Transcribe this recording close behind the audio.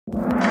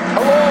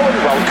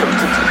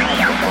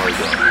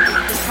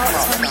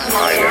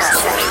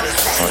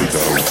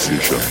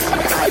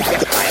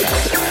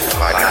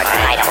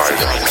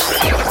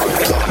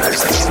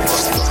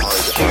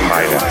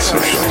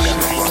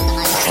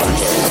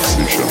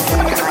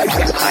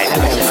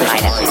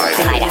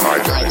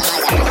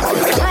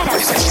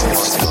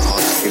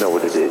You know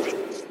what it is.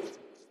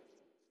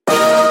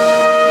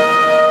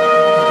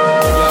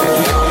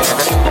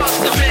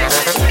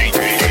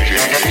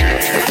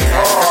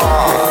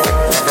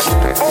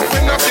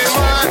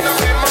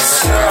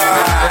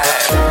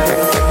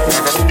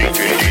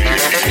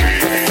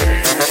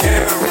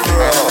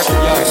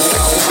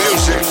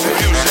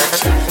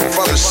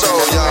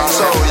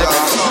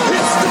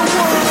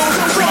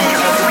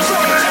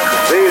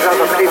 These are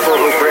the people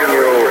who bring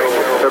you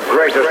the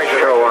greatest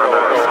show on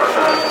earth.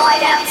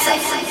 Hideout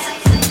 72.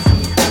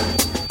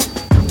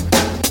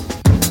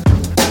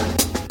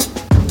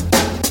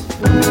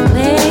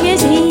 Where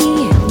is he,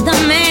 the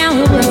man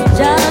who was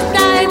just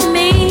like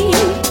me?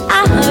 I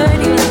heard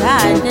he was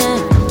hiding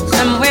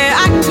somewhere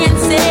I can't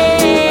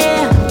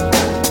say.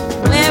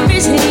 Where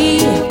is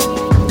he,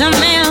 the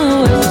man who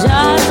was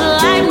just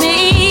like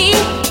me?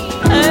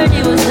 Heard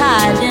he was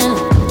hiding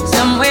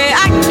somewhere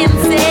I can't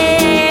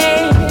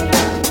say.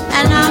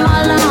 And I'm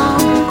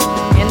alone,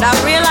 and I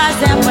realize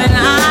that when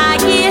I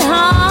get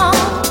home,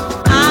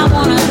 I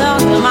wanna go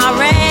to my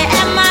red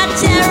and my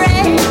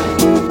cherry.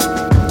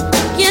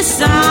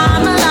 Yes,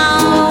 I'm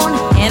alone,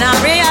 and I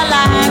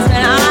realize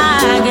when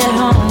I get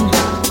home,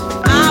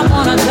 I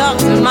wanna talk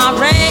to my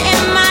red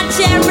and my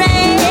cherry.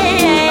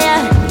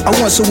 I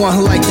want someone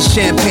who likes the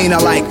champagne I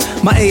like.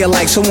 My A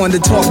like someone to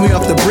talk me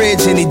off the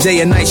bridge any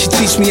day or night. She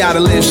teach me how to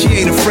live, she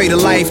ain't afraid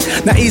of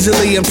life. Not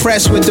easily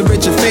impressed with the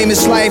rich and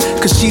famous life,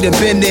 cause she done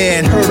been there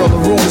and heard all the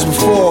rumors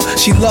before.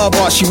 She love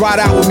art, she ride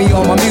out with me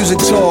on my music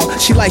tour.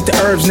 She like the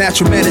herbs,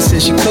 natural medicine,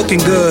 she cooking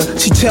good.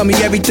 She tell me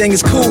everything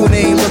is cool when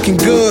they ain't looking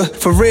good.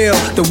 For real,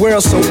 the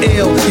world's so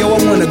ill. Yo,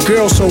 I want a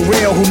girl so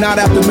real, who not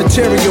after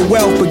material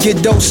wealth, but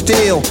get dope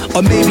still.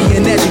 Or maybe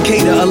an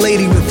educator, a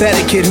lady with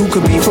etiquette, who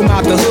could be from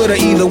out the hood or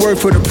either work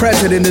for the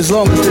president, as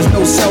long as there's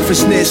no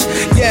selfishness.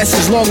 Yes,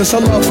 as long as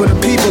her love for the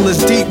people is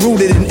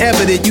deep-rooted and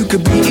evident, you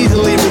could be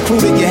easily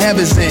recruited, your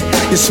heaven's in.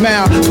 Your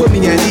smile put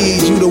me at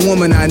ease, you the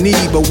woman I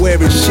need, but where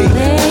is she?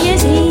 Where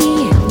is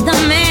he, the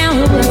man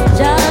who was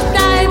just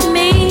like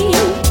me?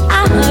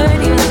 I heard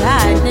he was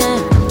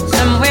hiding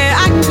somewhere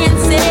I can't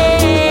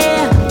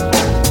say.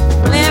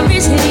 Where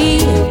is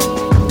he,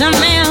 the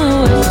man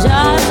who was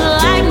just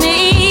like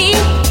me?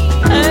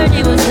 Heard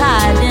he was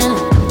hiding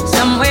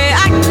somewhere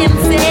I can't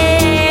say.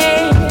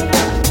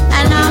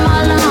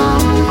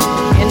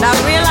 I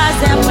realize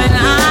that when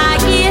I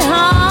get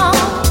home,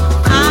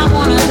 I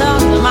wanna talk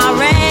to my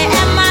red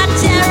and my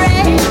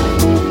cherry.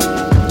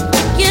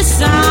 Yes,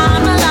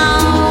 I'm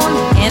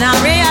alone, and I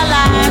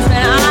realize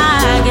when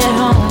I get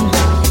home,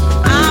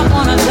 I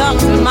wanna talk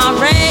to my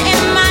red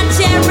and my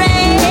cherry.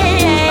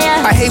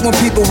 I hate when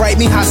people write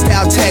me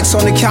hostile texts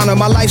on account of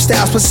my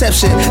lifestyle's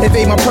perception.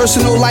 Invade my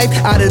personal life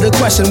out of the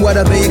question, what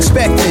are they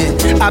expecting?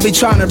 I be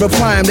trying to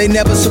reply them, they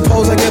never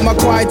suppose I get my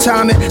quiet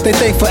timing. They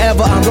think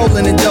forever I'm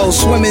rolling in dough,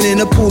 swimming in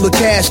a pool of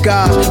cash,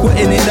 guys.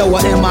 Wouldn't they know, or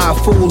am I a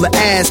fool to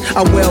ask?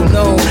 I'm well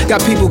known,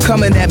 got people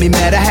coming at me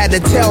mad. I had to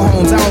tell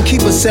Holmes I don't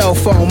keep a cell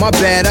phone, my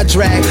bad. I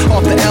drag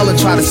off the L and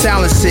try to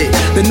silence it.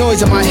 The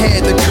noise in my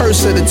head, the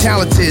curse of the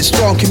talented.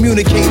 Strong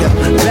communicator,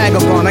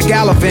 vagabond, I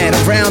gallivant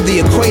around the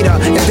equator.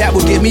 If that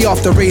would get me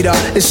off the radar,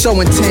 it's so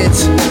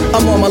intense.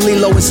 I'm on my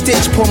Lilo and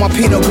Stitch, pour my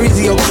Pinot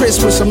Grigio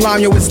crisp with some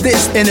lime. Yo, it's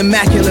this an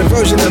immaculate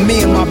version of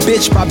me and my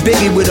bitch. My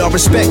Biggie, with all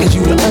respect, cause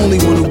you the only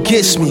one who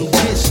gets me.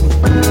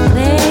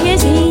 Where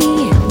is he,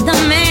 the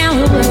man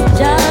who was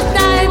just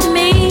like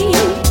me?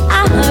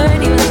 I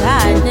heard he was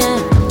hiding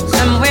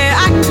somewhere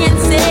I can't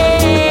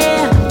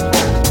say.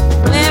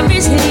 Where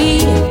is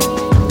he,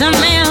 the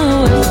man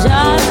who was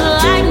just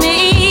like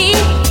me?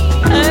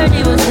 Heard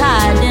he was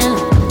hiding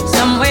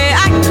somewhere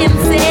I can't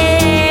say.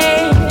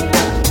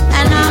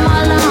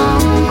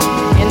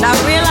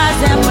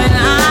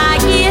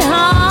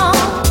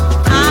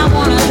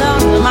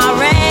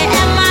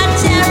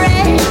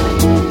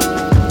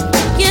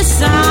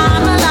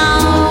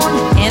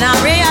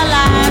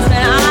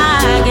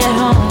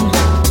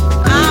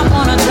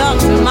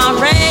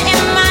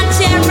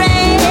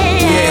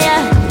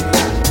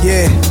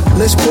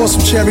 Let's pour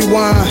some cherry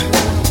wine.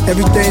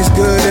 Everything's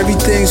good,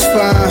 everything's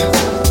fine.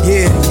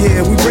 Yeah,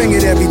 yeah, we bring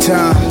it every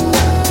time.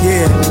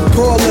 Yeah,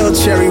 pour a little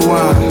cherry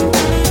wine.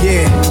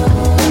 Yeah,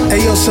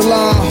 hey yo,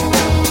 Salam.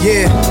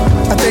 Yeah,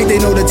 I think they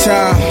know the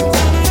time.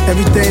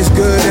 Everything's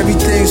good,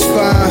 everything's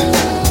fine.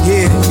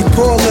 Yeah, you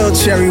pour a little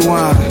cherry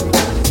wine.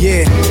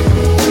 Yeah,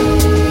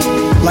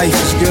 life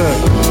is good.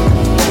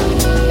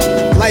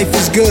 Life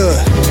is good.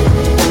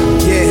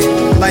 Yeah,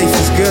 life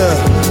is good.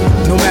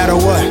 No matter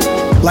what,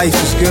 life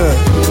is good.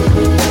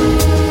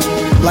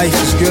 Life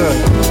is good.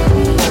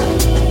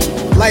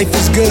 Life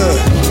is good.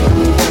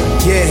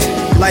 Yeah,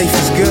 life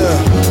is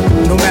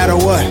good. No matter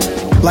what,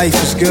 life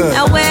is good.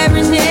 Now where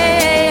is he,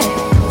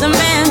 the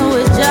man who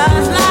is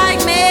just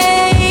like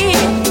me?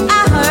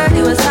 I heard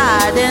he was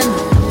hiding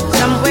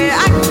somewhere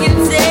I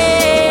can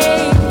say.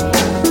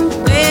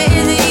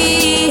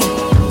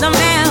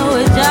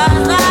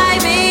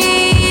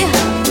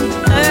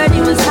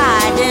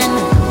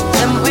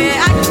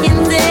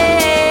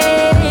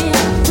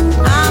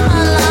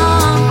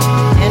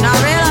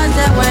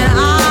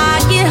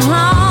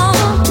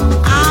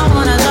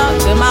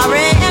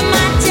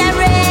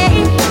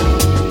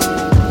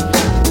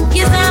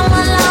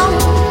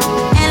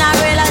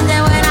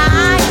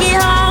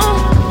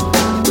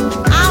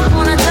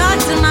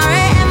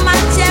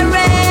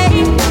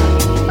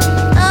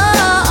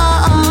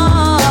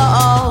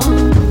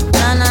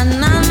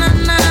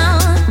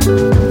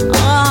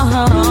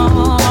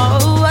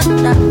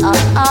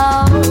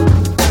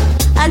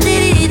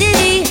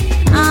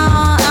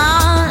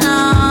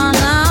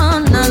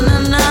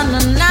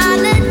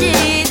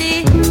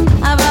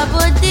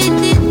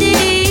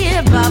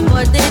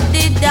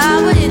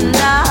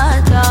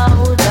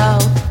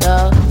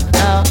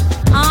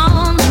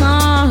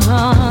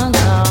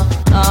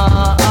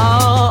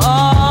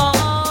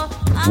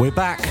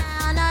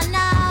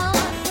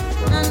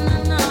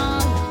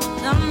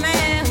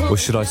 Or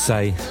should I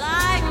say,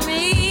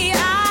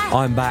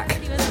 I'm back.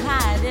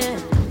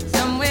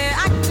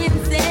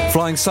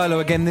 Flying solo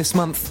again this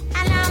month.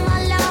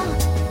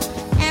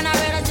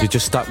 You're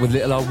just stuck with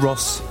little old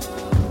Ross.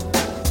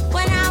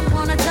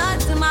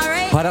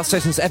 Hideout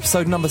Sessions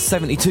episode number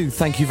 72.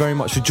 Thank you very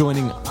much for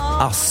joining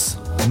us,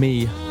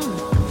 me,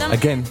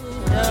 again.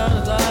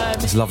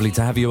 It's lovely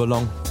to have you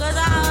along.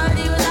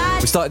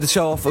 We started the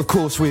show off, of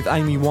course, with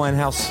Amy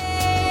Winehouse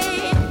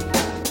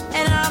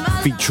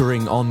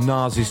featuring on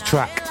Nas's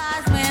track,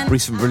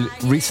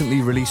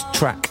 recently released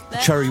track,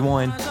 Cherry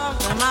Wine.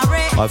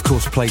 I, of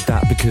course, played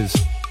that because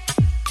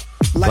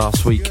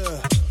last week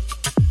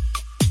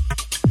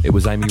it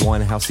was Amy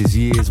Winehouse's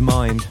Year's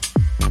Mind.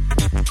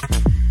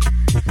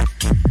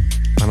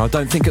 And I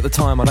don't think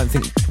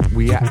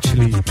we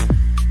actually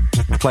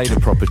played a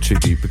proper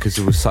tribute because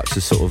there was such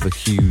a sort of a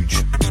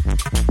huge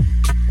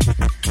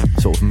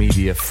sort of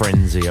media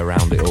frenzy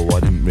around it all. I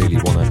didn't really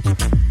want to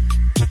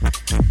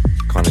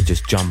kind of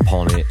just jump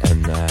on it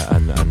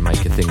and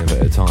make a thing of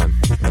it at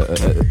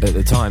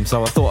the time.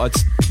 So I thought I'd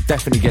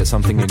definitely get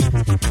something in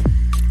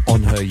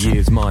on her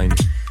Year's Mind.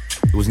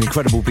 It was an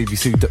incredible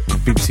BBC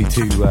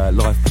Two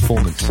live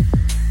performance,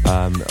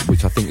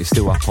 which I think is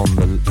still up on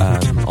the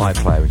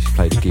iPlayer, when she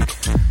played a gig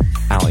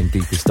out in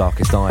deepest,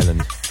 darkest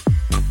Ireland.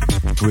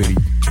 Really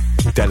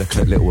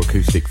delicate little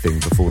acoustic thing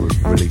before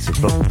the release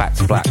of Back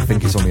to Black. I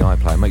think it's on the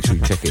iPlayer. Make sure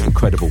you check it.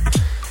 Incredible.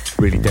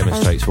 Really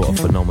demonstrates what a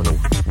phenomenal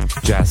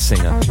jazz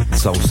singer,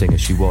 soul singer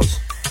she was.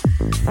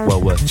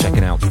 Well worth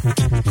checking out.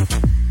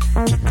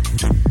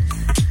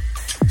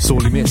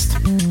 Sorely missed.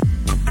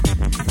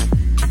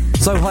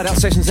 So, Hideout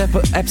Sessions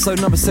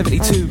episode number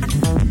 72.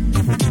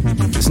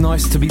 It's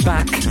nice to be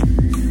back.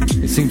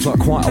 It seems like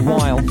quite a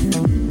while.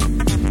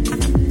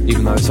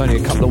 Even though it's only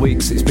a couple of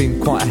weeks, it's been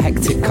quite a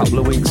hectic couple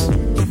of weeks.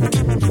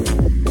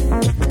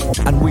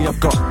 And we have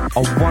got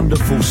a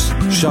wonderful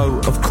show,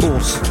 of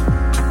course,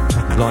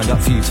 lined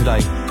up for you today.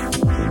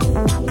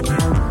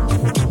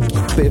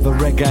 Bit of a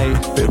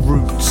reggae, bit of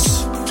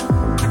roots,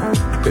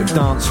 bit of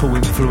dancehall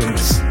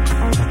influence.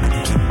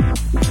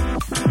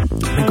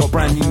 We've got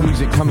brand new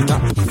music coming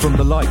up from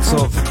the likes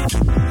of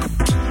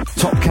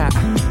Top Cat.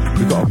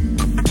 We've got a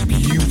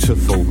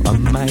beautiful,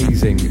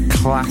 amazing,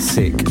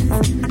 classic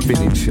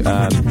vintage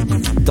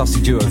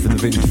dusty duo from the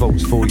Vintage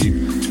Vaults for you.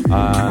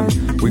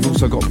 We've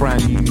also got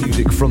brand new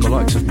music from the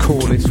likes of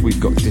Corliss. We've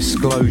got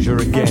Disclosure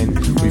again.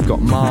 We've got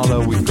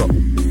Marla. We've got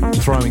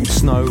Throwing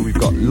Snow. We've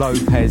got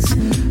Lopez.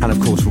 And of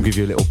course we'll give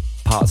you a little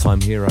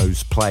Part-Time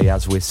Heroes play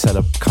as we're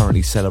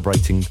currently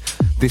celebrating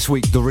this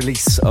week the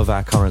release of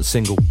our current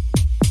single.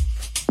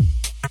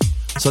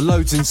 So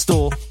loads in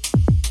store.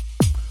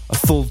 A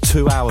full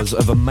 2 hours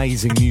of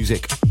amazing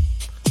music.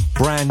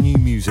 Brand new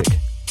music.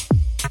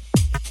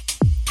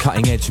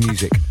 Cutting edge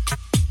music.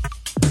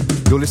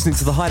 You're listening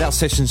to the Hideout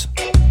Sessions.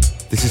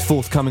 This is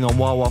forthcoming on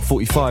Wah Wah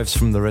 45s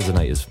from the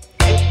Resonators.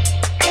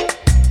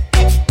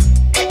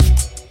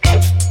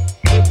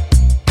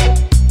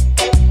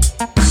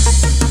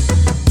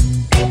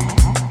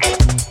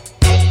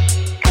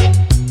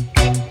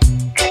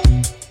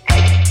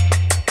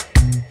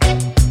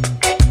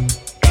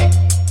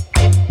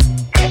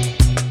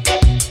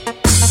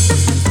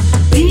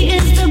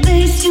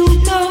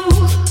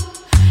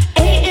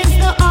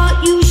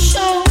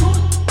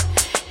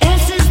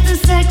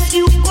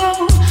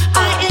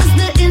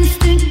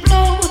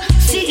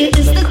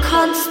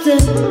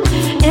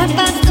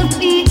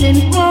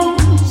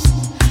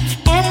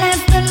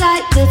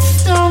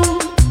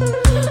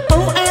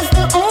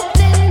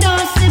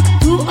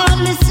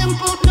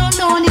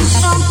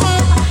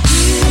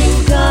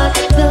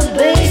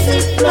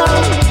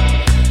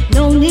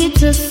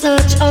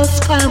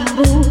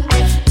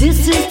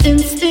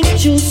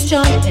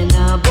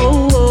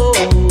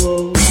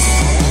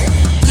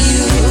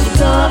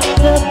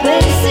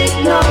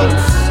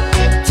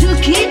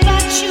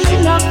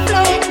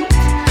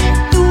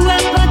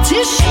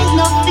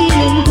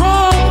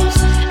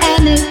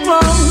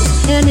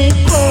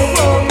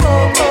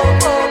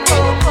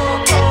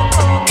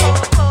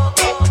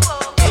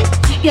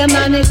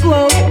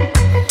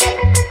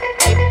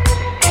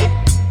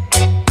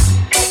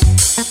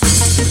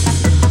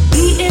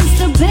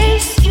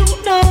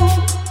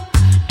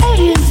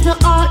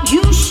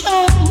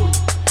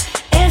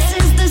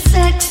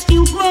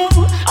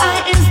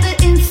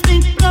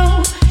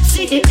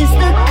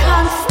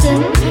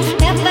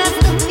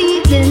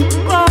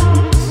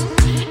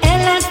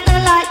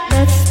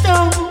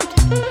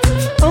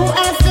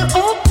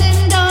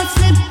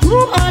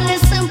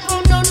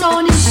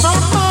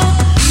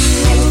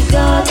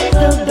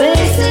 The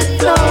bass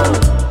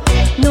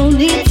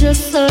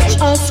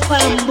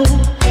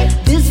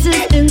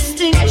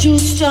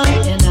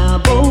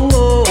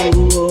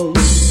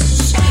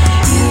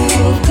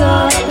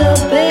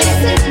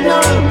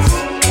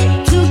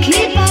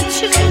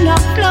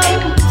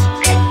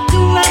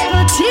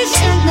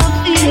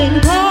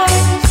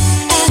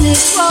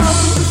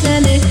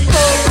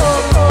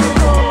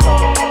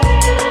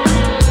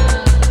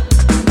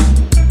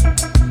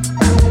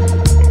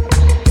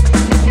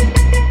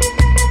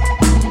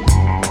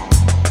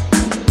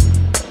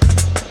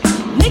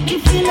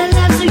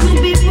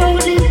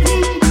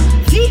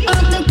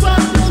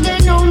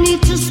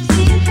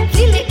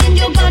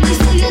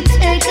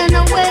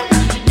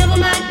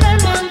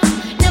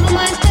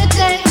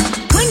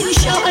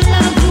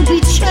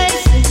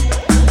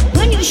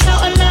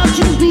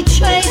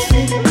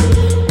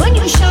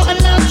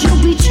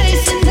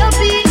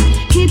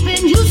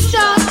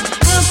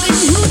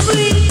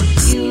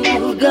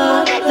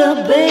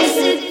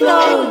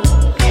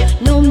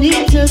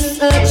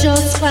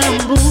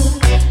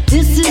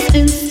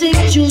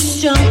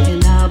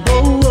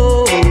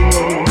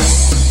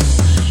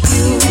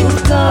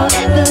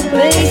the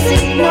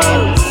basic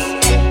notes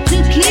to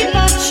keep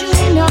our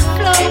tune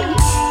afloat.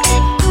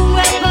 The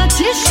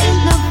repetition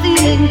of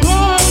feeling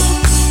grows,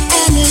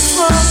 and it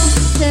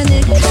grows, and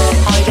it grows.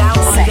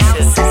 Hideout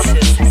Sessions.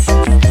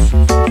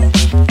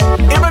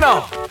 Here we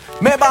go.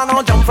 Maybe I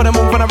don't jump for the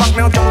move and I rock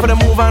now, jump for the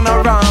move and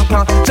I rock.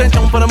 Say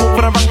jump for the move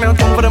and I rock now,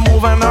 jump for the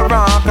move and I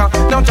rock.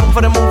 Now jump for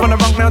the move and I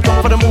rock now,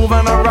 jump for the move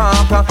and I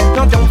rock.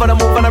 Now jump for the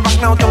move and I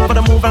rock now, jump for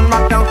the move and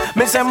rock now.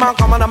 Me say man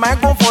come on the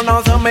microphone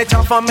now, so me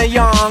chant for me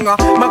young.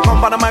 Me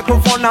come on the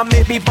microphone now,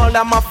 me people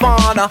that my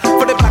father.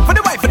 For the black, for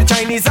the white, for the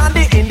Chinese and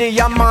the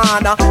Indian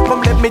man. Come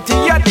let me tell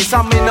you this,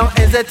 and me no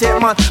hesitate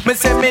man. Me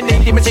say me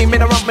need the machine,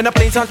 me no rock, me no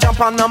place and jump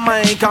on the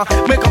mic.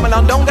 Me come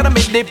along, don't gonna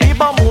make the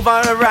people move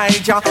on the right.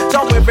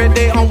 So every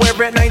day and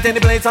every night in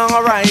the place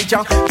alright,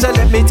 yeah. So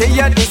let me tell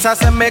you this, I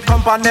say me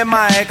come on the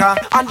mic,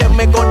 and then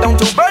me go down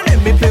to Berlin,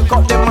 me pick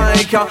up the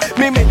mic,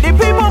 me make the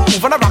people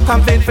move and the rock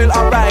and feel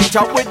alright,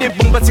 with the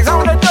boom but 6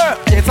 on the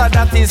dirt, yes,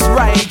 that is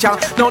right,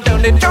 now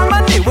down in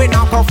Germany, we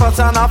now come first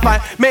and I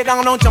fight, me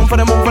down, don't jump for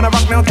the move and the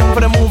rock, now jump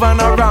for the move and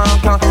the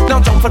rock, now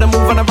jump for the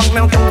move and the rock,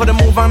 now jump for the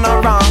move and the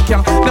rock,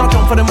 now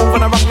jump for the move and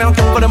the rock, now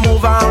jump for the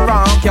move and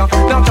rock,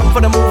 now jump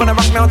for the move and the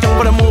rock, now jump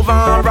for the move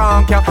and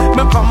rock,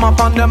 me come up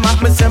on the map,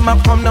 me say me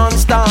come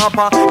non-stop.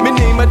 Me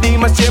name a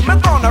demon, say me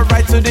gonna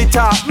rise to the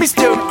top. Me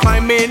still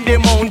climbing the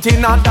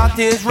mountain, and that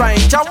is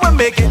right. I will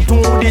make it to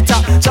the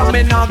top, so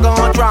me not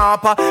gonna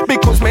drop.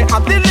 Because me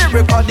have the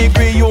lyrical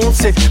degree, you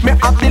see. Me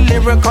have the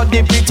lyrical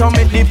degree to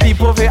make the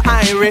people feel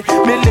irate.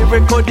 Me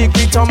lyrical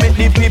degree to make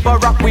the people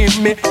rock with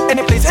me.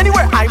 Any place,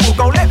 anywhere I will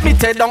go, let me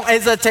tell, don't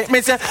hesitate. Me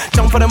say,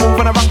 jump for the move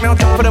and a rock now,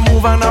 jump for the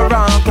move and a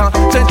rock.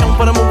 Say, jump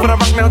for the move and a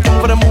rock now,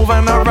 jump for the move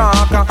and a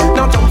rock.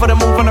 Now jump for the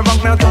move and a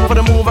rock now, jump for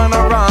the move and a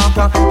rock.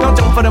 Now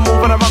jump for the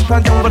move and a rock,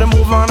 and jump for the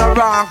move and a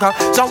rock.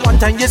 So one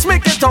time, yes,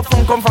 make it tough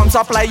and come from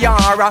supplier.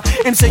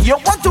 Him say, you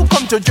want to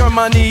come to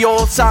Germany,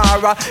 oh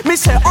Sarah. Me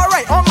say,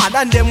 alright, oh man,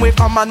 and then we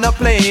come on the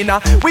plane.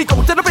 We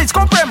go to the place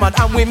called Bremen,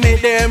 and we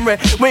make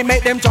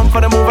them jump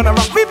for the move and a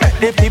rock. We make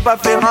the people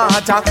feel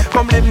hotter.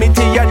 Come let me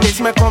tell you this,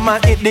 me come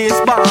and hit this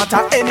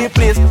barter. Any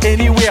place,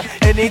 anywhere,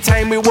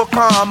 anytime we will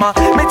come.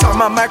 Me turn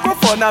my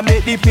microphone and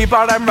make the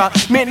people them rock.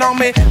 Me no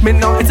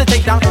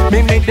hesitate down,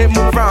 me make them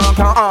move round.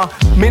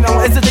 Me no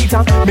hesitate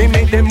down, me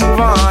make them move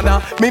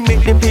on. Me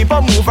make the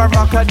people move and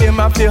rock, them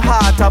I feel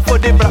hotter. For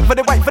the black, for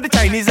the white, for the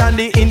Chinese and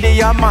the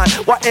Indian man.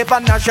 Whatever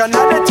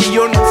nationality,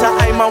 you know, so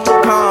I'm a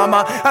will come.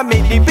 I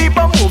make the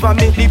people move, I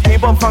make the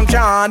people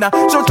function.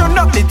 So turn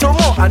up the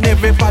more and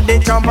everybody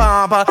jump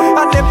up.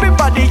 And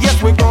everybody,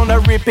 yes, we gonna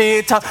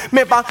repeat.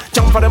 Me back,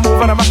 jump for the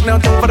move and a rock now,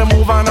 jump for the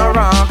move and a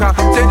rock.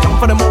 Say jump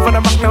for the move and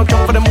a rock now,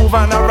 jump for the move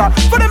and a rock.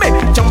 For the me,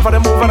 jump for the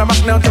move and a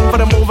rock now, jump for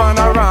the move and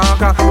a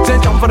rock. Say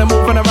jump for the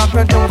move and a rock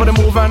now, jump for the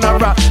move and a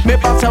rock. Me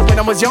pass when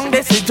I was young,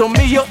 they said to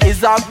me, you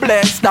is a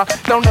blessed.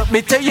 Now let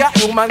me tell you,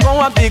 you man go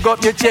and big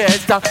up your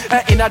chest.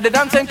 In the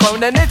dancing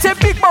crowd, and it's a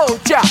big boat,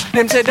 yeah.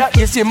 Them say that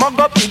you see mug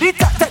up the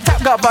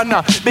top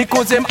governor,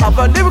 because them have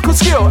a lyrical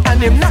skill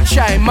and them not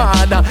shy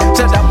man.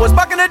 So that was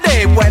back in the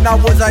day when I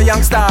was a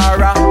young star.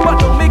 But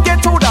don't me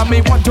get told that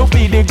me want to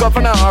be the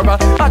governor.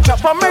 I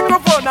chop a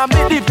microphone and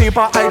make the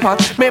people hyper.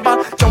 Maybe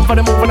jump for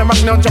the move and a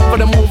rock now, jump for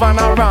the move and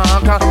a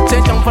rock.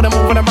 Say jump for the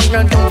move and a rock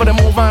now, jump for the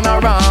move and a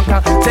rock.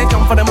 Say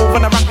jump for the move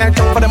and a rock now,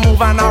 jump for the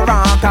move and a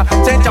rock.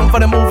 Say jump for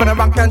the move and a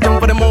rock now, jump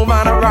for the move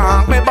and a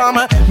rock. Me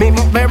bomber, me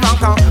move me rock.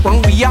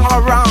 When we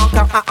are rock,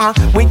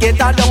 we get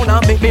that down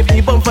and make me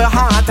people feel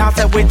hot. I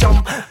say we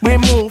jump, we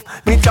move,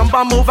 we jump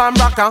and move and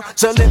rock.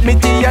 So let me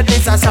tell you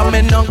this, I say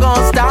me not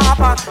gonna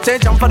stop. Say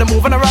jump for the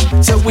move and a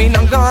rock, so we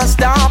not gonna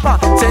stop.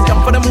 Say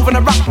jump for the move and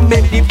a rock,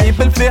 make the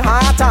people feel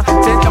hotter.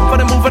 Say jump for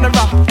the move and a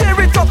rock,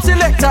 clear it up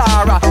selector.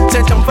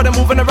 Say jump for the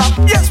move and a rock,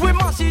 yes we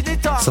must see the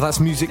top. So that's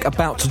music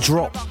about to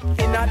drop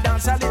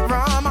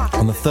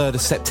on the 3rd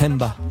of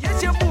September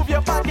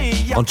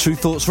on True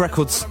Thoughts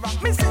Records.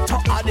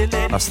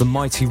 That's the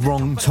mighty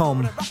Wrong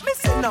Tom.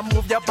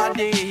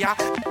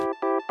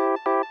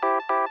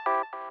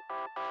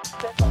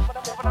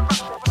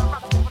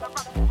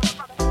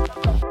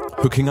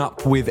 Hooking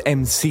up with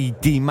MC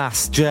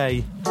D-Mass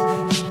J.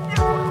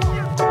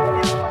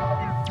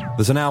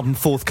 There's an album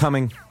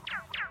forthcoming.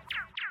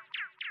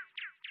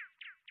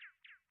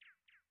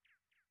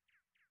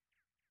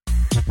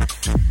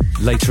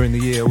 Later in the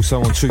year,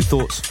 also on True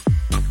Thoughts.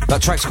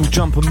 That track's called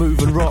Jump and Move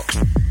and Rock.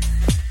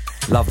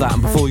 Love that.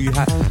 And before you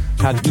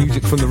had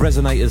music from the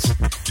Resonators.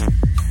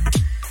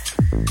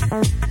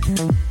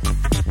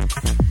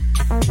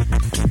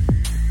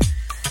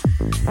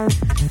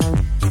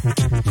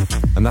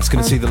 And that's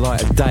going to see the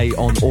light of day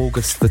on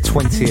August the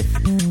 20th.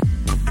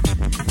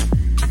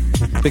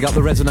 Big up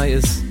the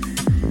Resonators,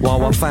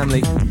 Wawa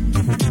family.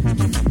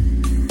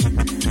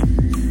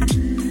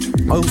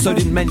 I also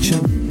didn't mention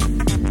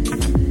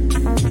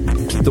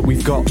that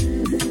we've got,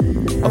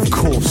 of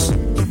course,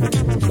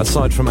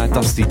 aside from our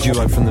dusty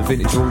duo from the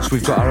Vintage Roots,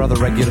 we've got our other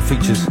regular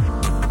features.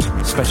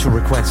 Special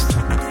request.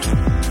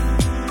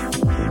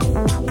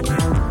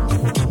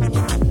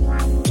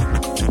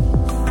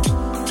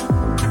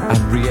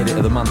 And re-edit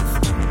of the month.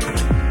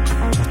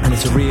 And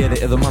to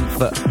re-edit of the month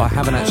that I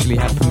haven't actually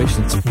had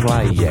permission to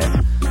play yet.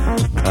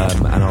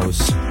 And I was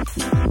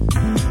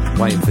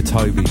waiting for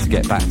Toby to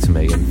get back to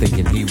me and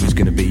thinking he was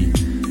going to be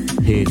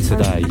here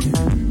today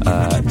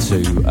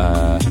to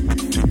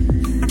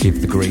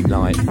give the green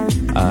light.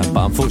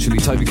 But unfortunately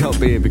Toby can't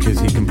be here because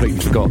he completely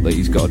forgot that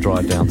he's got to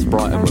drive down to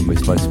Brighton when we're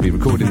supposed to be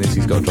recording this.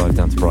 He's got to drive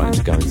down to Brighton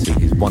to go and see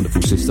his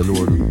wonderful sister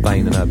Laura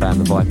Bain and her band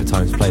the Viper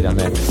Tones play down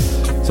there.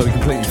 So he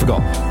completely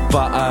forgot.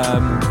 But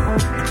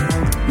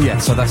yeah,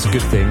 so that's a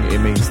good thing. It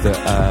means that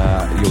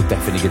you're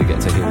definitely going to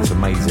get to hear this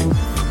amazing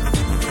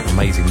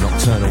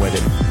nocturnal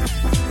edit.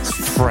 It's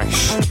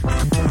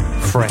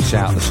fresh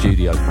out of the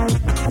studio.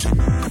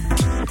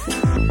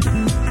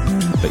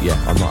 But yeah,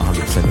 I'm not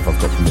 100% if I've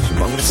got permission,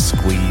 but I'm going to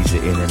squeeze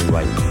it in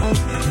anyway.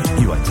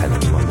 You won't tell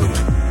anyone, will you?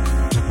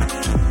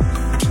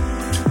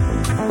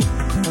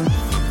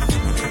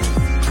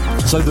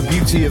 So the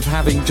beauty of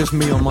having just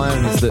me on my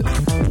own is that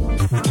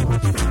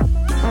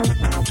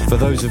for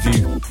those of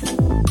you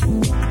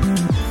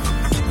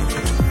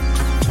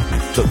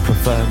that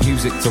prefer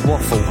music to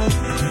waffle,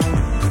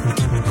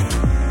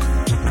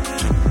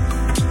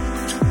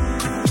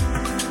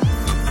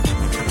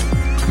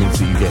 means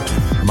that you get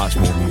much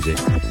more music,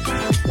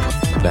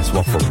 less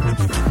waffle.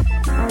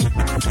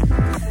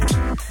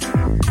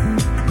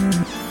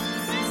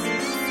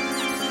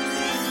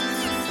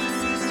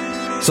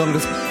 So I'm going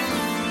to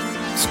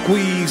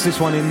squeeze this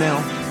one in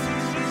now.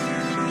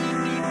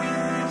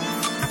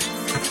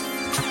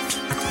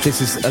 This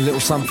is a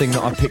little something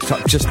that I picked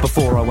up just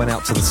before I went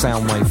out to the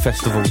Soundwave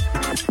Festival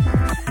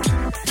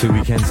 2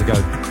 weekends ago.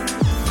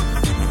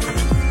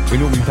 We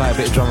normally play a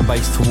bit of drum and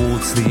bass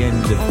towards the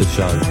end of the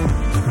show.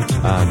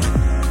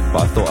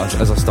 But I thought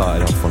as I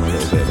started off on a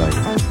little bit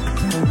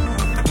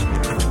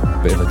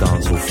of a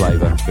dancehall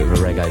flavour, a bit of a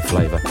reggae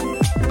flavour,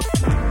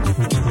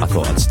 I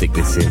thought I'd stick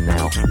this in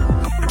now.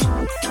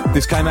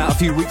 This came out a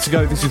few weeks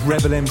ago. This is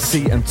Rebel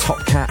MC and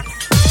Top Cat,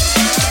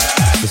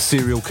 the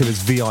Serial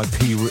Killers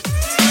VIP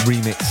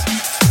remix,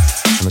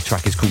 and the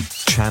track is called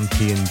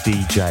Champion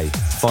DJ.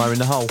 Fire in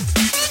the hole.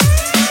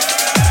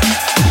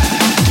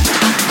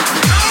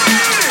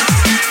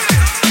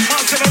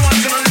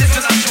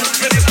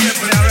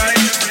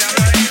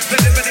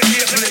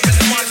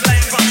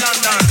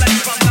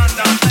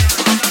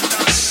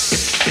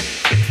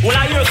 Well,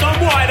 I hear some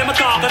boy, them a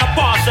talk and a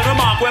pass and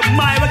remark when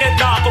my will get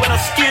dark, when a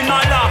skin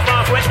not laugh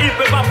off, when if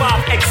we pop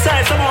off,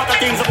 excess amount of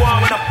things that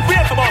want when a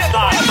break about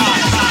start.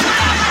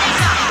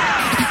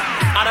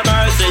 And a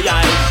mercy, I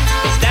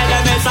tell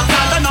them it's a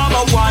cat the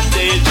number one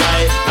DJ.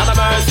 And a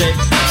mercy,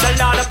 say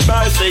not a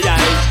mercy,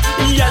 I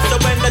yes, so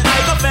when the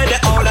type of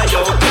it, all of you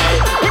okay.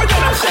 You get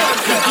them say,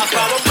 I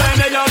follow when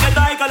the young and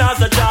I can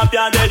as a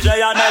champion DJ,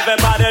 and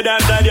everybody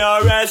them send you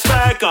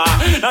respect.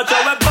 Now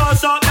so we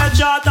bust up the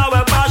chart, and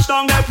we bash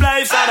down the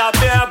place, and a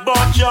beer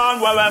bunch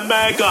on where we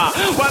make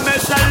when me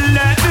say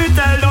let me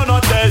tell you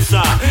not this.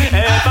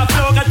 If I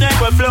fluke, I think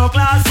we fluke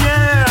last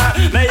year.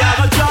 Me have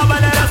a job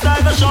and then it's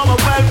time to show my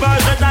well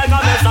versatile,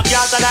 cause Mr.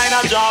 Cat and I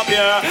ain't a job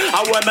here.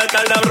 And when me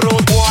tell them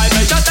rude boy,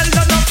 me just tell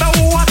them not to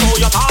what do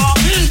you talk.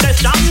 This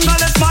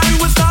jungle is mine,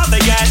 we start to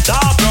get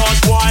top.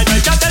 Rude boy,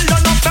 me just tell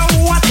them not to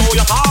what do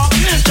you talk.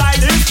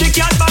 Childish, you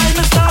can't buy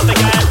me start to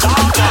get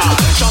top.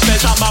 Show me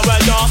some of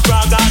where you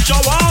brag and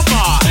show off.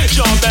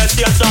 Show best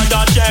your son,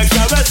 don't check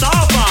the rest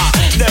over.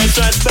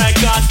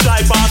 Disrespect and try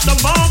past the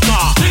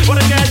bunker.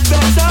 Wanna get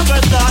better,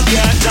 but not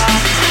get down.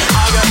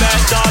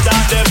 Argument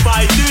than the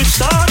fight to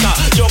start.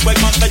 Joke we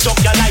come to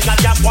choke you like a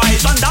damn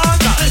poison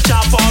dart.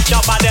 Chop up your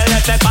body,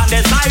 left it on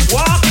the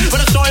sidewalk. When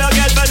the story you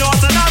get better,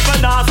 so not for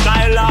the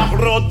skylark.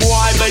 Road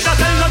boy, but just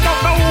tell us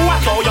for what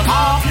so you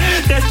talk.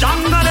 This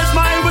jungle is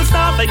mine, we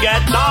start to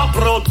get dark.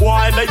 Road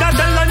boy, but just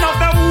tell us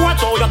for what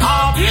so you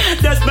talk.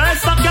 This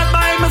mess up get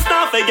by my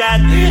stuff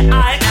again.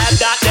 I am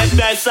that the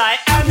best, I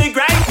am the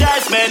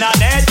greatest. Man on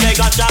it, make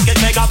a jacket,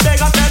 make a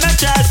big up in my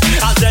chest.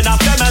 And then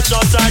after my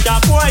show, sir,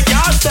 that boy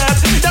can't step.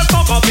 The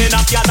fuck up in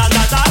a cat and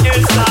that's an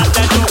instant.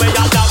 Then do we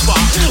a dapper.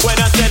 When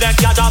I say the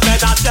cat, I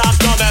better stop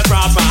to me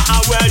proper. I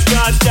will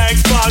just take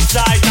spots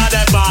like on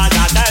the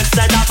border. Then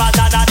send up a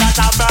dada,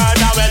 that's a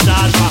murder with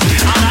Jasper.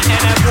 And I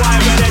any boy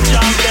with the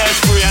jungle is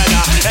freer.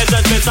 It's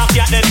just Mr.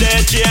 Cat, the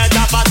DJ,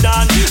 that a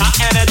done.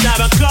 And anytime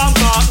I come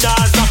up,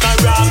 dance up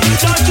around.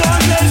 So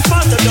jungle is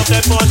faster, just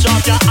they push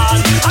up your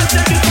hand. I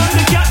take it from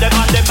the cat, them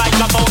on the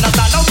microphone. I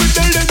stand up with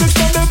the lyrics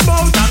from the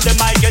mouth and the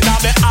mic in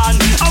my hand.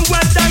 And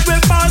when they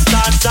will pass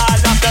and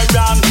stand up the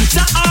ram.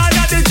 So all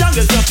of the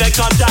jungle stuff they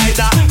come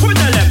China. Put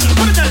the left,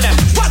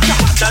 watch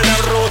out. Tell the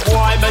road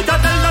boy, but you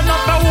tell them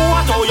not to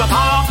what do you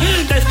talk.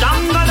 This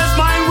jungle is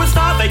mine, we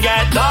start to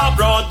get up.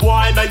 Road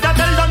boy, but you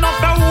tell them not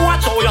to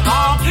what do you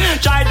talk.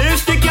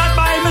 Childish to get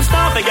by me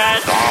start to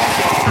get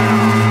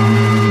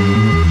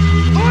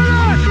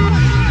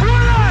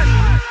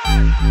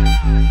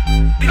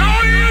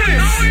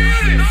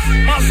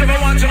Massive, I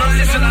want you to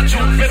listen and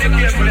tune very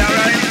carefully,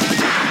 alright?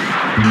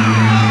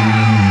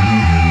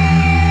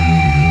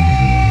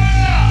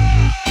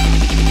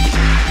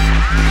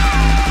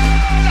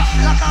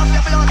 Lock off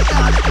your blood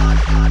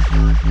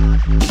clot.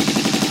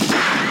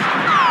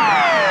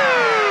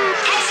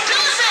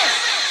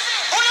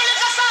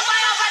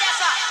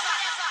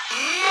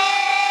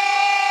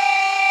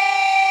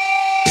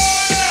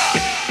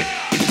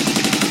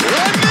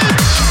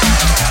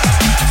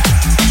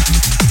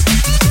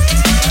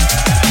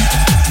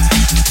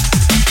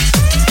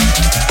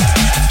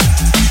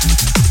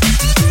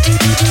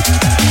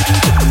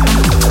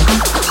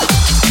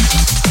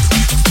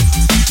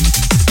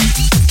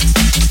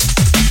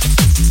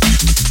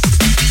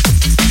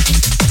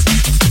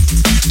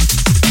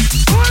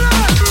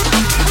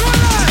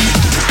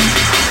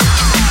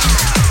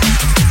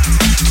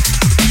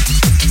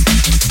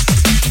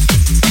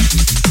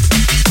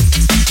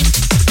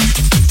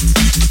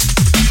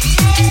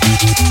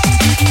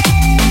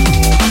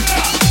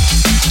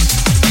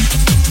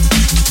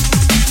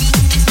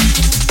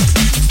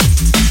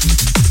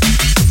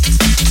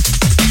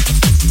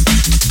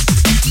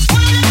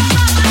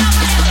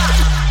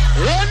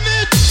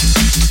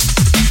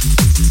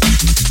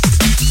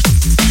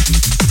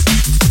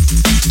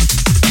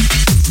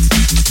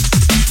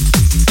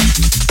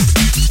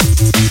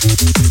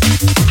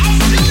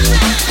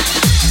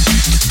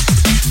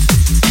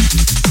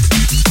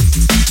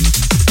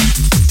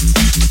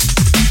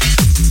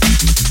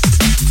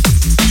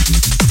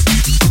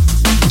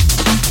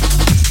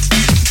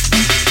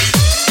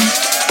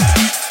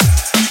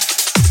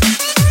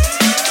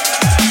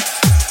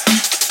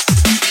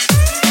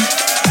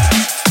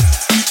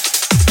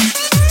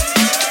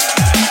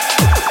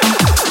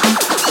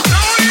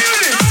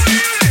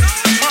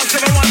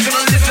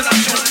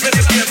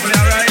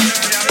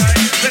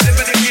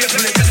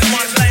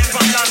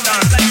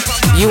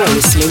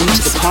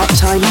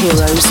 Part-Time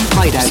Heroes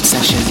Hideout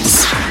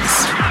Sessions.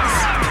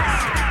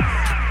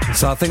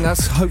 So I think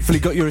that's hopefully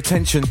got your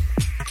attention.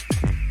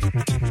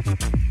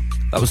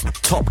 That was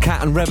Top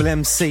Cat and Rebel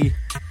MC.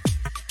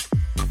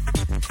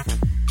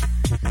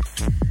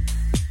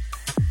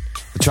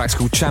 The track's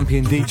called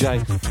Champion DJ.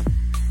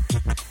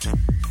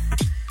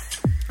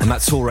 And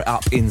that tore it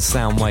up in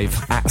Soundwave,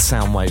 at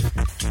Soundwave.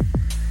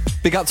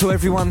 Big up to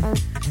everyone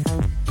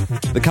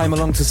that came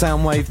along to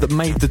Soundwave, that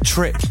made the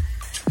trip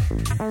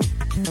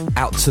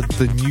out to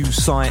the new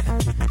site,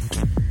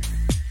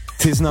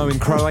 Tisno in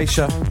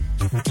Croatia.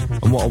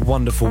 And what a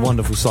wonderful,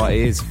 wonderful site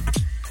it is.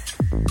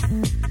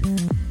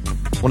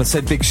 I want to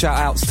send big shout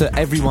outs to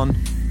everyone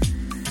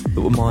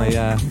that were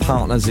my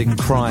partners in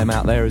crime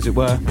out there, as it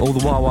were. All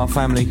the Wawa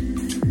family.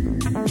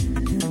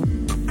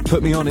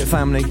 Put Me On It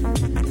family.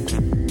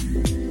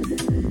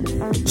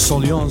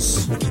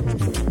 Soliance.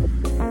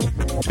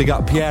 Big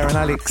up Pierre and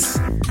Alex.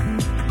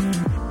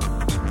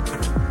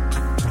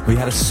 We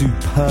had a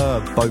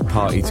superb boat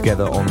party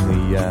together on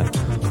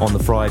the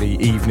Friday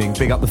evening.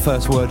 Big up the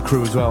First Word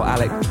crew as well.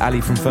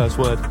 Ali from First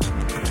Word.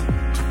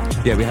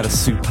 Yeah, we had a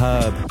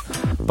superb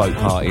boat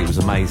party. It was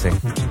amazing.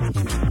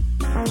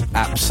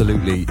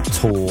 Absolutely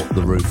tore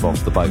the roof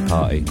off the boat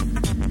party.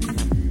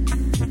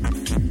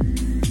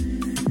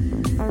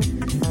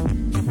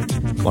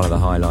 One of the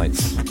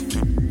highlights,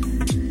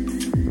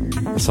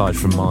 aside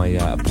from my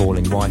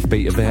appalling wife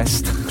beater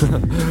vest,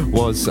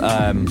 was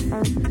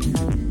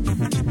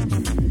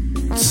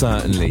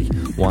certainly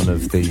one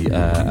of the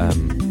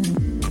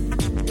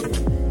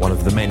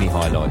many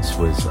highlights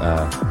was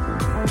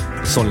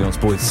Soliance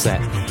Boys' set.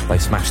 They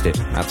smashed it.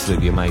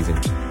 Absolutely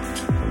amazing.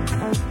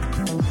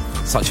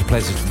 Such a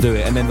pleasure to do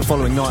it. And then the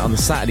following night, on the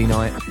Saturday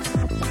night,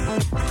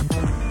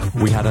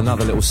 we had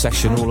another little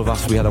session. All of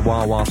us, we had a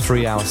Wawa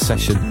 3-hour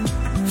session,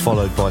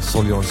 followed by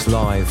Soliance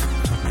Live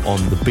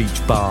on the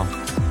Beach Bar.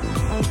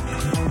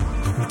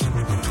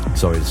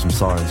 Sorry, there's some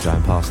sirens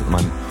going past at the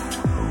moment.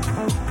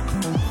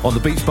 On the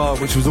Beach Bar,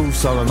 which was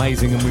also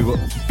amazing, and we were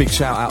big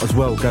shout out as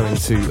well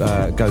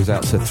goes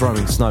out to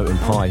Throwing Snow and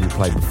Pie, who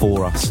played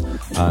before us,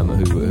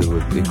 who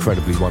were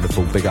incredibly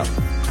wonderful. Big up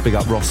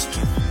Ross.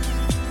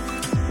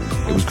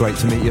 It was great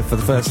to meet you for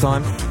the first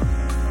time.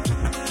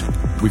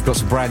 We've got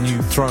some brand new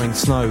Throwing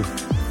Snow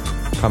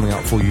coming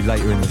up for you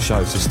later in the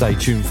show, so stay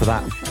tuned for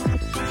that.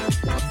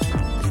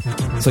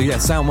 So yeah,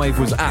 Soundwave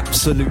was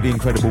absolutely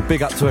incredible.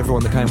 Big up to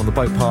everyone that came on the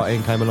boat party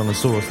and came along and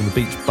saw us in the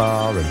Beach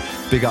Bar, and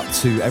big up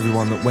to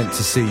everyone that went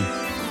to see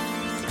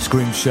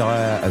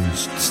Scrimshire and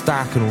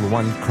Stack and all the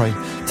One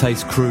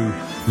Taste crew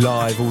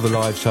live, all the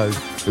live shows.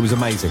 It was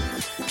amazing.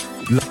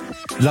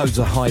 Loads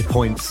of high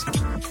points,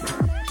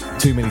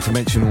 too many to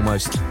mention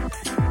almost.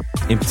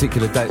 In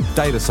particular,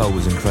 De La Soul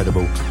was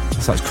incredible.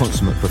 Such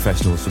consummate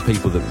professionals, for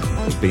people that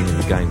have been in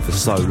the game for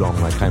so long.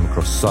 They came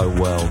across so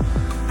well.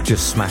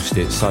 Just smashed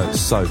it,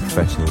 so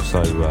professional,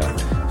 so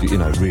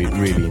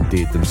really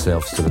endeared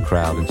themselves to the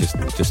crowd and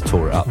just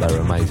tore it up. They were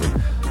amazing.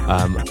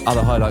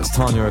 Other highlights: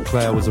 Tanya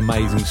Eclair was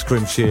amazing.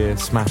 Scrimshire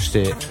smashed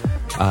it.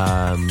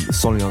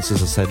 Soliance,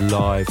 as I said,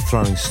 live.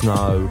 Throwing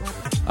Snow.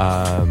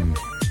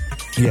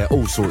 Yeah,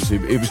 all sorts.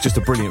 It was just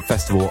a brilliant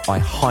festival. I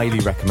highly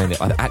recommend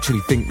it. I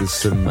actually think there's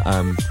some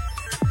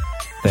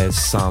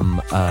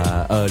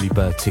early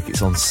bird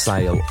tickets on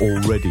sale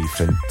already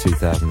for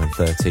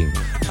 2013.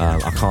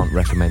 I can't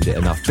recommend it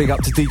enough. Big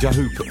up to DJ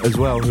Hoop as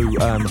well, who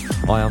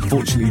I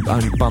unfortunately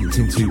only bumped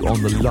into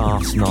on the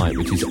last night,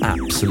 which is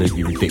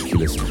absolutely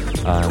ridiculous.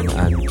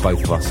 And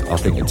both of us, I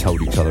think, had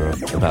told each other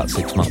about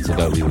 6 months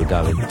ago we were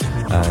going,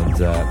 and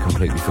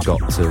completely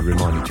forgot to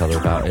remind each other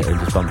about it and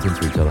just bumped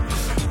into each other.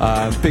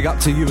 Big up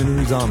to you and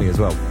Who's Army as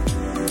well.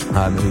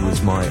 Who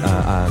was my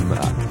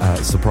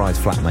surprise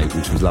flatmate,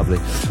 which was lovely.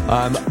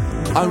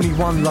 Only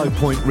one low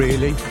point,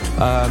 really,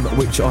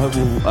 which I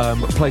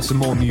will play some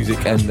more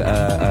music and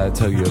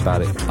tell you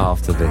about it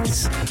after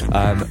this.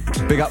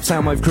 Big up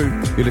Soundwave crew,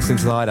 you're listening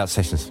to the Hideout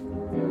Sessions.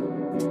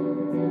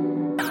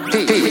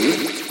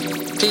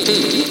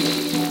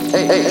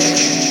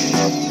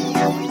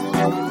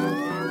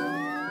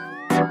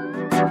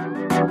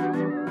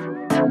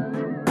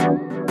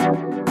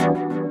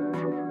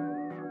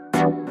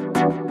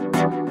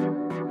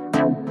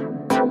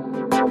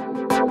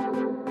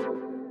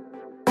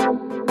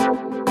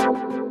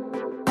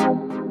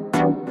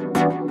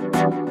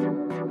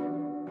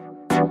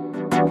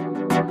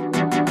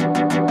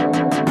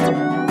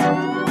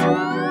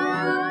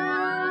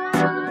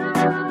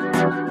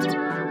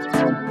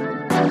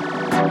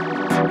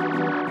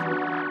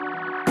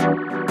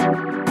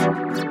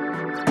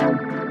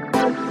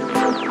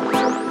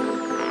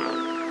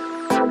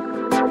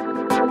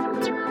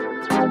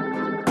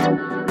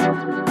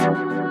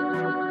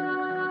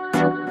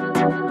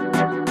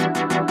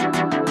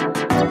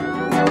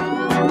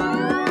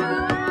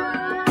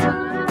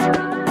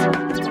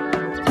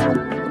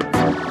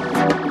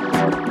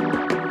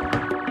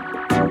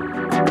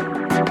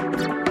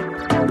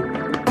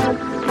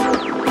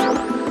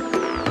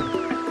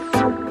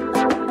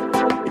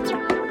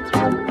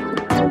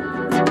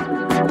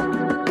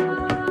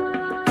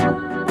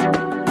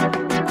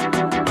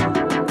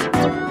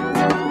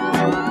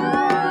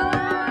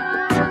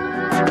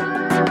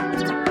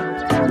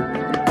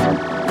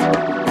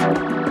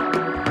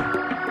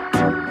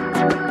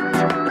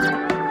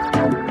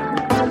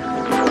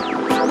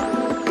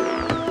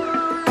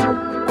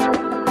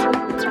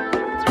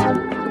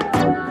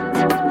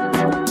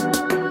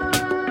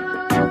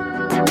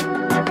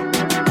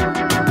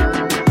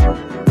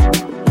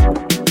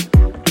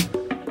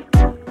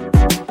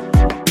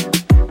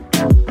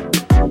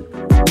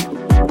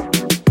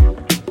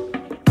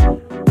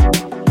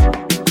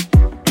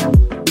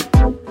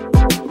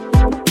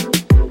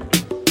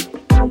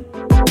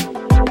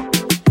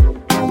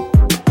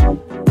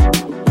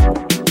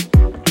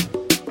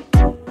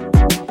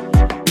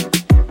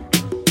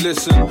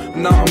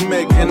 Listen,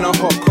 nutmeg in a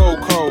hot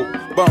cocoa,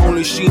 but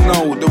only she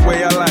know the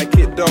way I like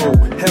it though.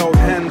 Held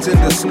hands in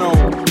the snow,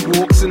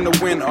 walks in the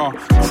winter,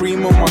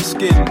 cream on my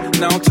skin.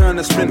 Now turn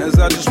the splinters,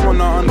 I just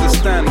wanna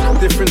understand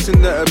difference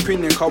in the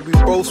opinion. Can't we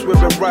both swear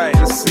it right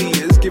and see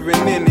it's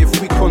giving in if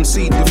we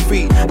concede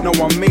defeat. No,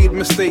 I made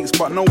mistakes,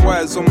 but no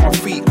wires on my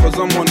feet, cause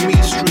I'm on me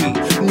street.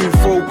 New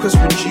focus,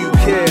 would you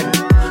care?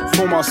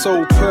 For my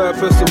sole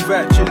purpose of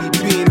actually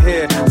being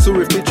here. So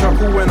if they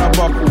chuckle when I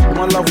buckle,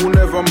 my love will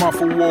never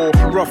muffle or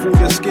ruffle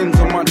the skins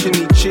on my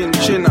chinny chin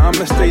chin.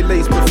 I'ma stay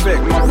lace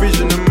perfect, my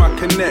vision and my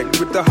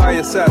connect with the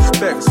highest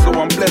aspects. So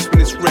I'm blessed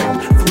when it's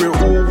wrecked. Through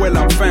it all, well,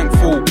 I'm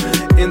thankful.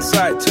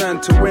 Insight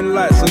turned to win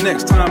lights, so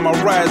next time I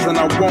rise and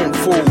I won't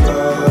fall.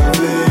 Love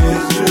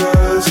is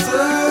just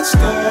a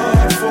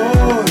start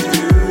for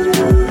you.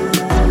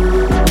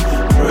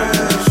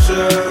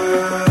 Precious.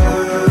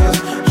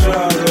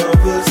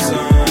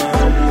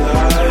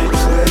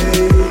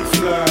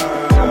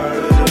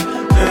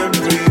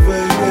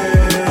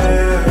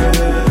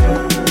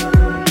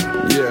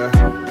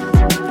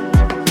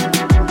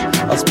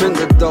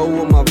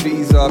 With my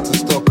visa to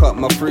stock up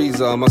my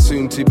freezer. My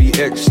soon-to-be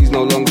ex, she's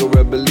no longer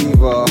a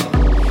believer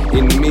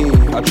in me.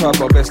 I tried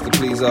my best to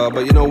please her,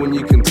 but you know when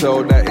you can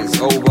tell that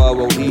it's over.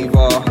 Well,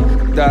 either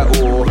that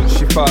or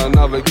she found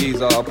another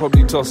geezer,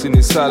 probably tossing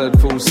his salad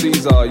full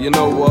Caesar. You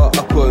know what?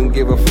 I couldn't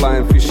give a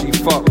flying fishy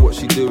fuck what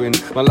she doing.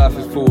 My life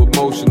is full of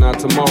motion. Now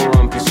tomorrow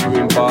I'm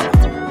pursuing, but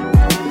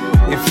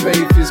if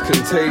faith is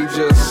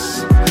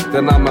contagious,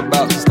 then I'm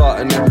about to start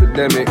an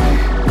epidemic.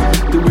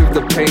 Do with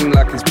the pain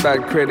like it's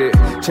bad credit.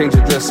 Change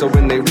the dress so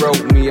when they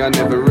wrote me, I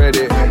never read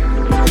it.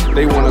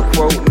 They wanna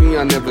quote me,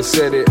 I never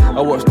said it.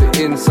 I watched the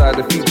inside,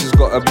 the features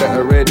got a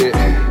better edit.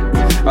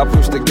 I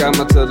push the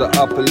gamma to the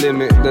upper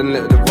limit, then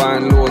let the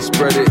divine law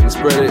spread it and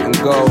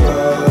go.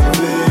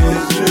 Love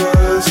is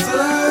just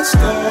a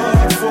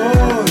start for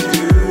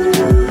you.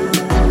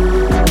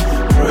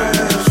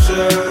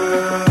 Precious.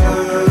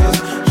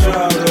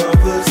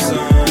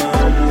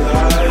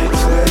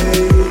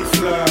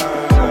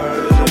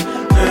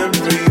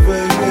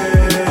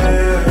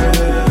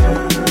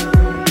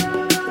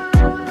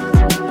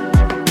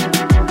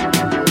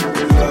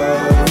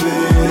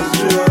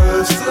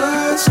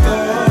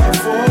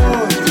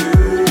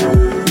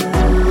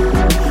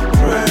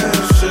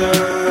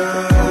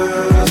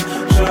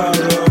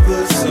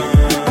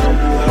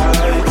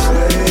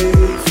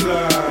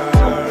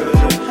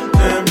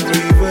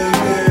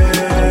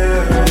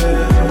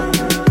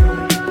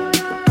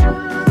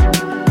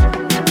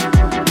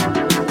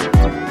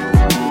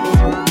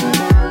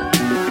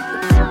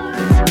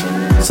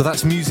 So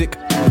that's music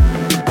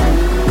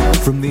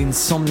from the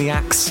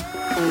Insomniacs.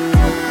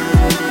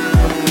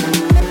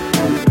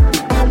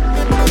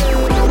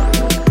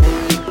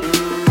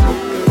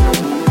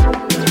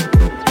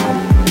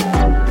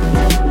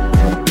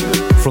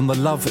 From the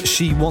Love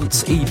She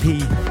Wants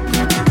EP.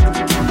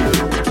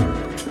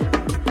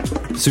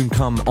 Soon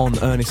come on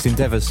Earnest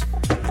Endeavours.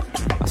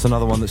 That's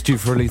another one that's due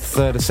for release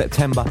 3rd of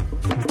September.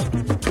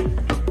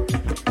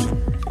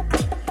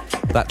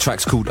 That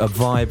track's called A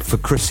Vibe for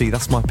Chrissy.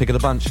 That's my pick of the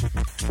bunch.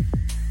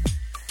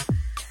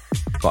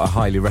 But I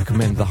highly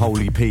recommend the whole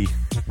EP.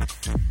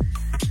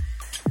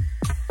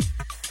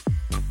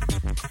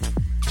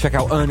 Check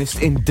out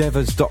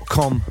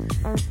earnestendeavours.com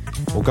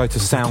or go to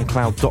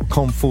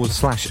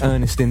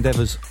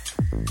soundcloud.com/earnestendeavours.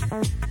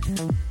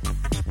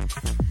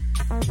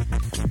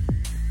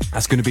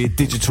 That's going to be a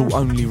digital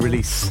only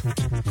release.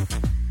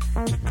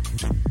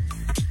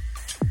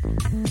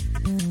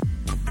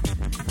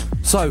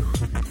 So,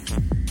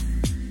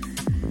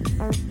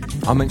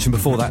 I mentioned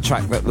before that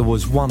track that there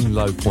was one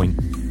low point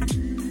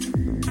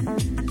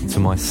to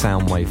my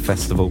Soundwave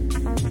festival,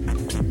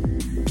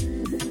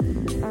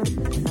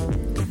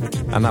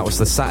 and that was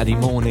the Saturday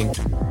morning.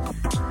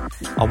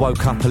 I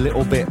woke up a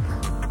little bit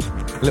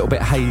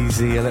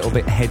hazy, a little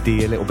bit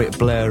heady, a little bit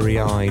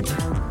blurry-eyed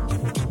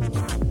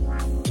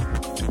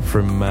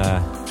from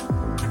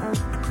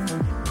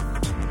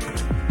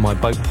my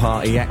boat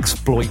party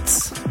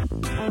exploits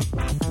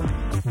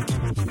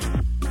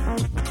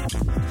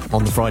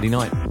on the Friday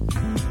night,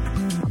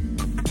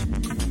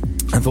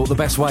 and thought the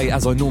best way,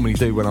 as I normally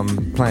do when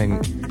I'm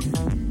playing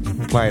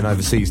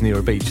overseas near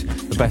a beach,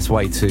 the best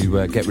way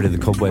to get rid of the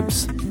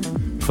cobwebs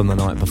from the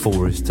night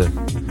before is to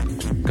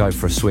go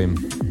for a swim.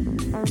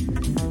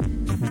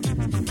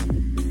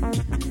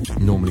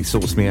 Normally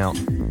sorts me out,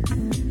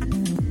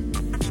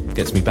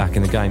 gets me back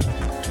in the game.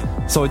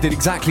 So I did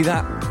exactly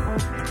that.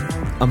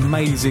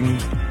 Amazing,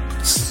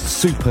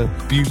 super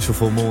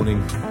beautiful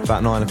morning,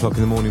 about 9 o'clock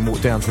in the morning,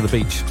 walked down to the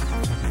beach.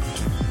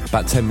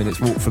 About 10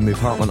 minutes walk from the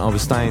apartment I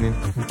was staying in.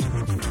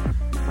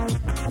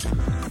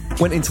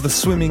 Went into the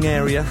swimming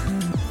area,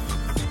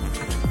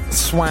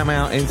 swam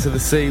out into the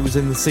sea, was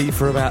in the sea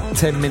for about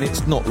 10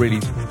 minutes, not really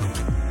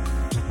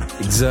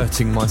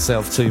exerting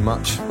myself too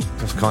much,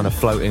 just kind of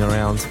floating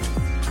around.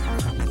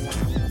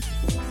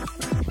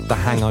 The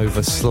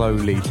hangover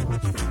slowly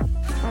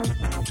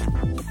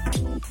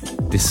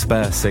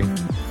dispersing.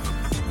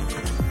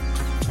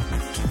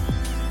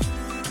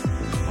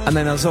 And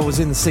then as I was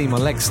in the sea, my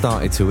legs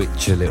started to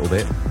itch a little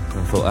bit.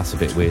 I thought, that's a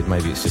bit weird.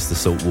 Maybe it's just the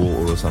salt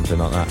water or something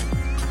like that.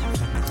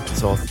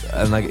 So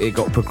it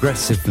got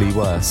progressively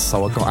worse.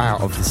 So I got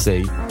out of the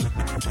sea,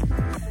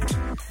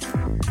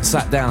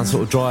 sat down,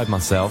 sort of dried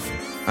myself,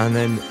 and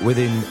then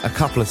within a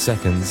couple of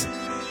seconds,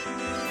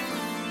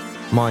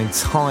 my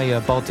entire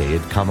body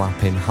had come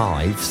up in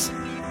hives.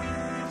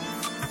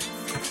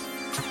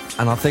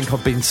 And I think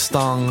I'd been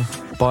stung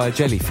by a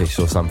jellyfish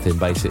or something,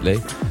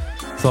 basically.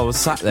 So I was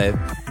sat there,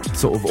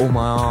 sort of all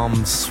my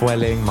arms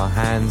swelling, my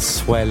hands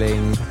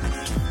swelling,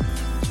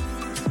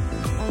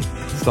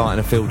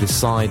 starting to feel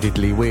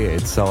decidedly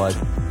weird. So I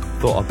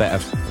thought I'd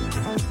better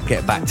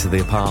get back to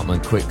the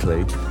apartment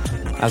quickly.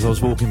 As I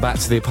was walking back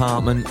to the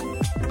apartment,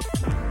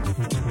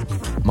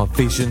 my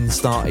vision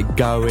started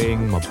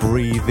going, my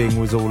breathing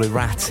was all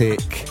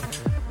erratic.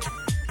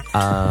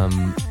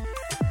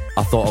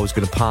 I thought I was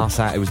going to pass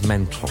out. It was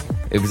mental.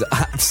 It was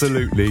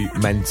absolutely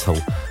mental.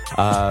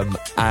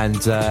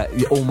 And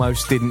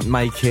almost didn't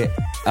make it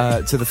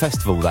to the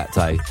festival that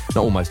day.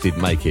 Not almost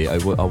didn't make it. I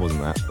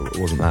wasn't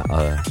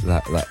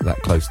that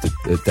close to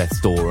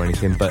death's door or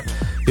anything. But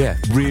yeah,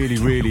 really,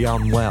 really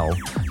unwell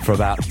for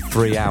about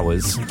 3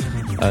 hours,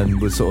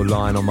 and was sort of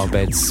lying on my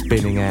bed,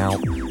 spinning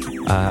out,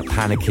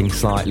 panicking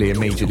slightly.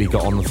 Immediately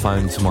got on the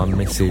phone to my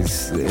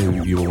missus,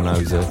 who you all know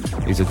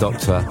is a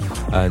doctor,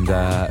 and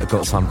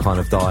got some kind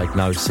of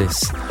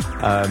diagnosis.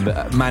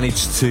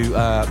 Managed to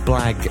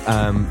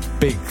blag,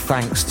 big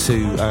thanks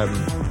to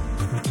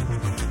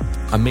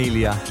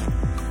Amelia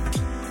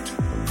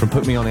from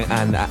Put Me On It,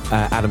 and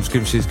Adam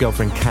Scrimsh's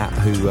girlfriend Kat,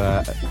 who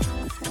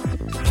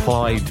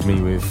plied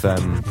me with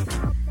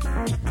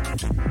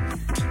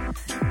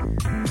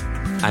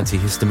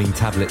antihistamine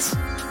tablets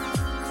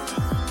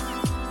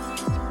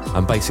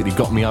and basically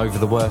got me over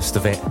the worst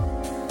of it.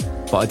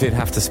 But I did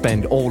have to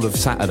spend all of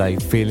Saturday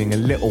feeling a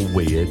little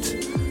weird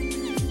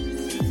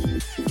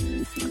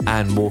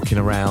and walking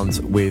around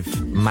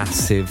with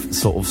massive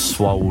sort of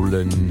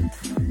swollen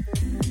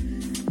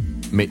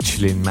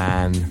Michelin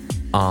Man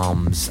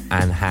arms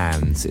and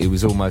hands. It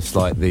was almost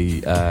like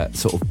the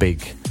sort of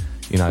big,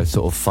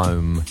 sort of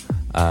foam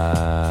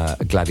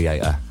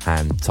gladiator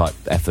hand type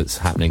efforts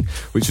happening,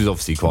 which was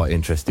obviously quite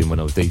interesting when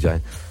I was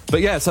DJing.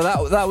 But yeah, so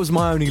that was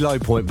my only low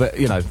point, but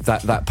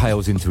that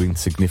pales into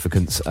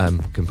insignificance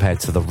compared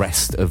to the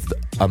rest of the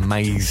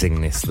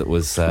amazingness that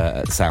was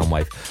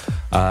Soundwave.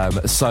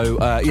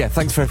 Yeah,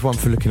 thanks for everyone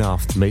for looking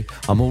after me.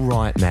 I'm all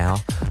right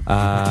now.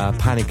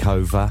 Panic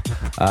over.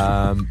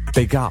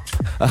 Big up.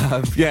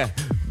 Yeah,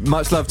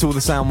 much love to all the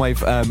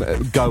Soundwave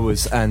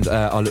goers, and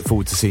I look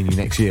forward to seeing you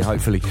next year,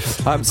 hopefully.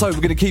 So we're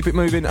going to keep it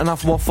moving.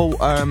 Enough waffle.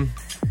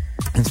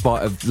 In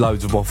spite of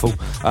loads of waffle,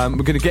 we're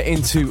going to get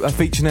into a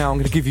feature now. I'm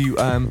going to give you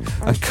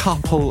a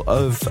couple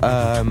of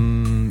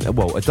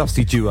a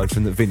dusty duo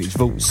from the Vintage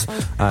Vaults.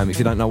 If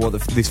you don't know what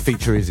this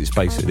feature is, it's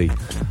basically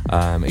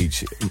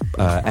each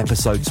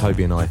episode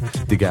Toby and I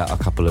dig out a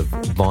couple of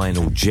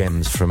vinyl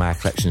gems from our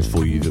collections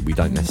for you that we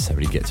don't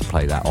necessarily get to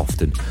play that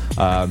often,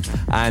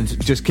 and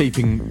just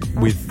keeping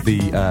with the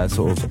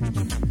sort of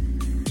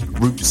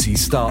rootsy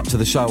start to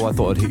the show, I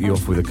thought I'd hit you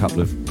off with a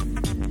couple of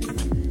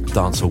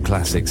dancehall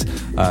classics.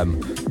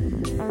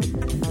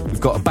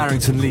 We've got a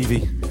Barrington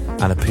Levy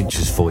and a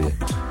Pinchers for you.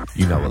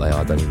 You know what they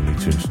are, don't even need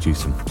to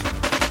introduce them.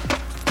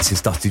 This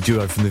is Dusty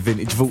Duo from the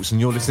Vintage Vaults, and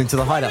you're listening to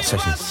the Hideout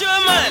Sessions.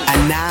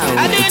 And now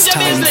it's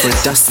time for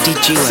a Dusty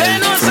Duo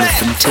from the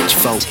Vintage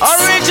Vaults.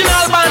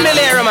 Original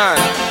Bandolero, man.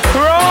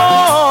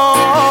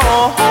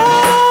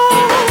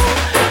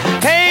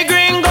 Hey,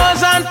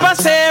 gringos and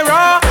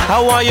pasero,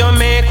 how want you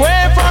make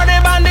way for the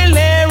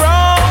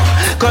Bandolero?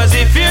 Cause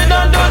if you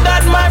don't do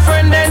that, my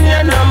friend, then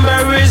your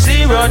number is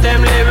 0.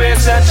 Them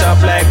lyrics are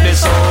tough like the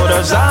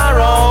soda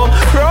Zaro.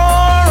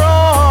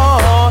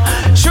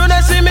 Should I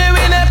see me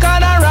win a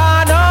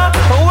Colorado?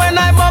 When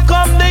I buck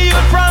up the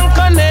youth from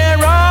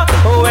Conero.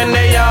 When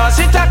they all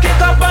sit a kick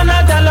up and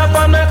a gallop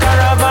on the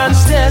caravan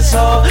stay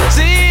so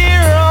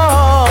 0.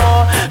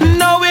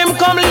 Now him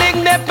come lick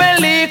the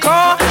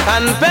Pelico,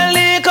 and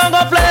Pelico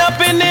go play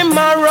up in the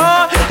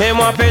marrow. Him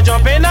want to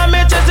jump in and me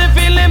chest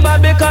feeling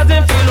bad because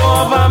him feel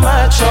over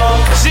macho.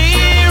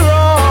 0,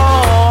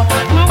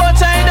 but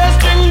I just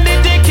drink the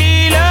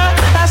tequila.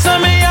 I saw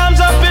me arms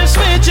up in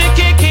sweet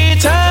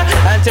chiquita.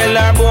 Until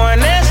our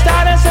born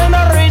started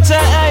senorita,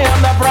 I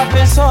am the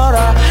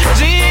professora.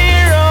 0,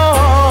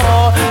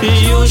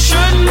 you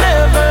should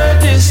never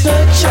diss the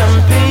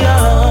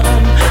champion.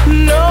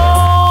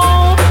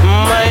 No,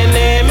 my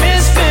name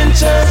is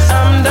Fincher,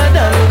 I'm the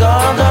Dan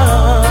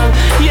Gorgon.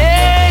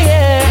 Yeah,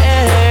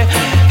 yeah.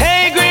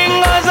 Hey,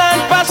 gringos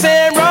and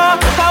pasero,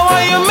 how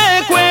will you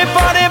make way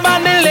for the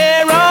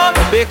Bandolero?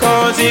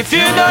 Because if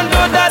you don't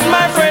do that,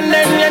 my friend,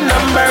 then your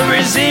number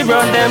is 0.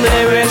 Them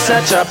lyrics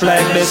are chopped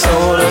like the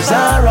soul of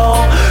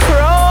Zaro.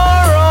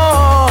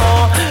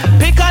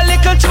 Pick a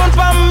little tune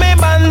from me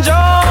banjo,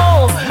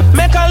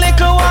 make a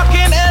little walk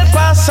in El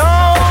Paso.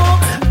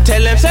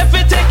 Tell them if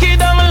you take it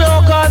down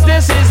low, cause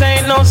this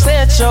ain't no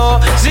set show.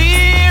 0,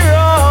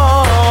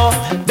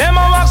 them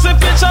a wax the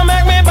picture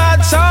make me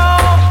bad so.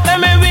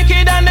 Them me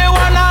wicked and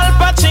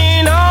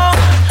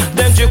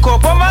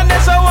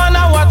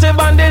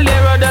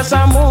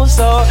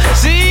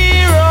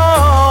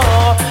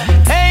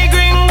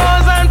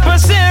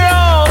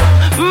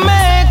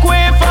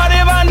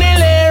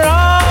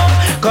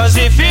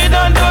Cause if you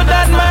don't do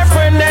that, my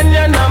friend, then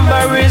your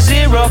number is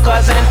 0.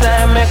 Cause in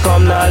time may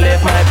come, now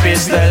let my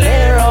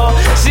pistolero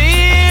 0.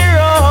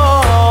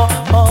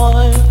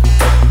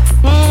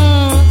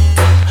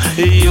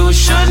 You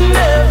should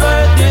never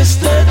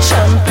diss the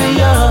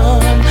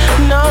champion.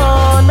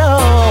 No, no.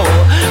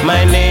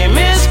 My name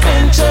is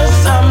Pinchas,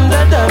 I'm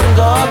the Don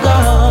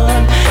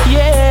Gorgon.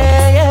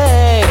 Yeah,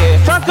 yeah.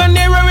 Franco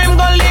Nero, him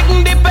gon' lick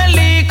the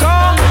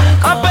pelico.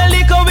 A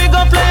pelico, we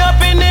gon' play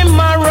up in the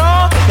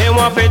marrow. He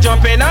want to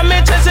jump in and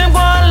me chest him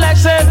gon' like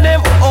set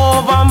them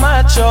over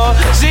macho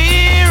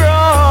 0.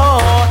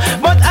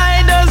 But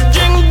I just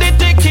drink the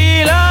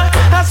tequila.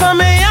 I saw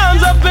me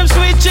hands up him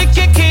sweet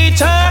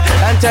chiquita.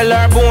 And tell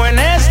her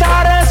buenas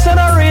tardes,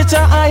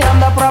 senorita, I am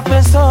the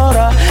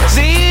professora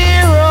 0.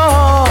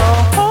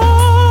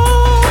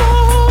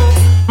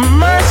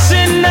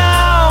 Mercy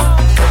now,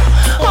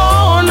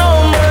 oh no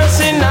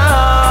mercy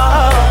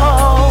now,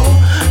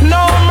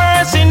 no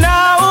mercy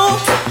now,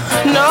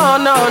 no,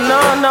 no, no,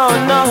 no,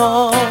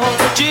 no,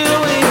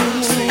 Jewy.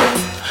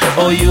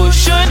 Oh, you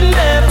should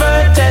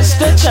never test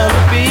the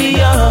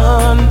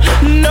champion,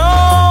 no.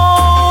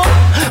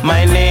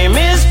 My name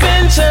is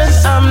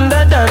Pinchas, I'm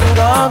the Don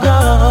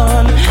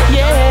Gorgon,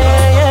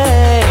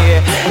 yeah, yeah.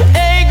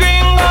 Hey,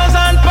 gringos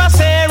and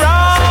pasero,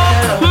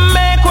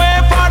 make way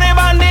for the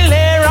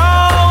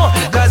bandolero.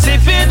 Cause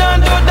if you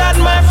don't do that,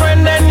 my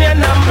friend, then your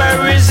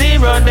number is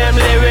 0. Them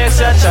lyrics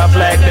are chopped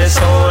like the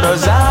soda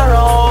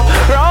Zaro.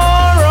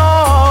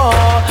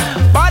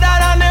 Better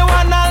than the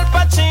one Al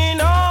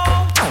Pacino.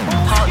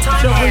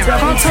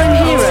 Part-Time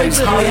Heroes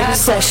Hideout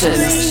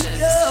Sessions.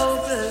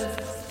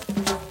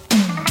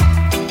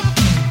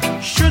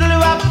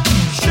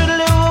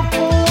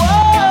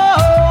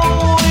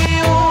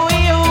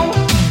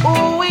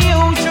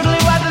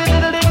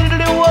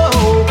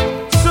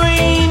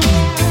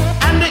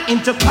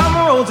 To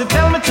come, Rosie,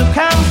 tell me to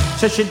come.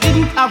 So she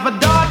didn't have a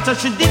daughter,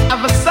 she did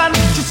have a son.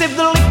 She said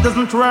the lift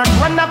doesn't work,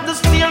 run up the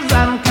stairs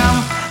and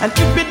come. And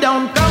if you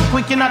don't come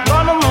quick, you're not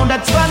gonna know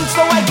that's fun.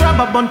 So I grab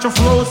a bunch of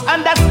flows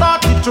and I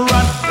started to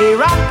run.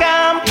 Here I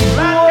come,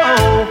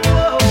 whoa.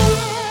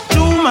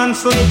 2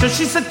 months later,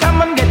 she said,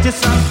 come and get your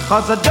son.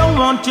 Cause I don't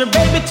want your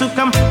baby to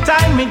come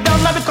tie me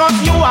down. Now because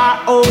you are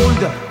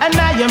old and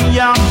I am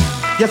young.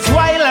 Yes,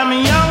 while I'm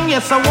young,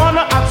 yes, I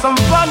wanna have some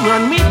fun.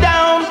 Run me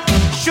down.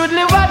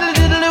 Shoodly waddly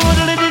diddly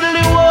woodly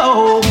diddly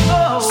whoa.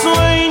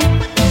 Swing.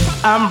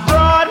 I'm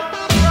broad,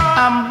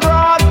 I'm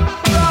broad,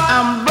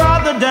 I'm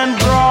broader than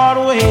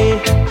Broadway.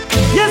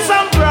 Yes,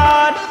 I'm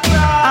broad,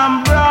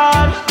 I'm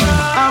broad,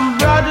 I'm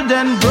broader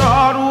than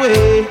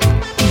Broadway.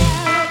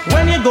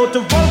 When you go to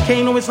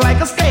Volcano, it's like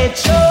a stage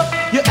show.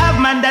 You have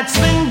man that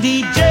swing,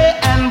 DJ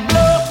and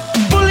blow.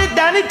 Pull it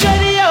down the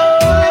radio.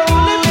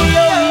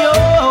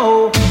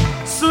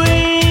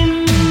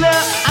 Swing.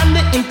 And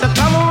the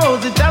intercom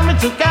Rosie tell me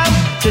to come.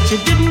 She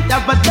didn't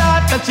have a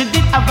daughter, she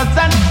did have a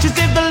son. She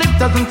said the lift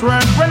doesn't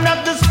work, run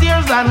up the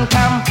stairs and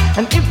come.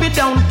 And if you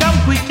don't come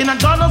quick, you're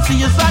not gonna see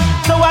your son.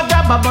 So I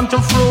grab a bunch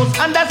of froze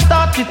and I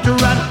started to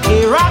run.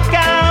 Here I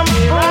come,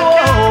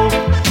 whoa.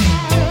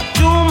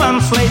 2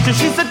 months later,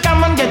 she said,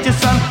 come and get your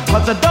son.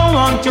 Cause I don't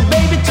want your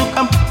baby to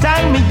come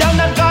tie me down.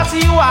 Cause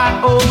you are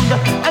old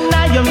and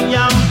I am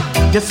young.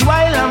 Just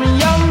while I'm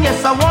young,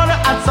 yes, I wanna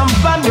have some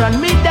fun.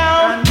 Run me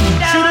down,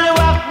 shoodly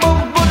walk,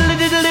 boom, boodly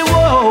diddly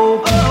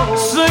whoa.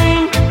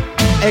 Swing.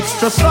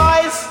 Extra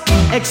size,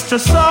 extra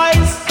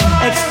size,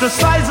 extra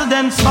size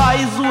than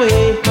size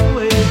way.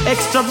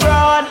 Extra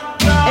broad,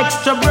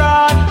 extra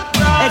broad,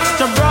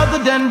 extra broader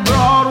than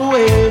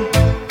Broadway.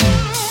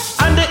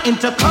 And the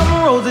intercom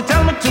Rosie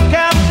tell me to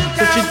come.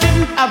 So she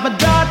didn't have a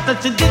daughter,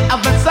 she did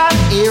have a son.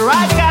 Here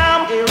I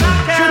come.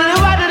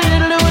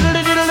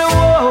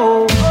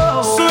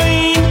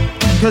 Swing.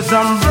 Cause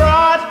I'm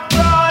broad,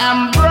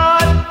 I'm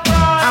broad,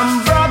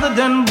 I'm broader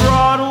than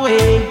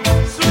Broadway.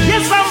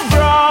 Yes, I'm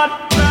broad.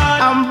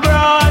 I'm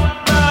broad,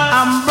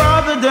 I'm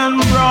broader than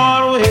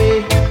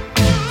Broadway.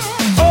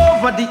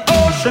 Over the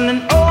ocean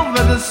and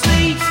over the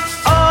sea,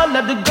 all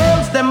of the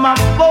girls, them are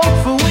vote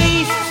for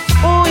we.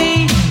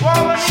 We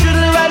should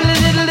have a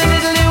little,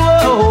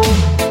 whoa.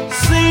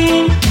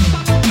 Sing.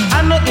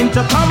 And the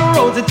intercom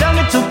Rosie tell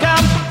me to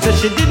come. So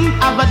she didn't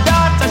have a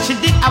daughter, she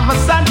did have a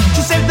son.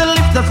 She said the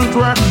lift doesn't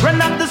work, run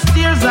up the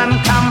stairs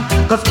and come.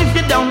 Cause if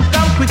you don't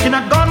come quick, you're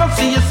not gonna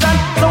see your son.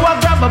 So I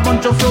grab a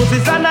bunch of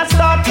roses and I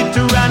started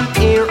to run.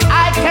 Here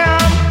I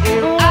come,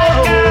 here I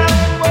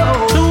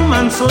come. 2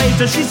 months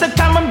later, she said,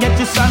 come and get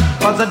your son.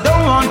 Cause I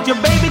don't want your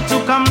baby to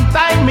come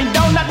tie me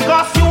down. That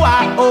cause you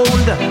are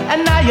old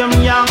and I am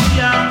young.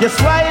 Yes,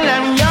 while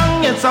I'm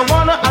young, yes, I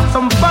wanna have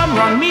some fun.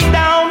 Run me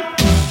down,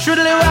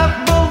 shoodly walk,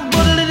 boom,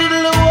 boodly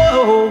diddly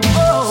whoa.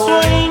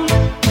 Swing.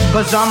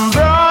 Cause I'm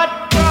broad,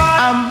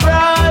 I'm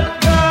broad,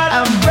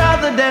 I'm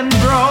broader than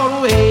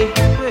Broadway.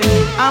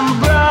 I'm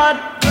broad,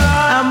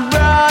 I'm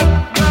broad,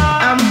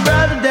 I'm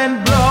broader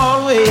than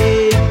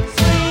Broadway.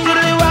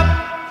 Diddly wop,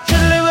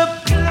 diddly wop,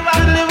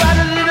 diddly wop,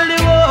 diddly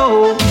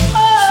whoa.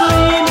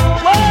 Swing,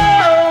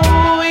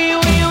 whoa, you,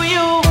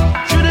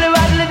 diddly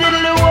wop,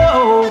 diddly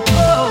whoa.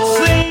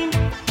 Swing.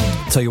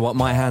 Tell you what,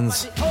 my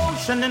hands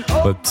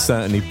were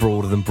certainly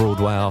broader than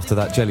Broadway after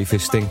that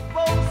jellyfish sting.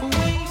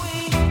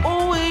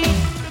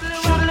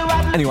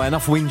 Anyway,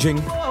 enough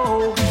whinging.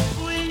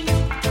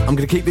 I'm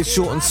going to keep this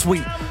short and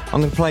sweet. I'm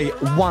going to play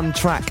one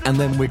track and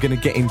then we're going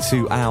to get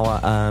into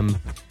our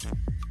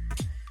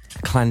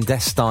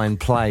clandestine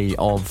play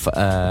of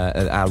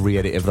our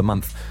re-edit of the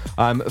month.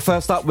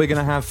 First up, we're going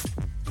to have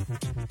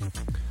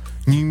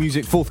new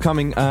music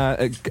forthcoming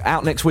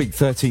out next week,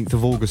 13th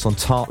of August on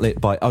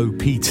Tartlet by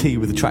OPT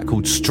with a track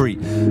called Street.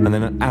 And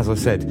then, as I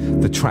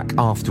said, the track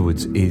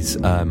afterwards is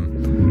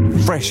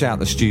fresh out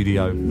the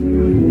studio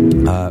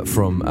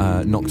from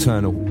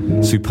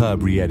Nocturnal.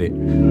 Superb re-edit.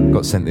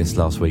 Got sent this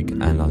last week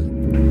and I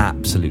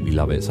absolutely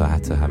love it, so I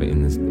had to have it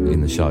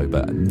in the show.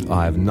 But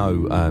I have no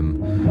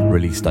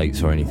release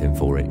dates or anything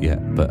for it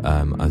yet. But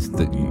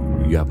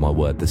you have my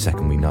word, the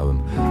second we know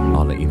them,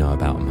 I'll let you know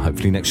about them,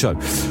 hopefully next show.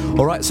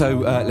 Alright, so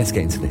let's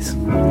get into this.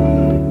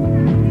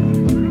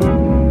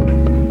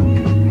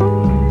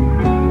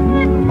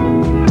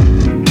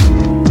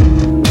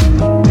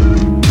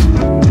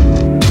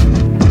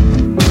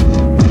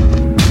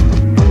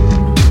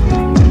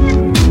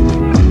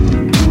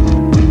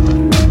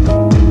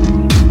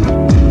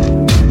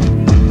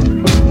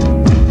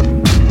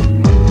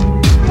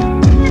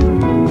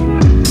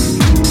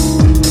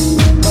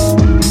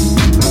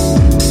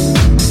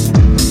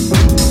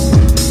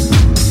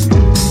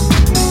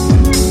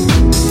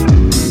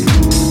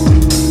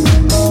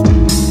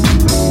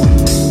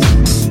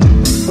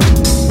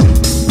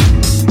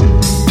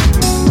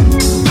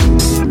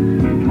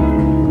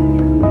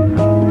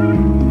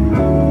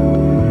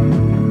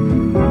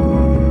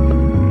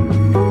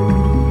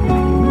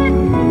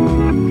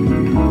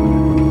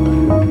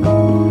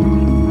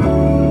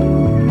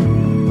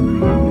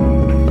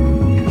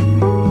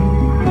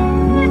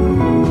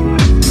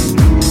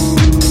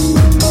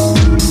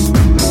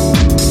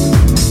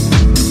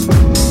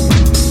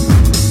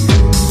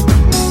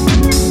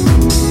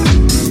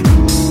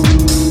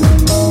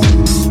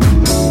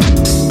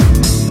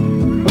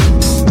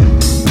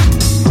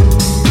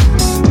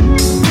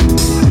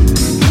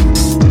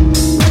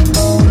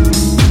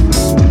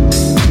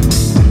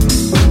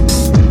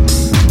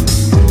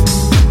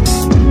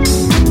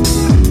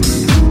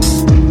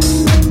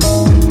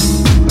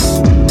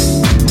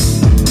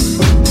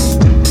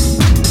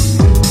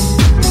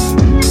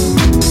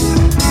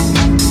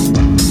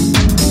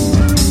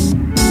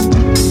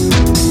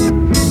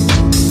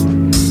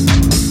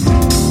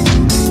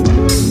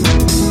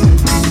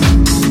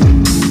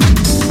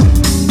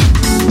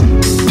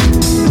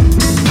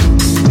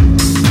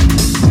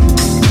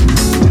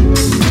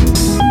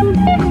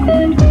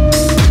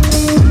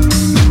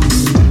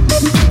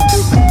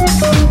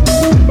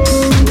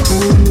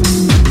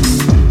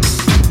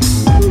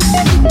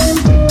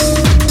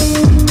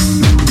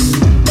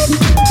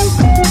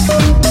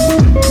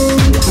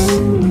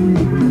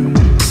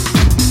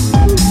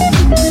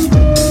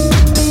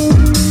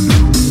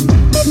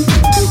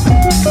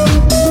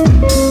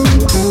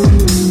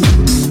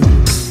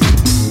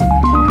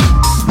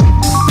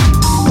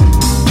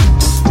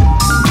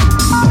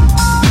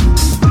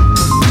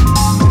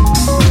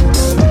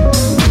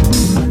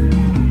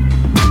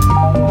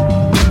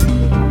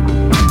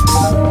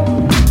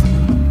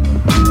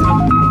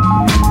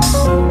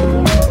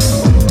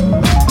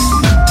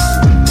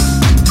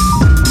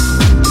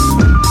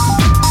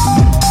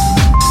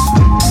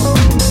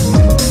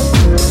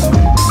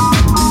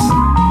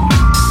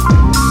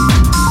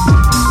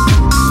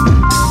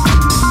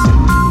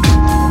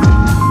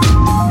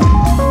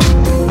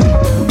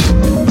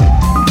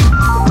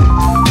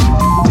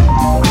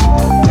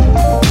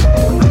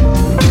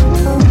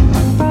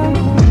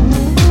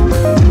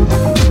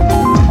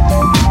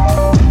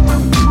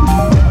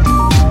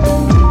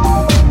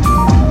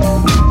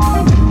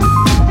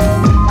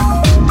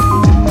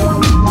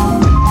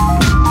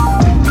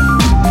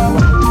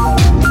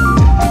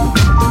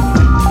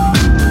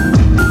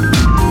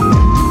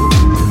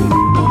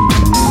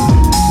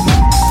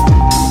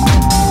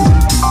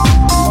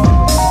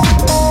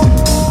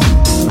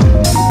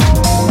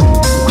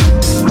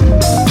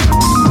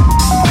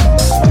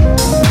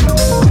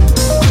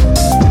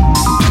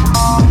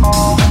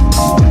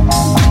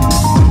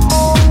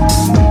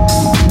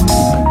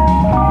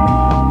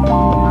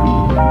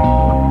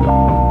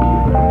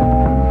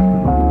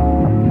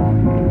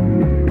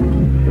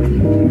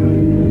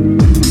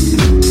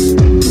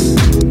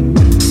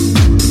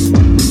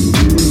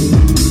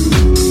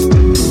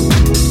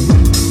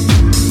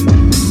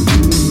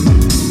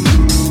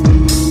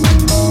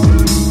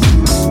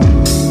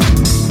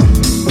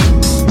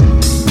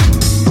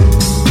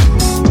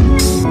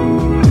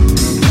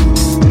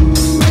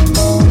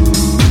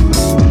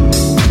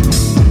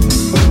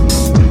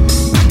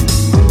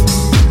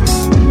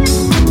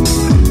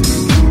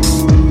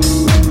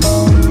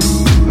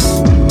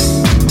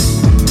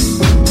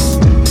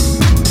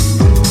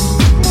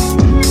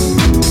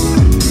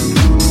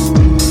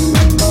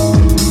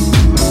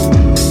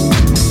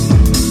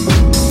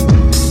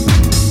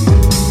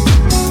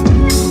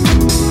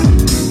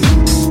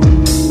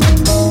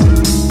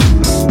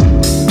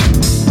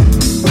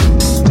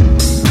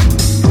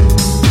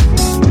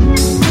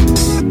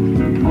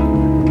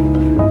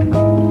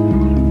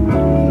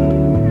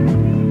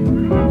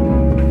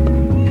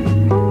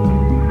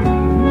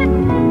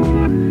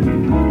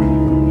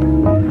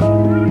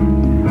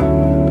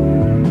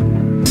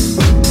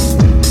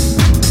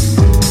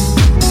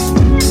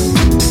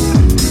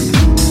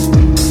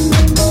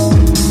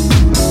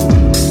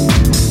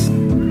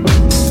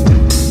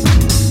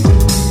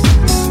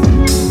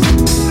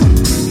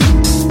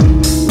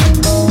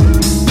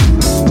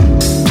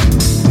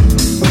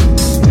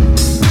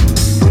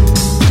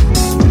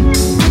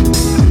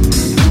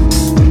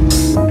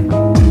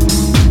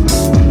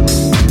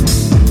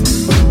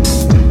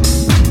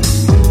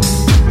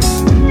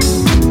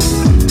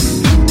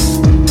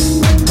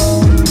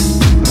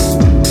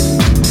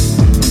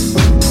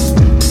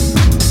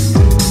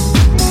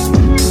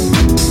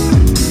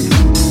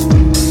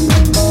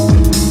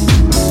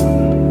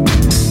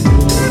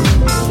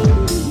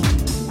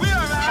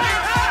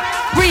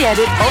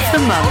 Favourite of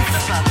the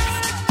Month.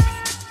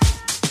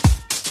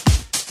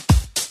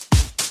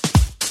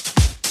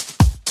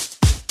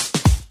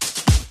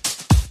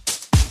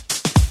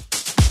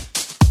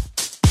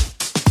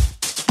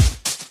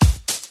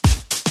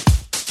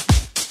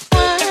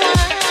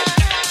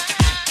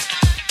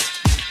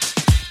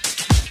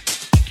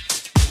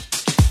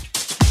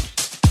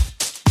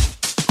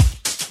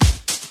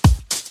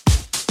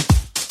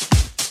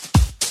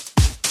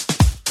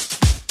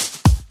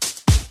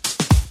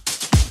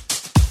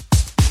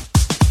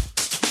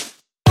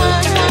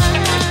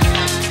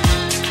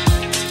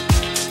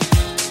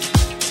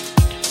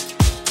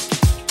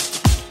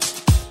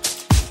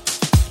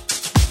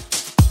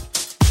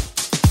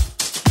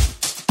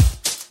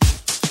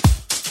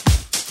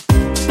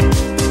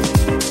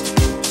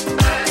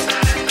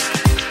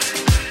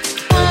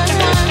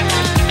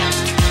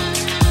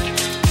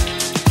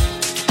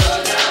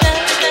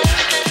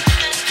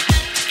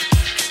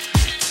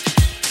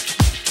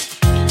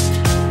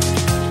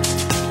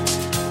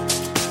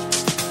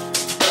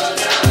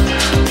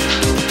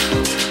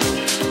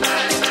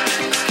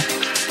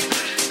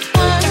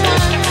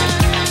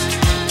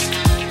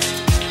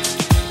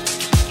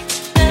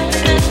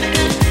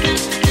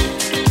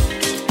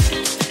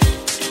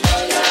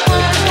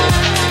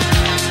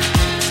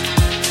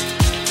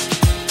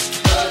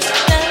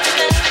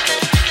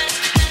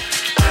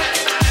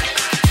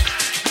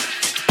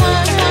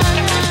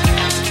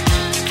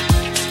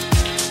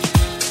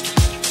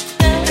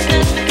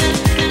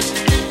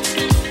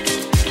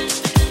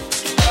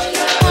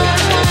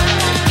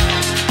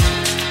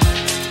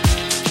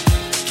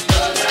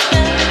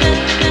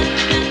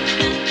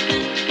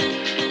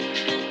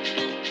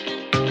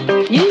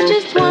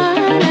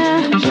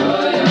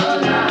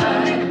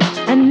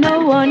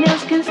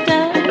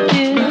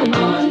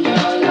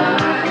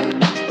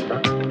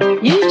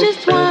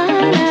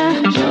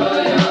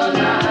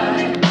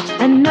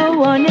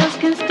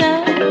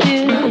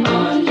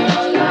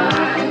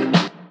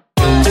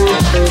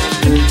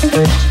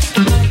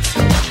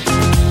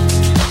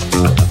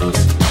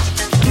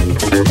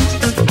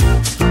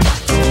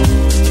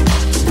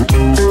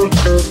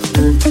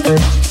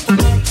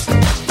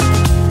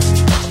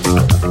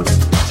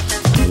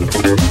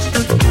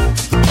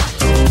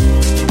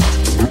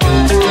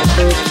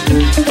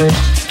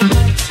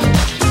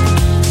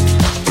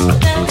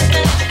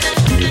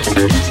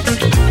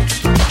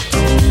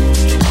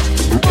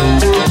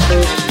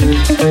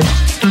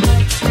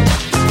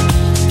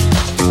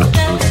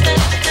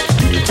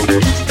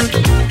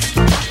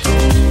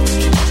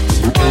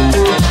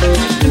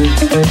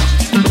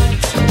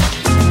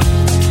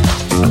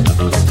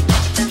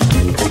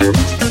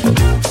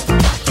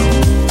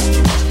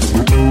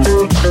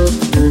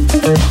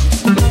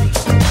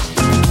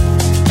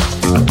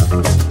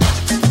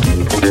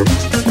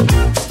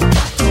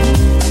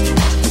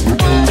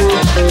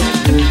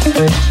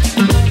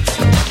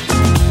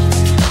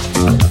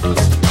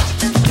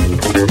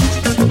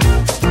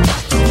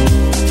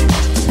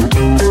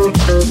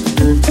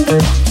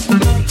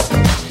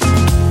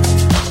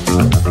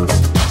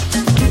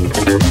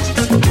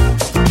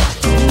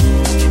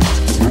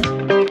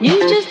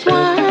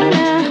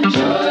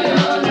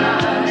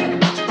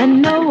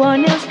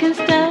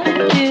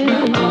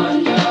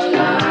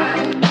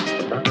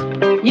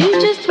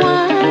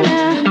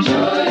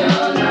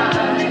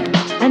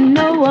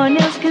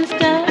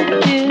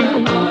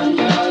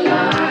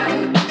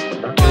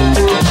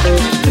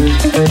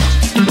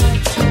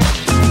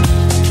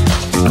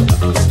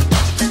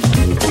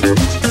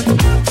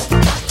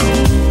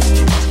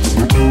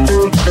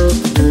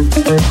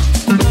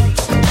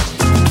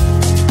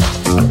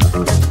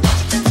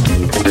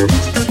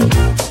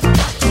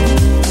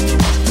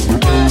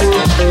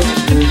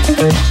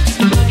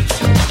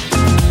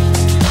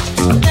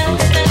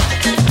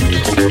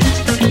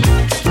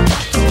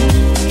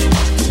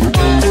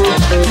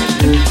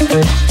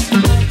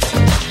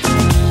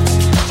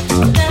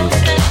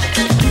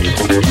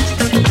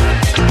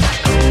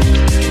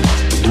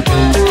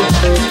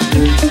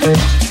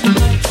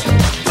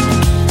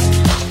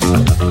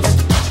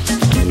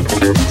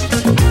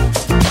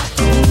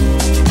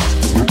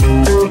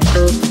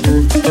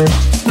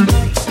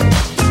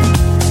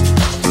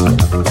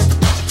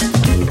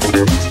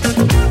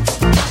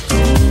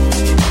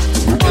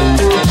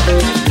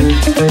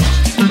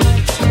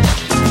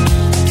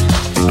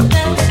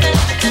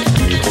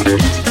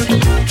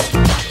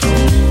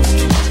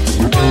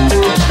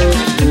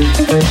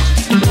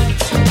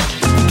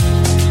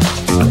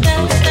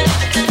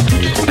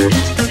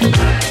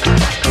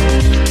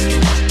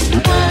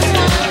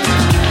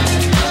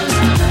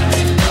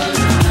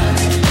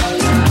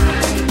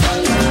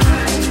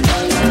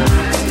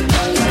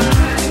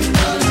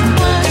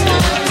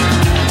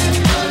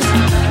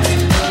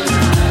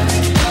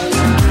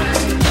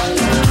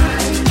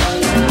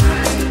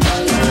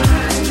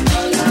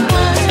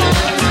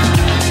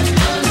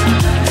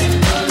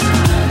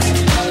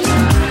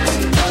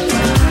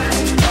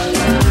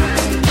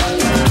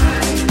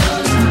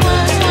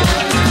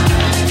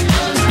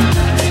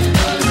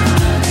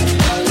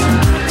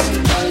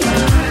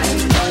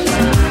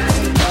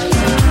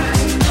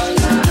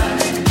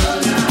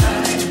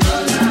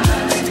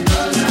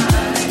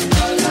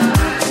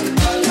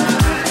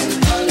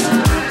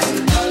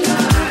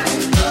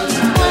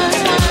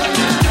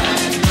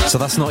 So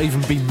that's not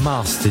even been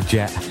mastered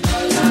yet.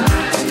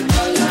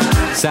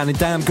 Sounding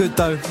damn good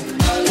though.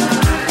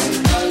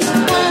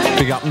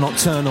 Big up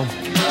Nocturnal.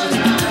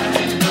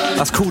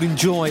 That's called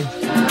Enjoy.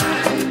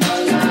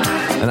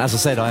 And as I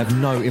said, I have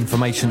no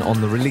information on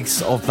the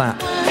release of that.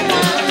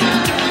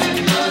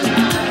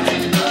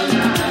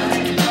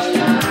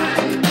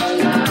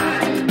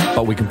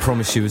 But we can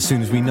promise you, as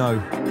soon as we know,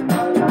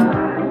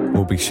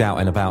 we'll be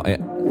shouting about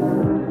it.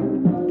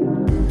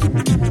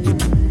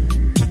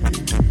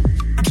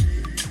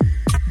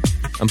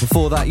 And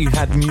before that, you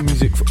had new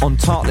music on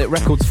Tartlet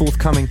Records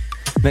forthcoming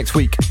next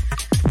week.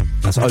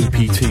 That's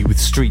OPT with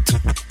Street.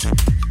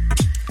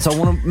 So I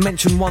want to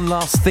mention one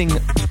last thing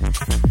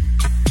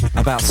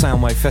about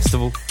Soundwave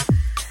Festival.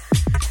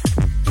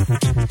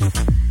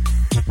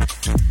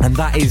 And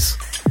that is,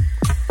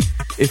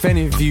 if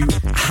any of you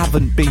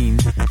haven't been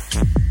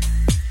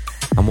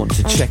and want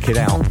to check it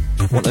out,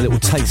 want a little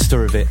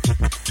taster of it,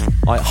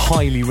 I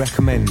highly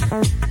recommend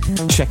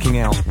checking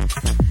out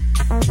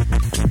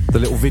the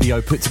little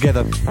video put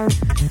together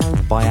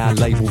by our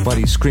label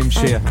buddy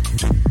Scrimshire.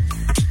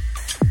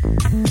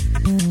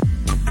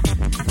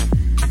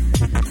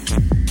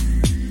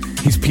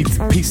 He's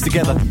pieced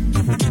together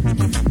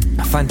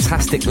a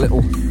fantastic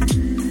short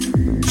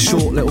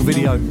little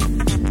video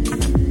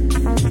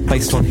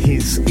based on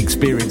his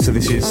experience of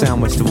this year's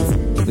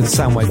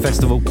Soundwave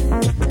Festival,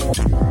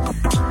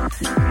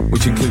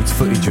 which includes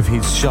footage of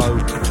his show,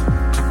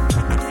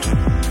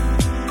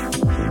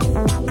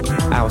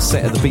 our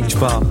set at the beach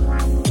bar,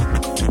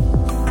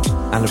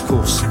 and of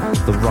course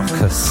the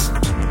ruckus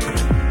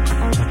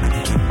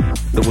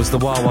that was the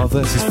Wawa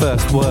versus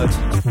First Word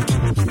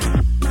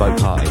boat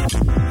party.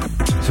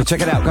 So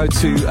check it out. Go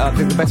to, I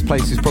think the best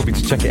place is probably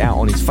to check it out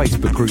on his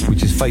Facebook group,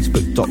 which is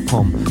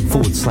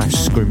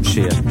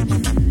facebook.com/Scrimshire.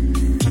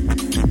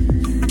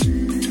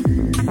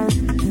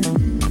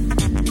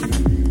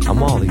 And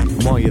while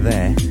you're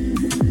there,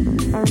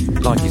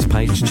 like his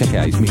page, check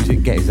out his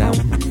music, get his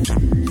album.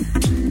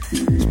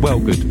 It's well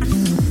good.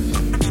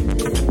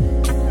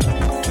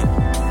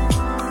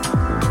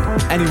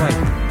 Anyway,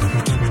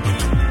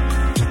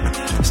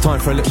 it's time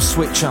for a little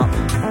switch up.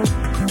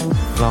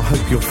 And I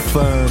hope you're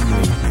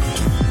firmly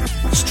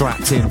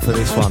strapped in for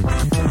this one.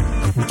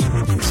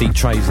 Seat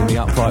trays in the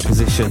upright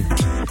position.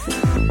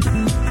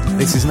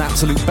 This is an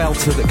absolute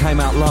belter that came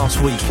out last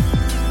week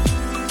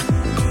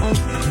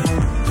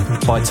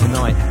by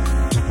Tonight,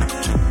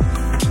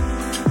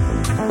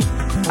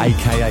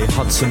 aka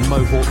Hudson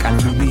Mohawk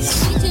and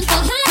Luis.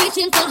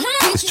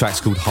 This track's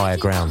called Higher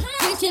Ground.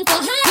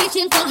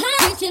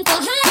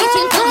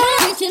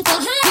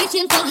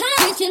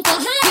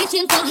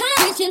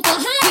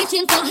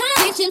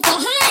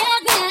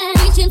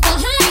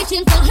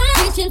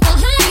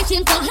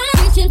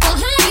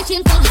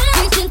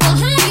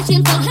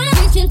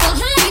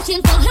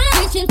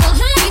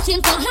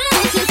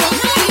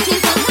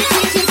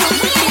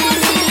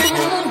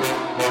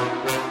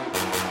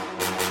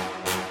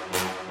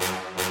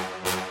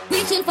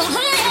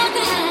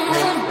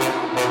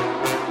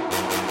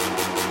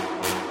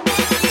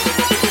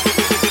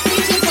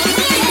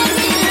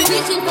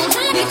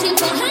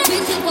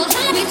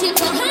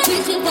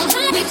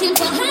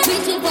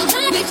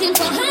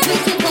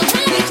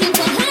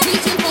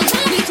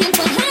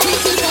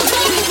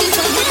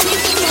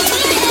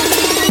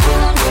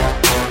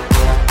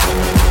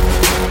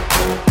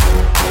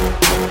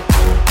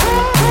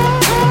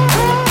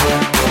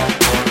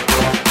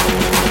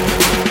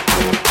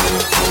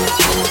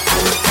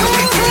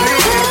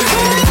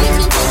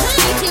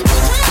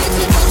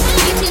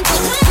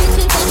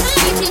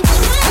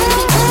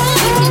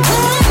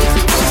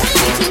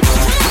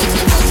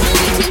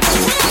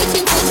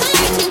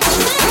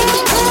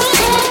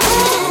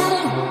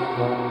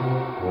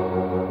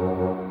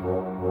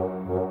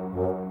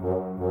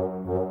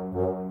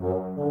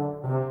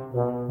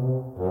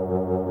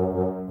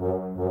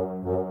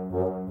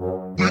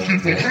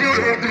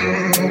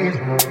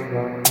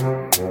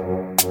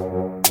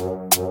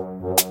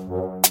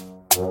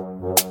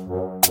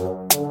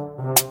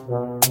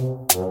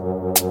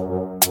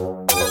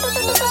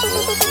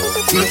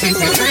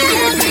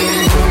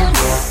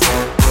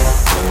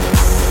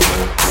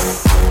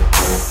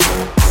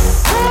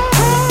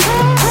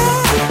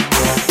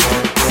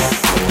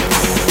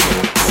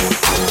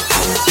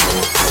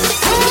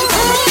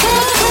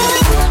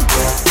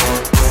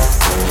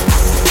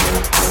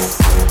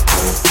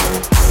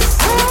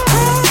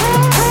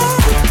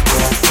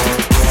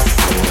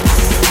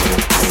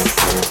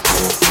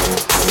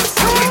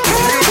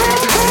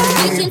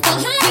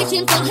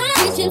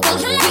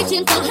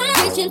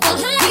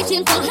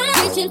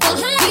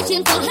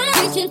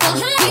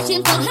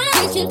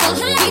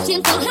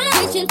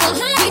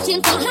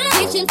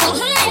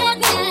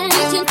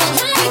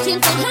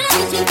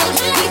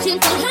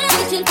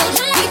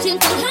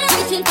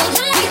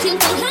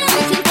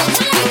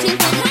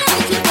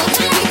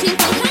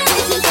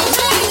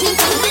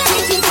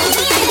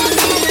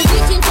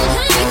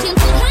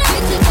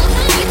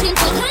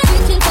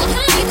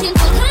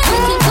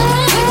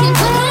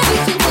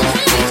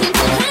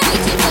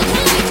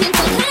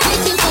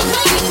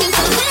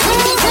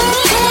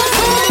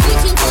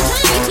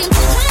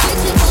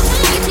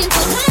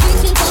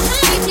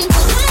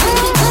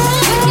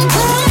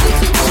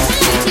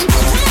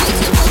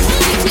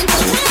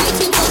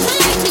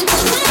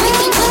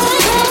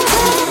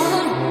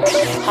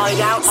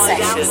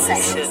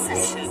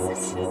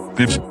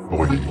 This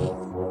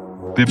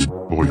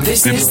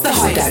is the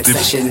Hideout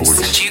Sessions,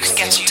 and you can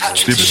get in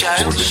touch with the show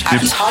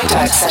at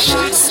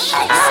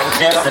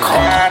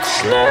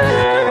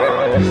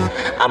hideoutsessions@anchor.com.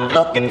 I'm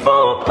looking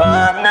for a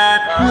partner,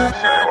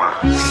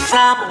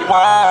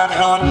 someone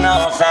who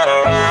knows how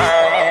to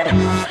ride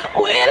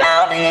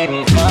without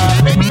even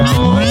fucking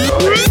knowing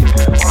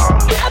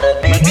how to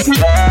be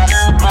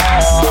compatible.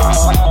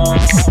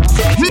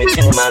 Take me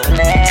to my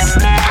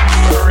limit,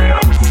 girl,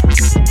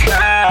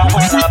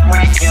 when I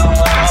break you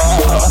off,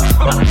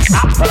 I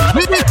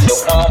promise that you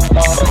won't want to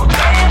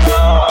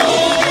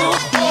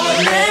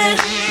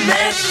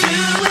let's do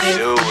it.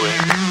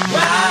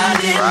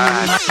 Ride in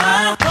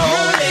my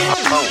pony,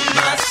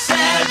 my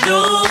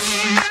saddle's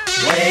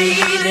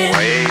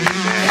waiting.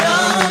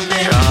 Come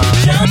and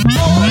jump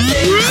on it.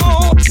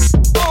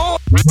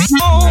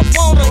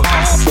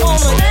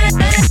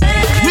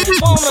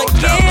 Wanna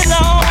get on. Wanna get on.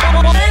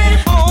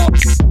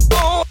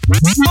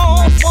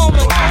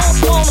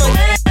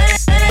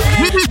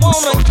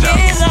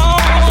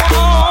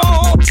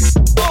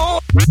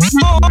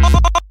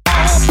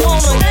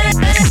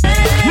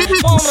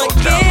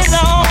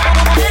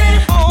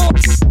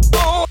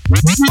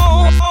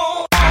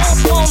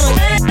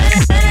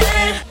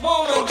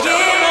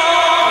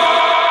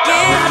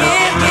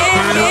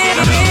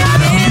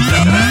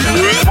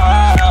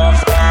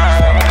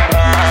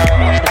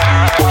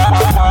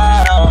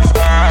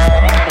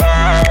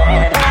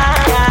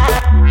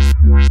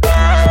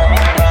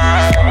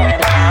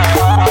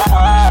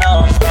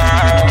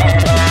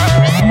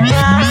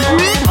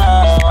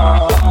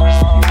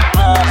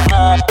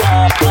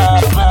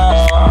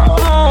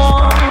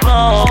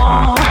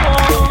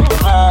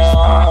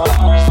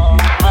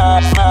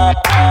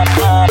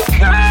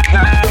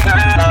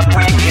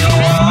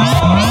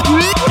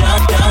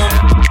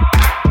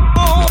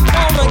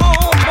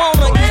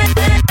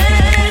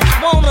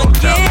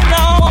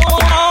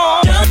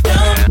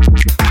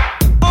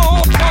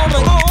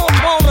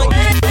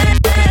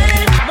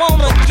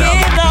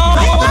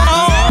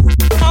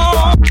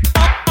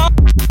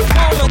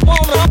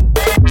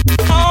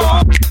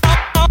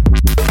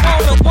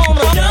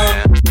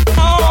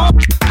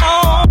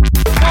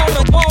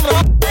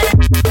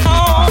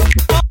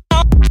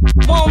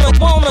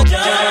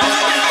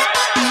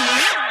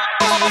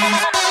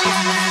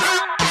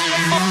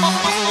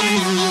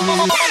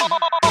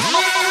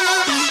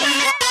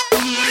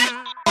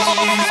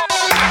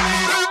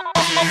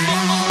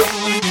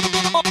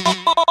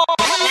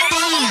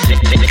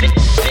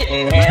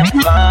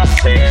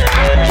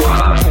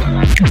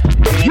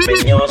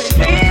 Keeping your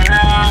skin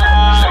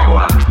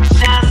on.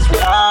 Just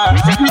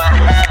once if I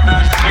had the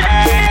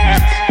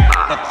chance,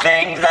 the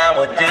things I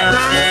would do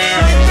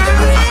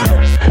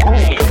to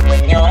you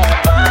and your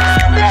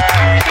body.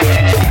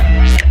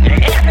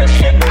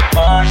 Innocent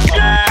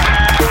portion,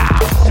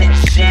 it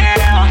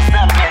chills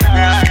up and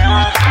down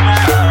your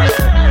spine.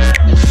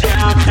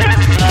 Chills that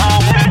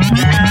slow and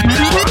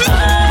down your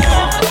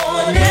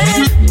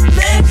spine.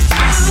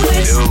 Let's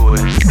do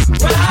it.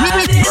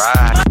 Ride it.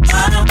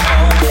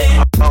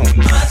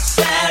 My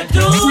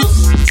saddle's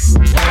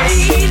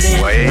waiting.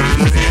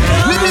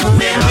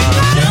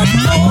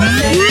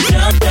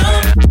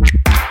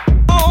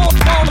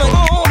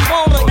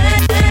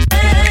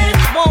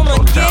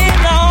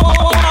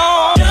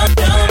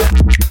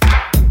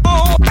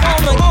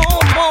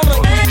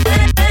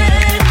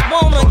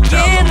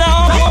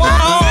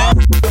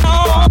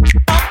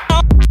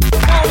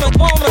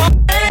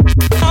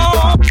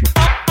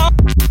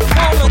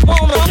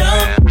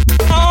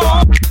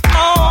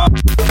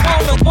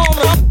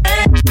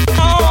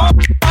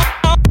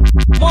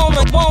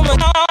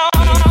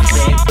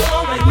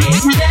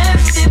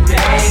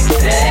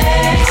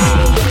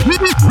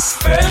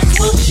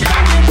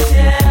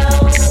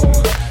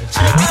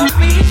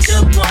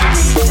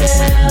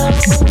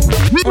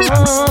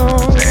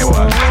 Say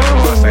what?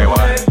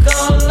 Work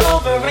all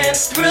over and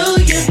through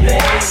you,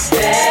 baby.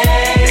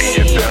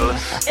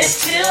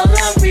 Until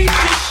I reach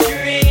the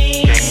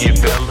stream,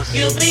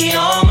 you'll be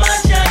on my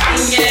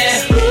jockey, yeah.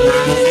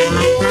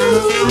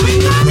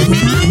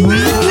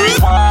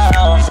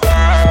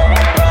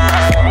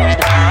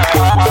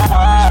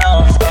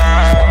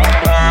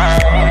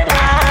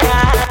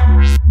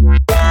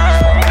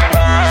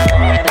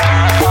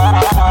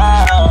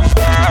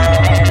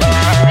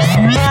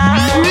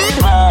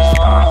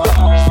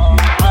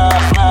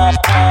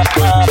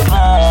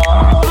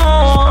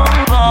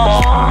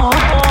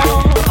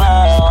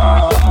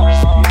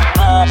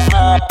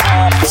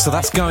 So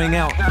that's going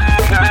out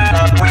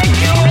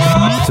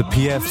to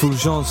Pierre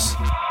Fulgence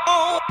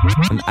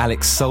and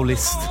Alex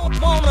Solist.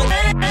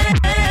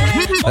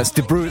 That's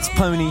De Bruit's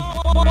Pony.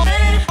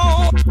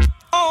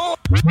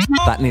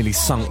 That nearly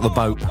sunk the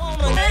boat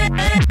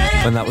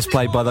when that was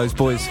played by those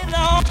boys.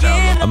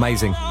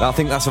 Amazing. I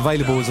think that's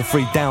available as a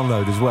free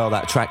download as well,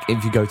 that track.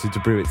 If you go to De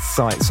Bruit's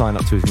site, sign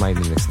up to his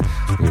mailing list,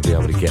 you'll be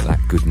able to get that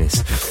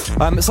goodness.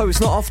 So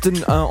it's not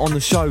often on the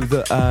show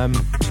that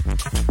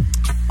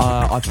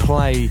I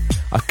play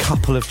a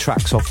couple of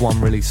tracks off one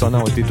release. I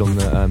know I did on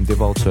the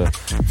Devolter,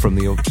 from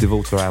the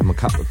Devolter album a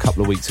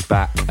couple of weeks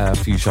back, a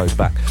few shows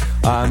back.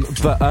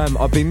 But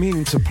I've been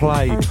meaning to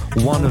play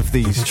one of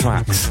these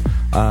tracks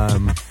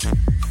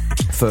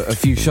for a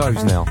few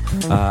shows now,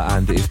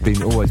 and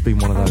it's always been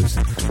one of those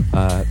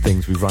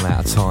things we've run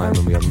out of time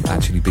and we haven't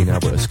actually been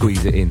able to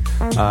squeeze it in.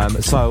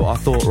 So I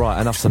thought, right,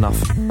 enough's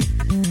enough.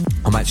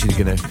 I'm actually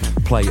going to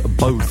play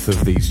both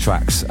of these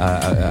tracks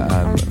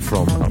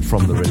from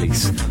the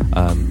release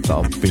that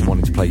I've been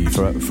wanting to play you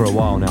for a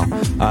while now,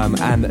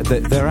 and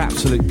they're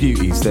absolute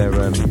beauties.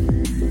 They're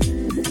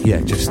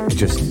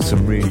just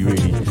some really,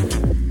 really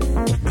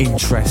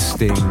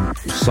interesting,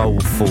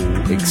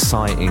 soulful,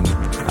 exciting,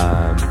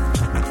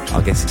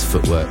 I guess it's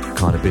footwork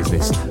kind of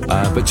business,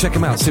 but check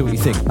them out, see what you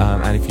think,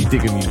 and if you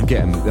dig them you can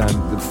get them.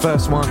 The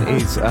first one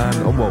is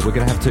we're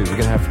going to have two. We're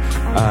going to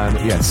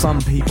have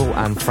Some People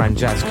and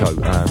Francesco,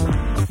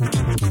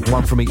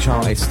 one from each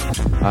artist.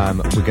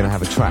 We're going to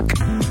have a track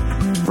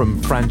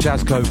from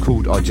Francesco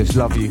called I Just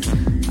Love You,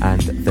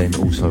 and then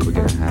also we're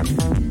going to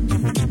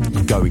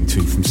have Going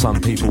To from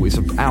Some People. It's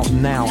out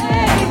now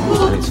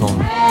and it's on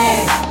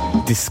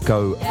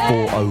Disco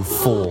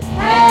 404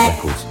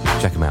 Records.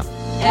 Check them out.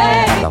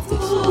 Love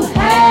this.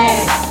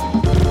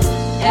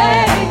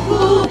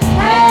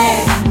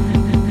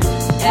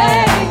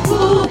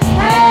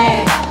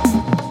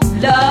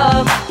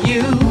 Love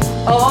you,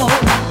 oh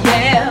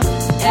yeah.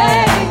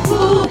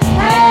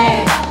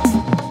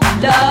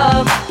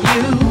 Love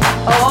you,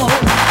 oh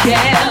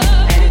yeah.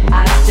 And I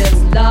just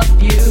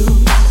love you,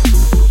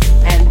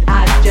 and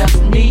I just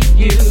need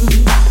you,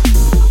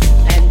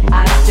 and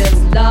I just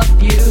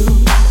love you,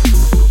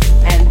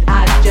 and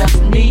I just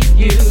need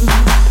you.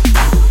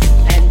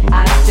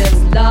 I just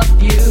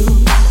love you,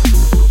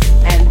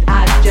 and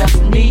I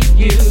just need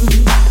you,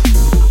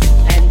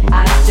 and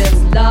I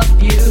just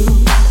love you.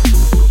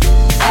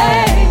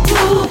 Hey,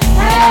 ooh,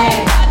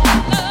 hey,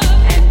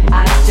 and I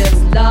just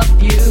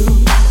love you,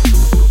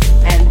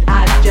 and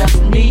I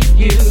just need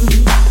you,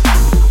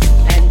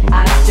 and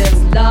I just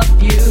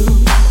love you,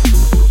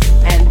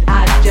 and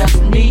I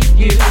just need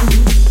you,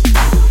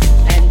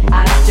 and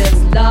I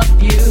just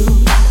love you,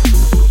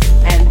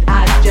 and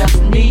I just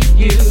need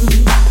you.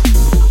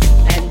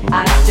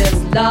 I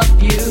just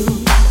love you.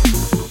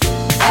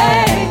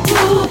 Hey,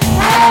 ooh,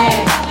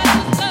 hey.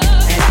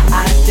 And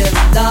I just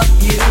love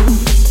you.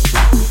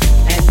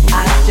 And I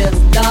just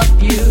love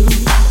you.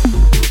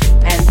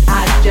 And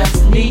I just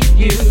need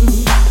you.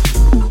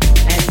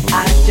 And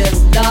I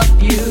just love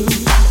you.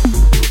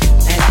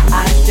 And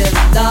I just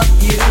love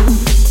you.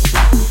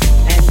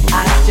 And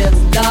I just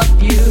love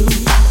you.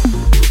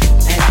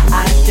 And I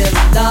just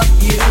love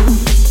you.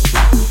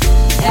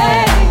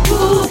 Hey,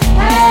 ooh,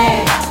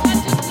 hey.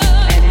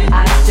 I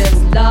just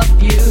love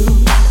you,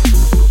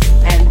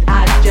 and I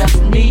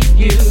just need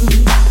you,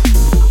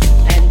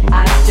 and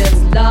I just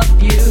love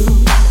you,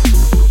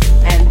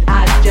 and I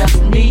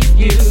just need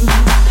you,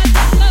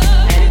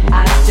 and I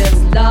just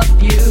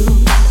love you,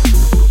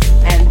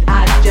 and I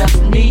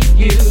just need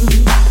you,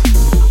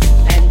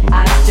 and I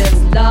just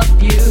love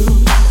you.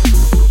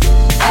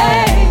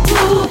 Hey,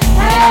 ooh,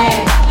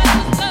 hey,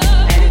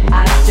 and I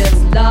just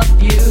love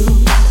you,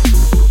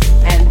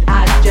 and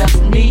I just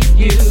need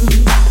you.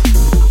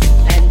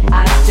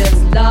 I just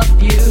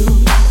love you,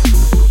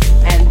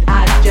 and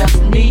I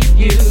just need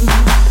you,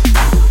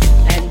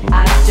 and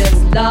I just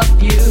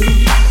love you,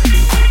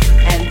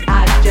 and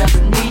I just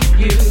need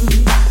you,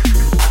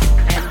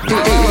 and I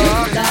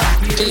just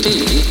love you.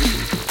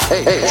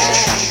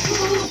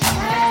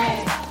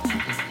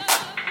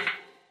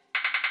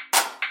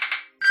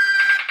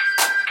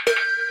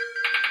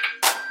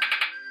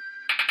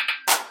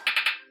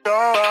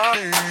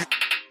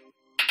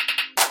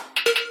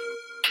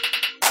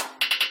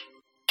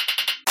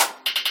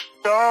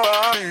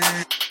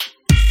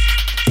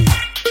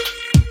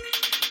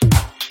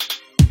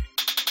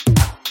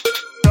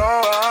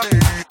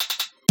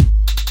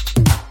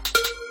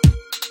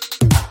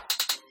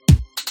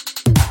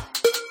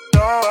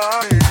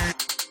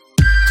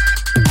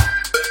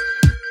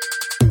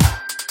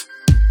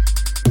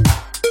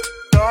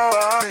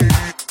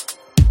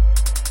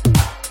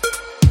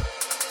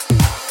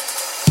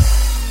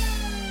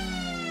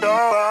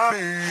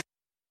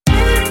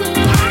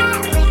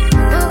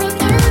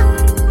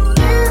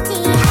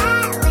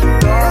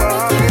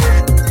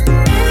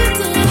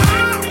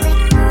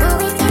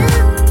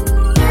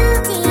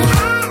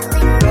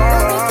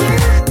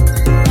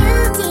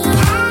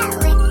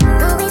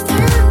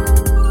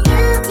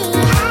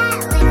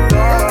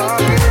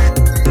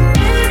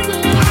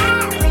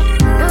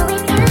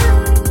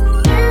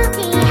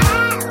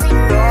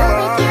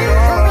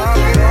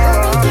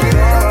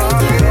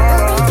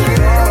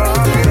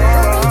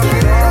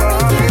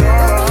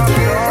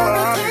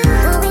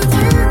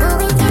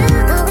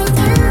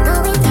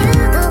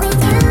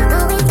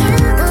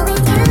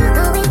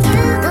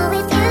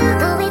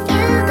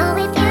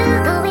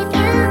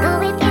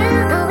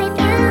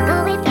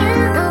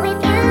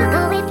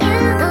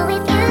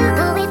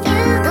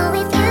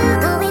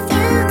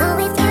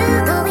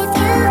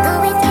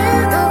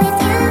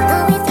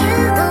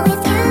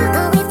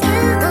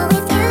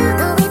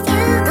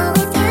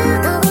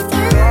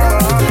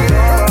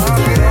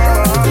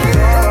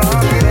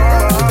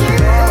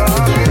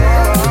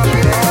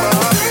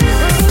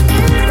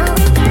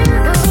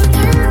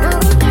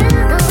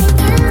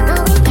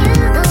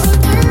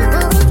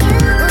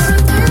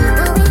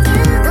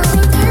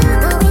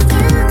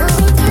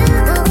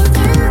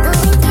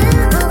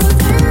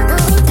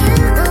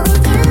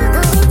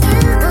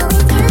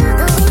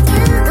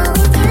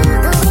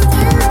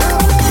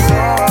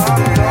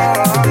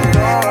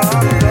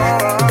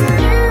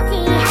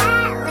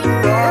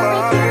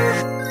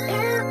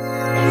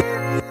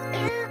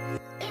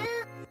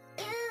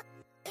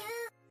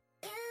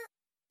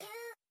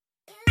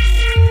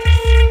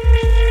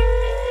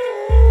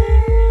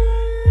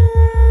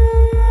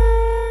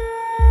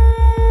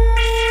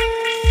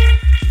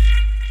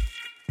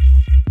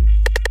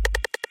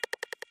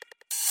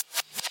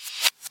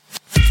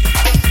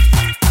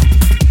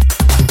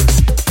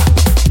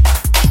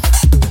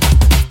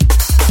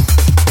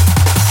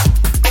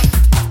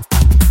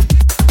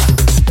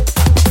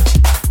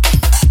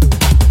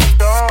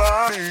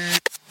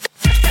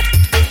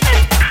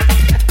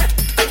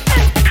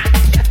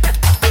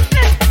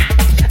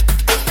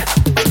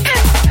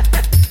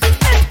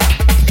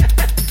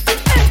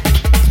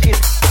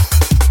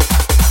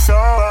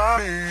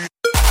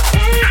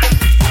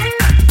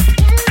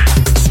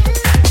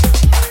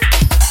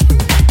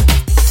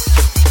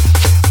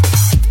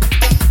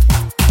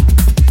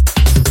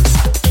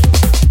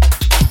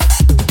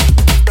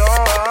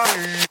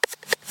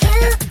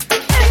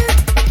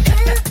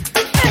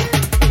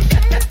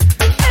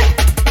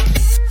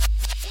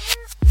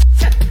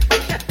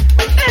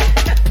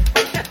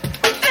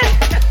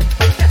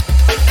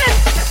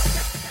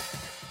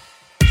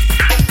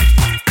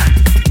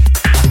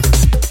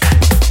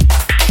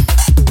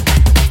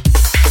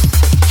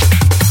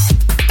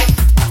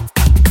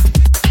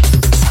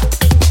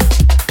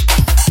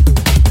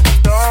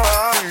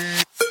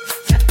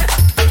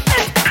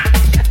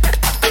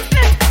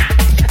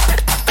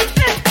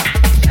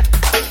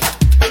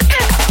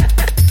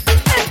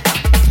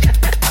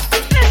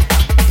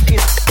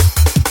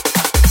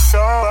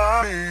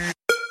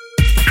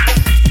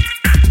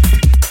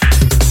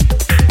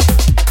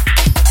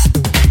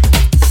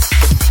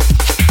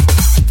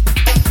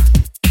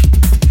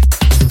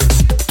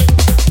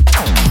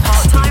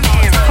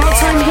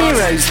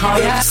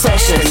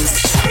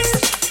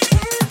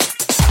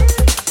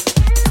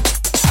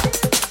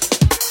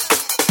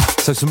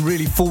 So some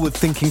really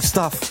forward-thinking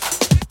stuff.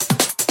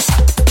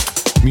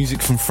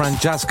 Music from Fran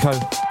Jazzco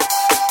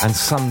and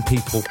Sun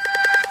People.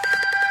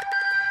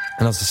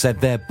 And as I said,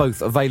 they're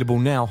both available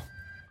now.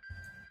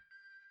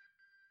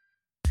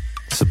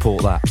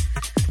 Support that.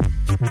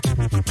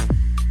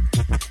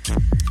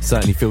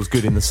 Certainly feels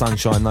good in the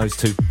sunshine, those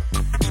two.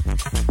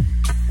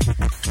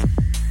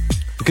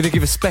 We're going to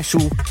give a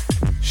special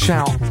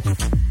shout,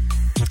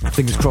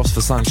 fingers crossed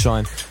for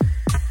sunshine,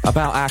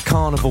 about our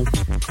carnival.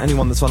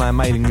 Anyone that's on our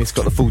mailing list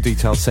got the full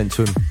details sent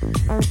to him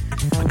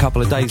a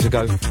couple of days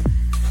ago.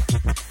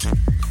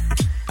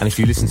 And if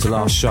you listen to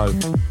last show,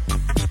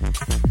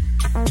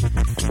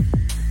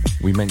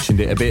 we mentioned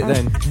it a bit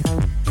then.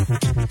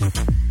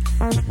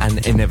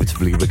 And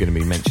inevitably we're going to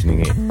be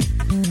mentioning it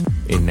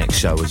in next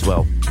show as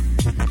well.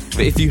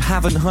 But if you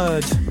haven't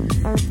heard,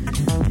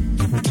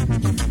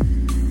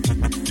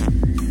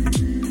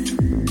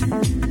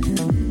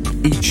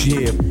 each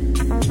year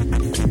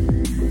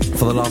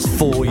for the last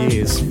 4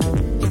 years,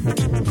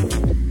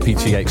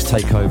 PTH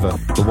take over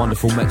the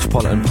wonderful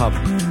Metropolitan Pub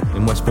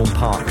in Westbourne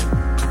Park,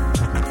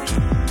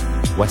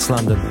 West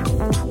London,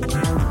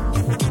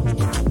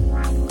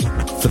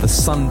 for the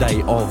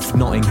Sunday of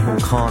Notting Hill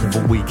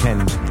Carnival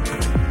weekend.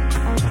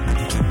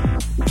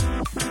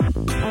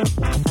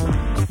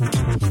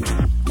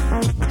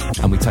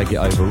 And we take it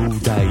over all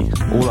day,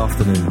 all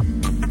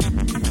afternoon,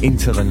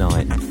 into the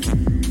night,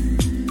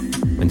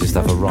 and just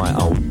have a right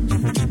old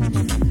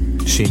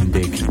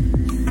shindig.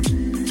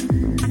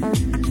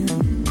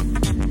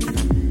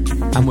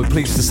 And we're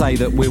pleased to say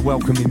that we're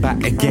welcoming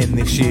back again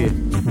this year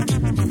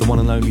the one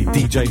and only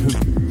DJ Hoop.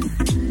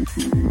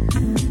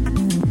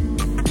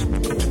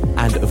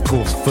 And of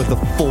course, for the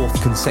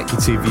 4th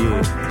consecutive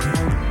year,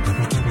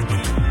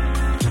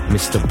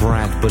 Mr.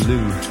 Brad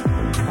Ballou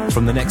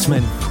from the Next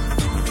Men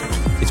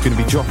is going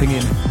to be dropping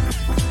in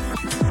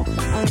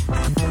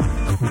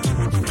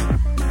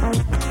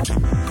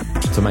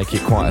to make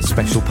it quite a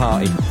special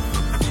party.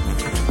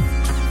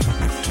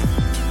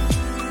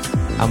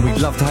 And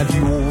we'd love to have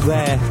you all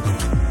there,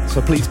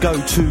 so please go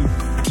to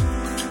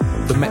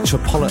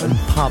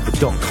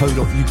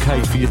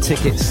themetropolitanpub.co.uk for your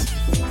tickets.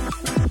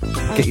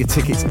 Get your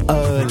tickets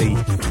early.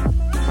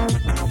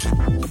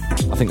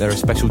 I think they're a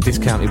special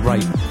discounted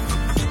rate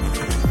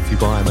if you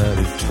buy them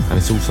early, and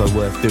it's also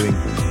worth doing.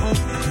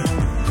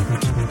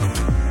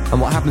 And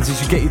what happens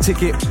is you get your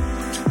ticket,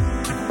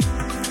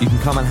 you can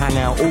come and hang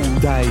out all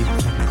day,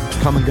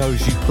 come and go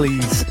as you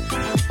please,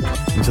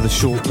 into the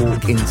short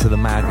walk into the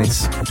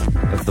madness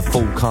of the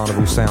full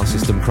carnival sound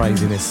system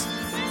craziness.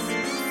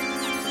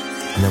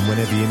 And then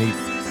whenever you need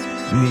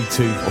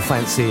to, or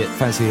fancy a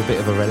bit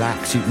of a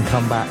relax, you can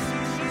come back,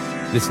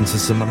 listen to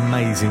some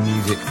amazing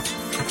music,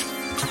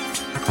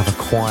 have a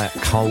quiet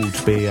cold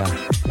beer,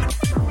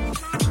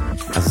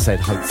 as I said,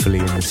 hopefully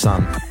in the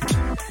sun.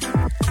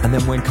 And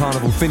then when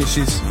carnival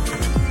finishes,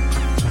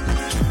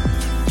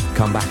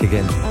 come back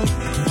again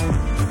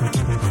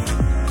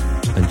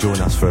and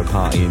join us for a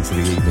party into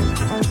the evening,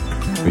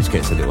 which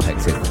gets a little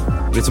hectic.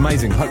 But it's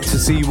amazing. Hope to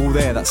see you all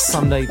there. That's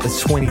Sunday the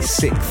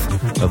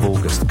 26th of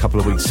August, a couple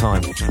of weeks'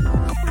 time.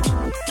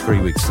 3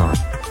 weeks' time.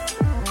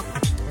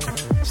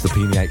 It's the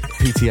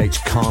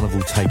PTH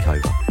Carnival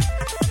Takeover.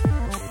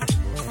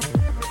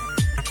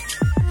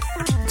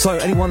 So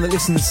anyone that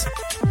listens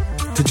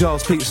to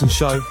Giles Peterson's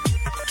show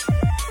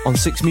on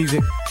Six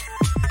Music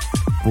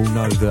will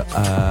know that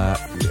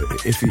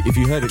if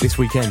you heard it this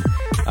weekend,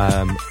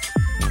 I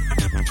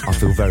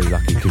feel very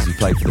lucky because he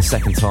played for the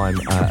second time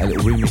a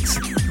little remix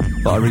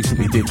that I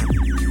recently did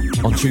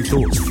on True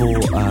Thoughts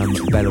for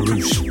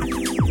Belarus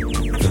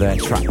for their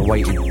track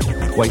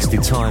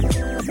Wasted Time,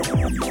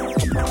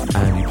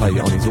 and he played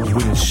it on his All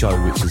Winners show,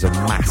 which is a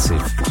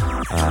massive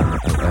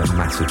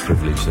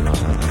privilege, and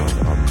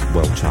I'm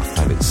well chuffed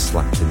to have it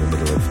slapped in the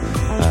middle of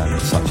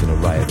such an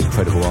array of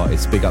incredible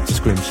artists. Big up to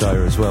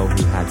Scrimshire as well,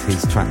 who had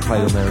his track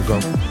played on there as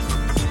well.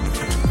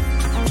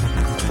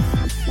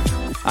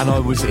 And I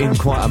was in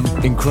quite an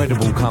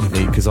incredible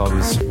company because I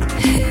was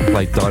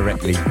played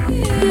directly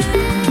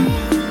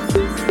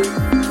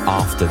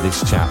after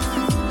this chap.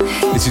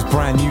 This is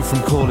brand new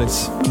from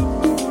Corliss.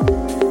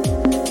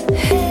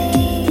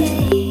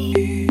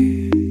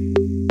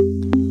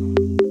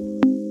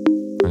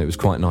 And it was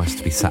quite nice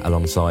to be sat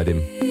alongside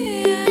him.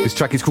 This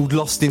track is called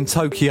Lost in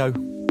Tokyo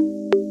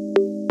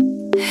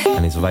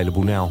and is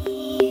available now.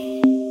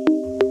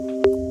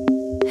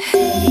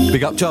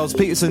 Big up Giles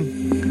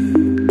Peterson.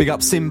 Big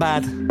up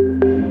Sinbad.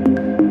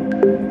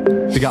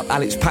 Big up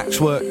Alex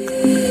Patchwork.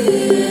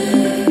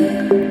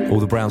 All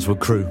the Brownswood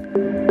crew.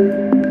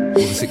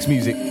 All the Six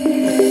Music.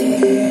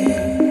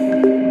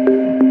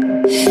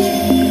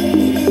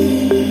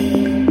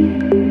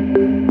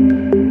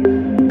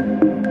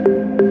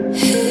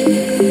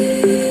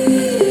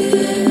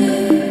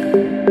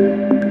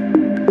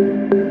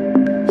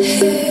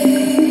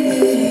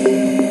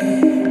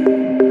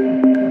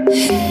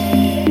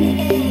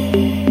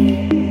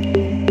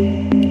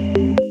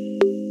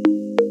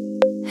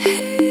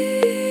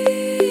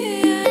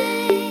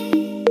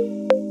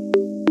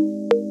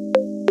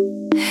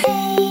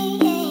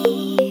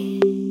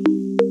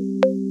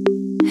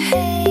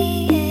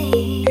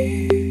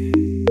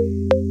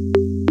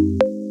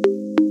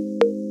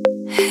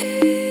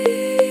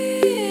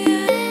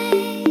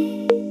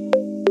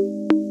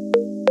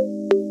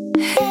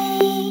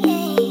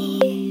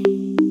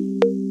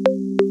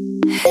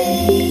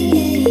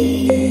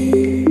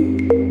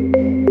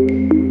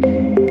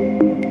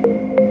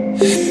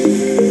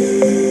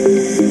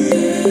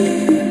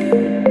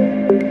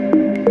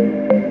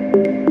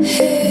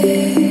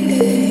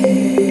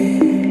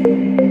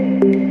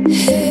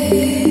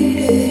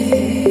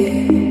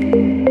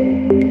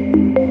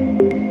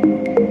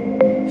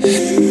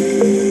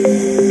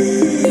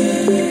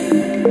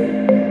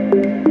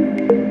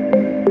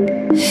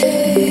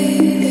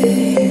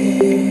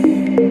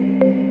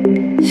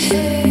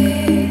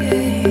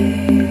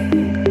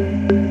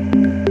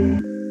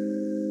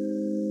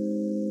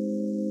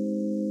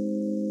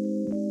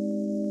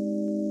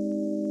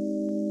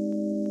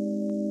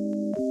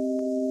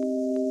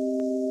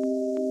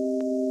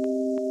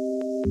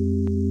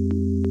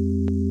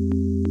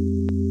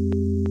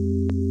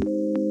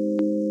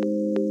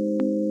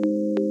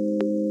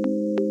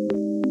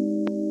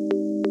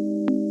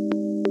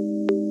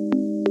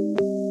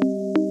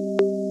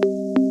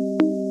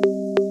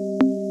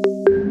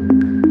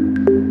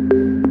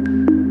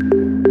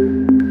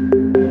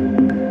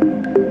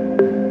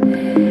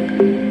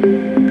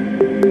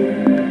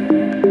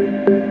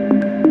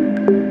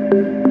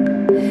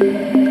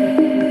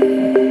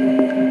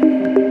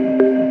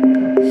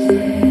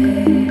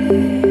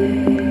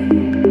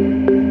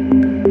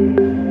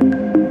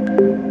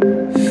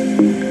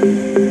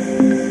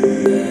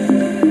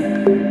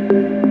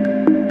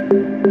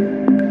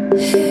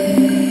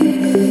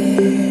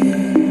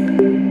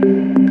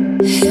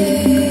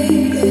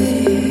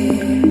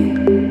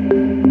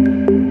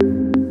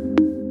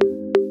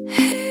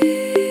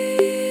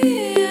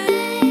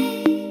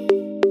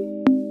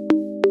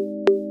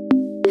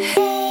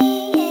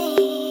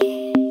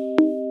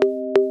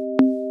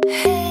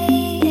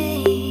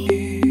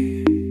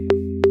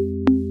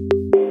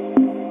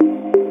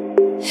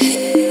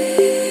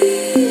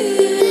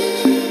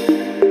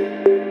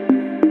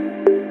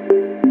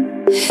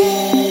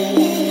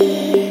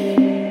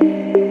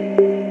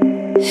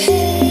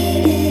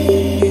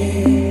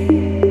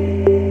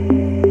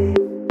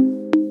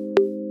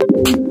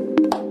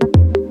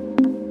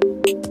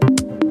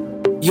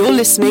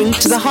 listening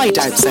to the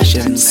Hideout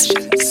Sessions.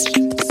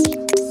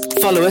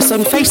 Follow us on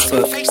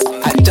Facebook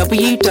at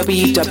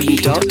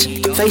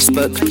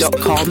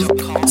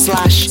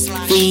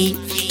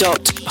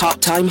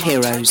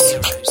www.facebook.com/the.parttimeheroes.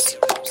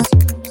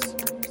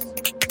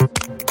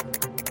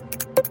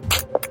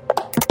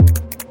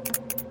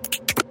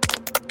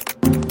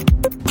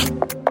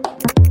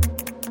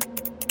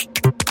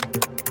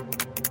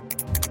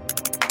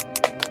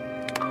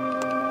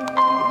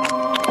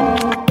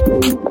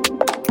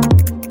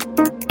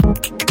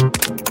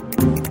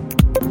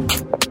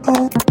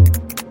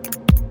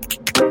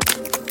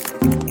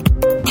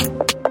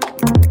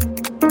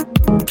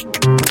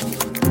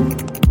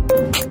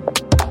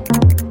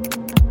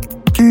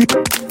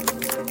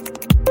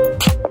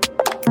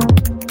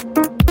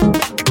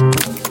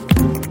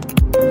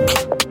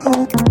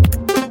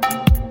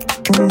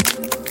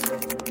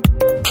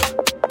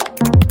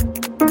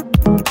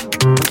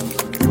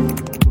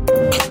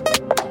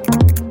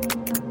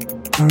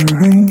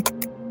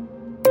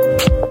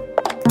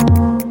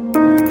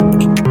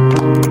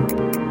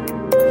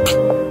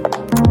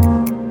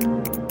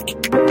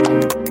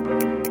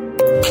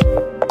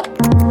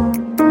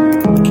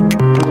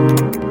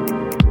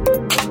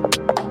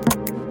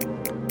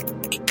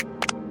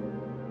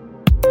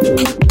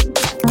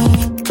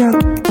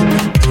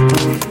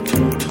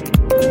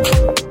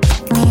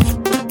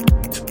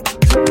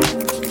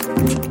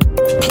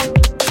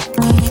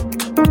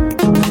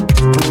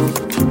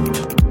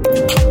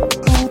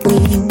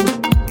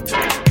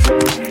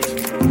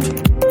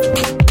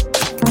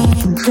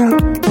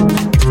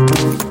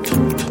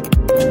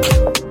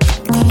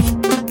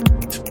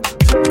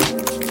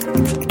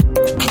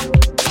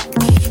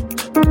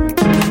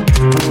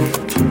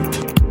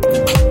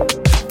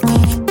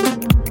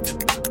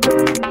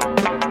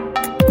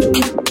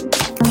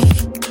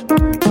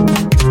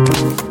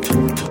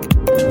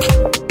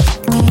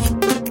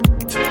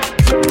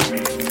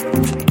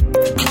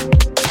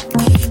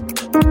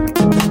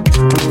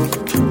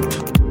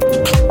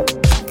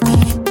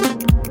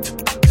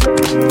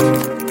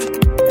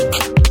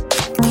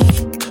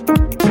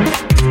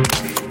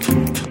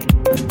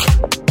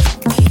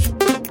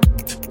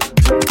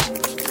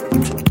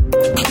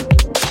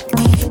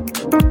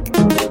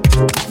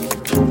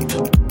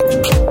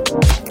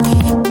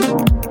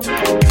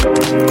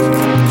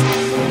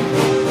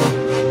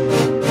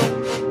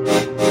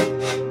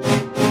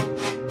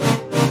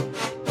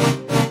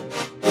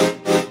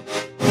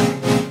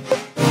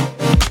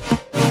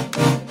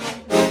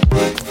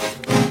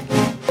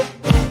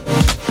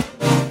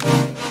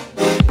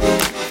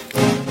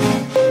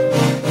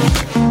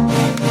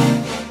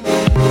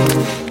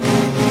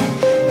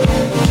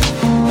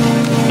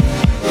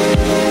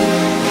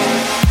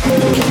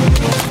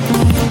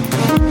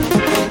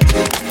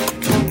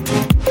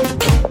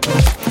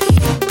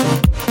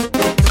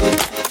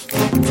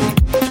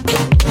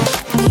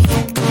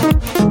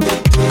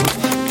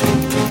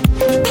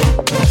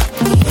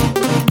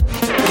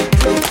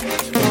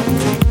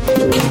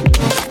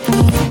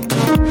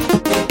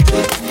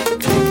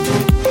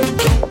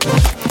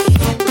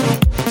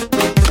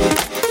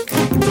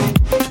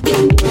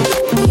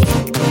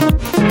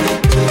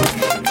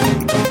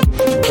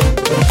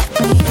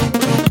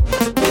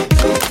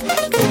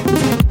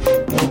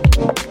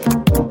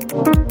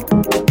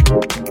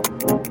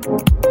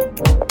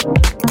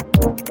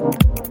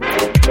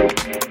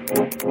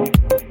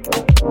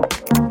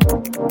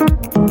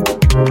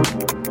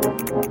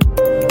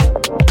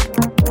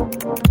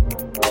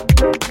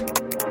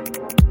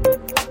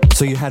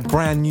 So you had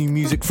brand new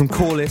music from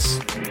Corliss.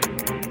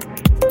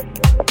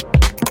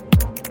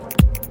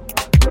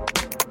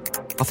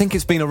 I think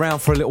it's been around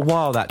for a little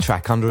while, that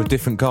track, under a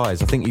different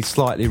guise. I think he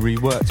slightly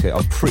reworked it,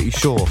 I'm pretty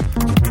sure.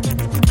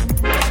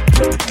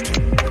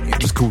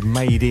 It was called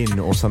Made In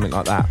or something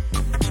like that.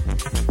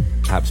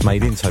 Perhaps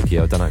Made in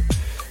Tokyo, I don't know.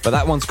 But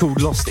that one's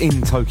called Lost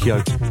in Tokyo.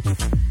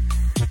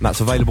 And that's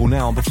available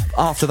now. But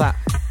after that,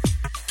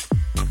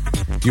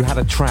 you had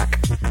a track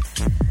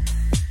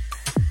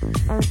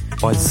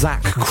by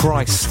Zach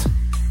Christ.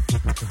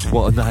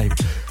 What a name.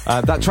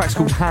 That track's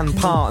called Hand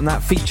Part, and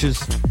that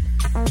features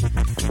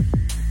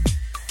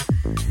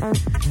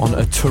on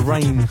a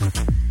Terrain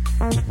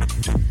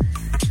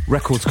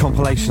Records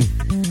compilation,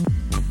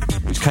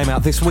 which came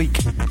out this week.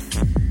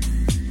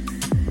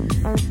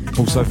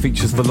 Also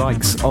features the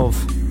likes of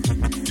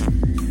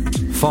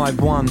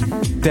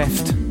 5-1,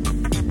 Deft,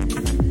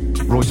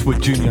 Royce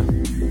Wood Jr.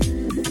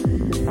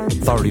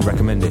 Thoroughly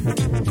recommend it.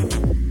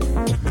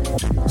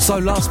 So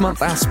last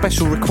month our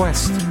special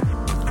request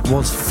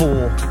was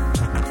for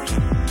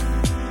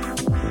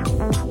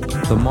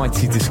the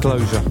Mighty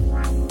Disclosure,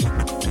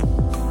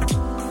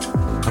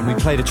 and we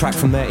played a track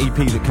from their EP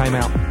that came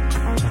out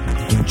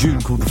in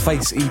June called the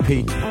Face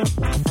EP,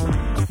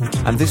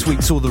 and this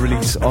week saw the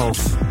release of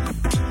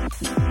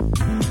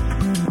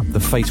the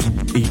Face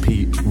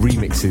EP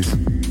remixes,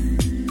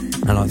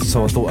 and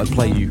so I thought I'd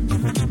play you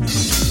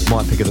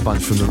my pick of the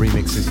bunch from the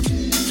remixes.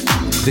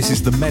 This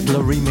is the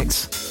Medlar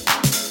remix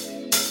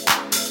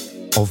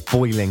of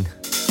Boiling,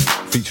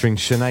 featuring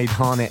Sinead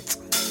Harnett.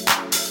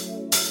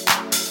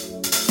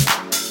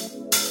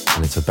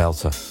 and it's a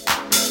belter.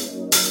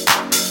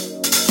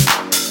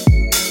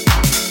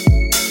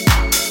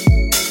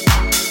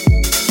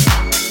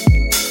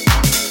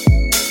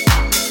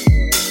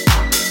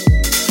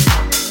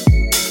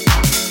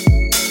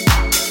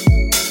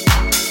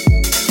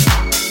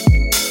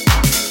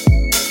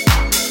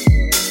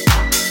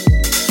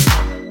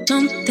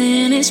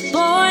 Something is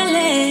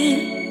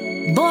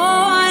boiling,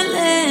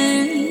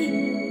 boiling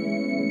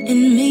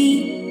in me.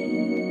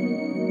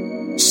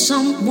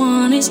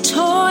 Someone is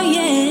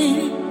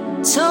toying,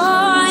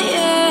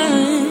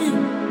 toying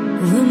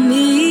with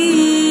me.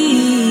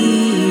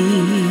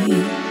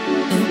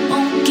 It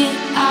won't get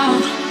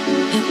out,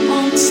 it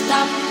won't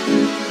stop,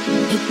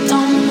 it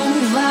don't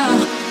move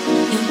out,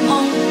 it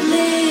won't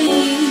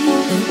leave,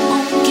 it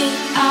won't get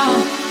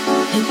out,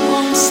 it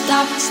won't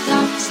stop,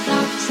 stop,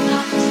 stop,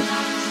 stop,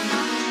 stop.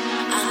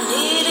 I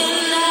need it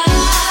now.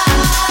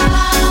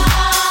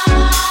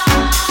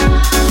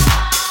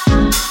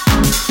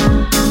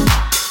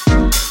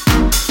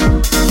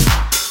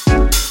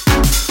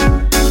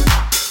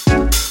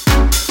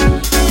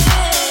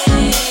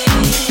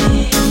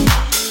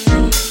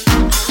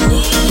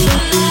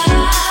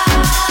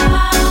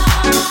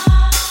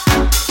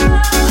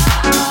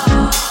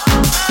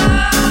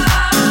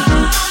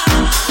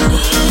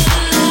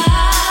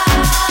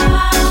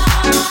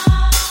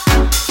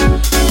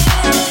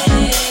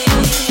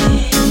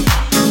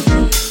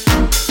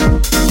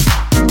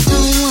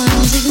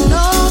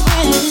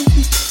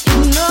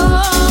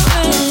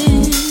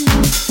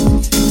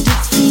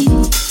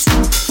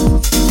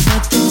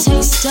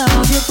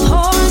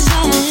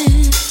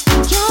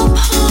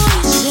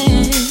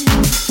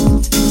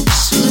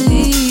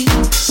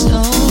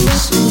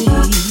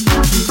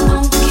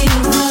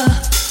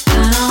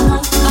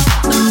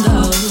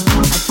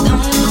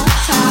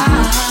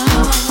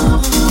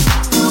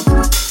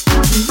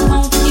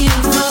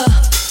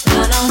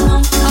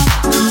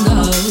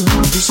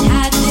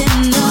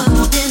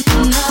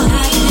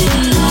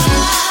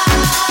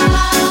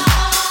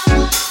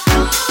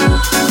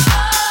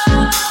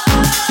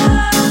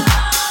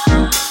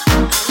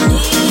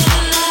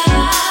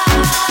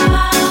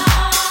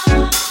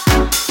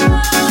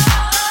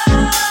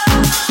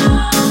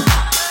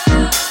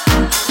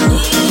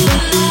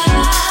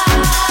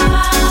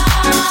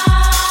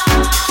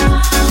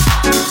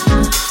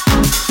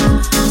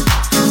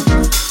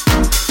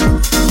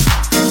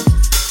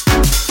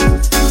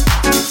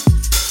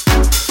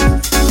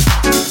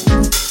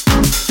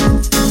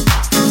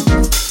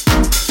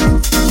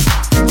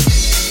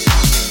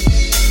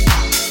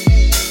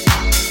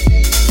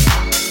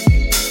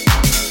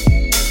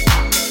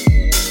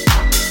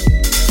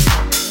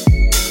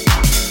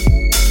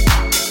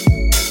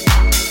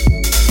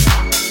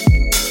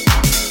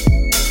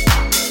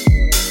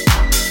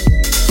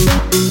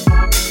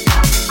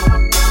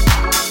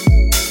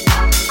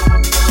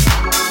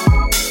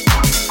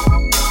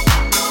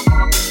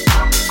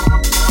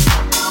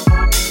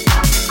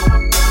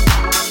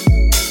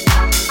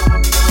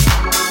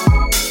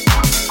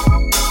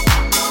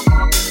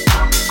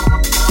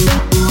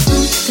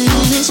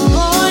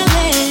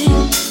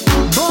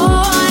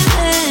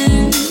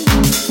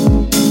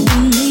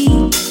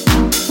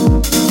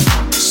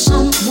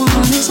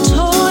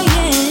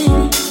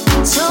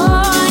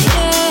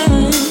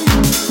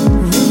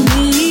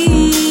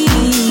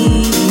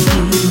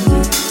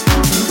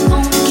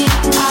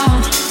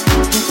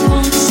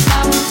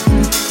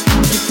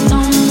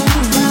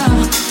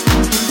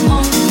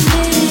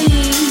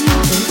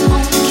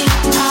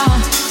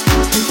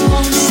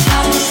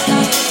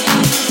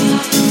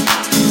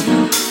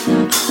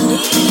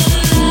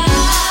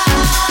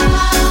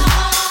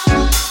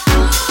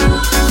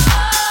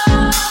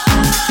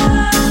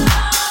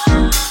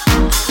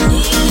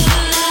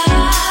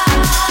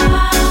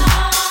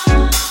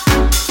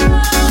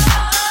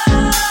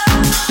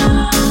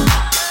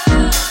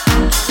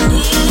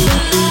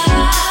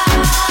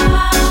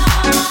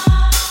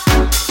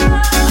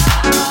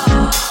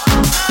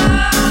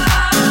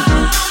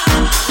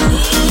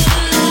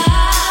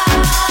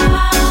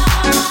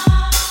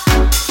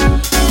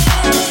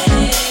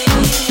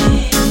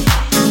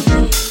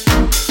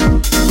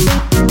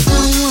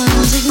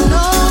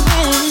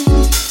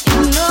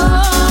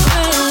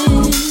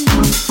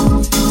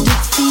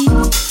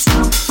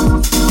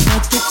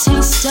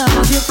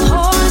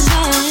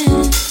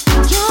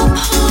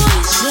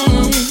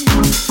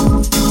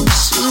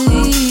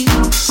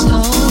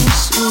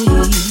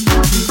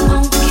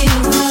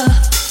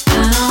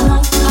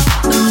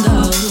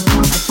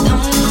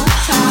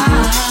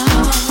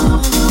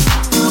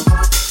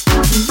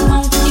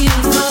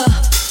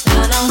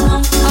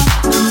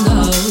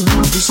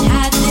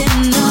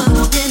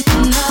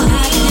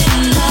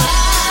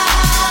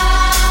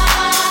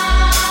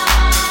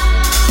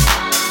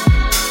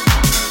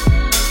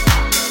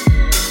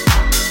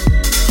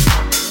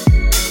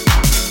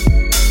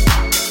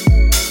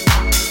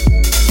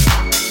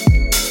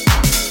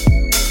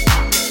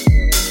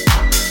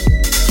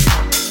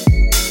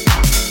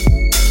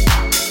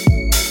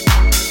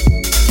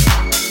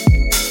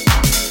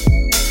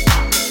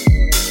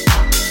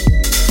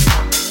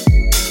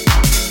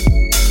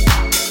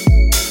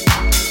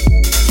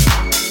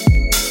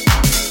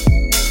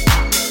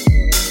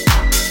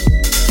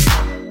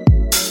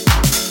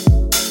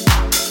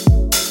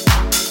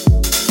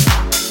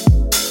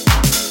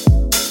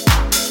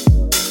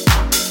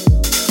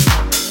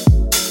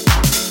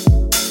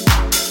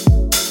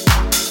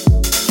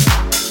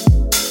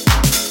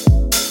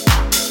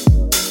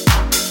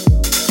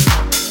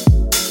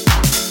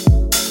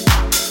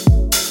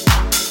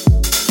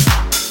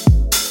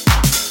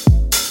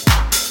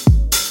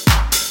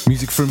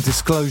 from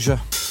Disclosure.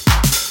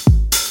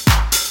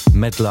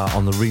 Medlar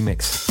on the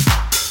remix.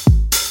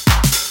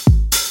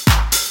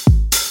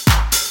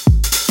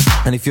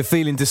 And if you're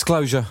feeling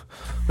Disclosure,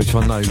 which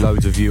I know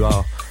loads of you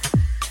are,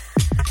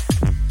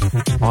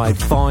 I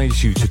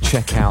advise you to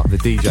check out the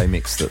DJ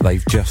mix that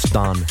they've just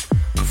done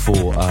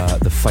for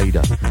the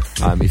Fader.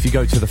 If you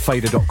go to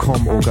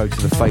thefader.com or go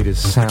to the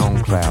Fader's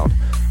SoundCloud,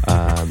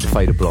 the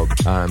Fader blog,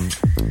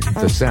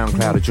 the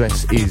SoundCloud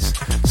address is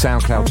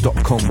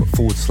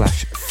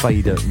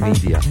soundcloud.com/Fader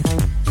Media.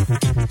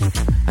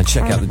 And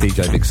check out the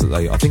DJ mix that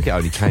I think it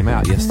only came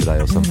out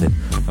yesterday or something,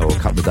 or a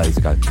couple of days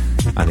ago,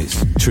 and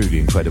it's truly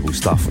incredible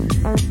stuff.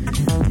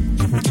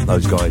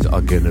 Those guys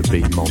are going to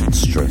be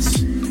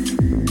monstrous.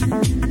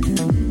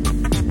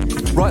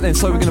 Right then,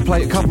 so we're going to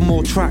play a couple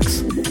more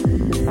tracks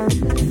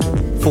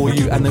for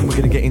you, and then we're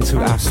going to get into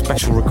our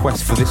special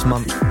request for this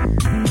month,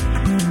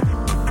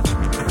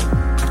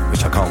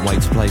 which I can't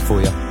wait to play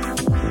for you.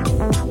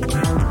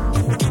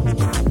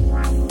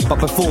 But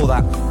before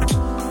that,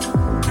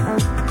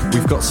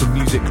 we've got some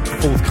music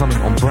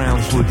forthcoming on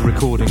Brownswood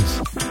Recordings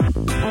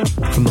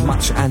from the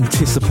much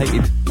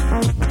anticipated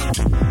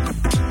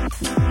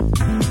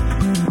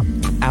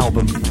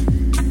album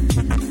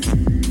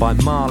by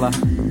Marla,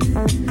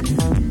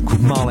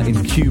 called Marla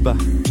in Cuba.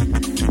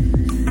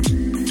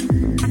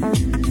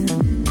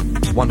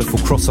 Wonderful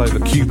crossover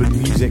Cuban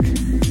music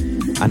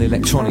and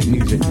electronic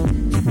music.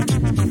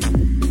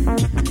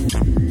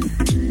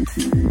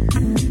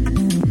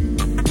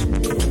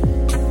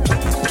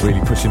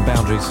 Really pushing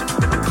boundaries.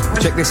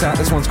 Check this out,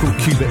 this one's called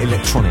Cuba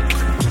Electronic.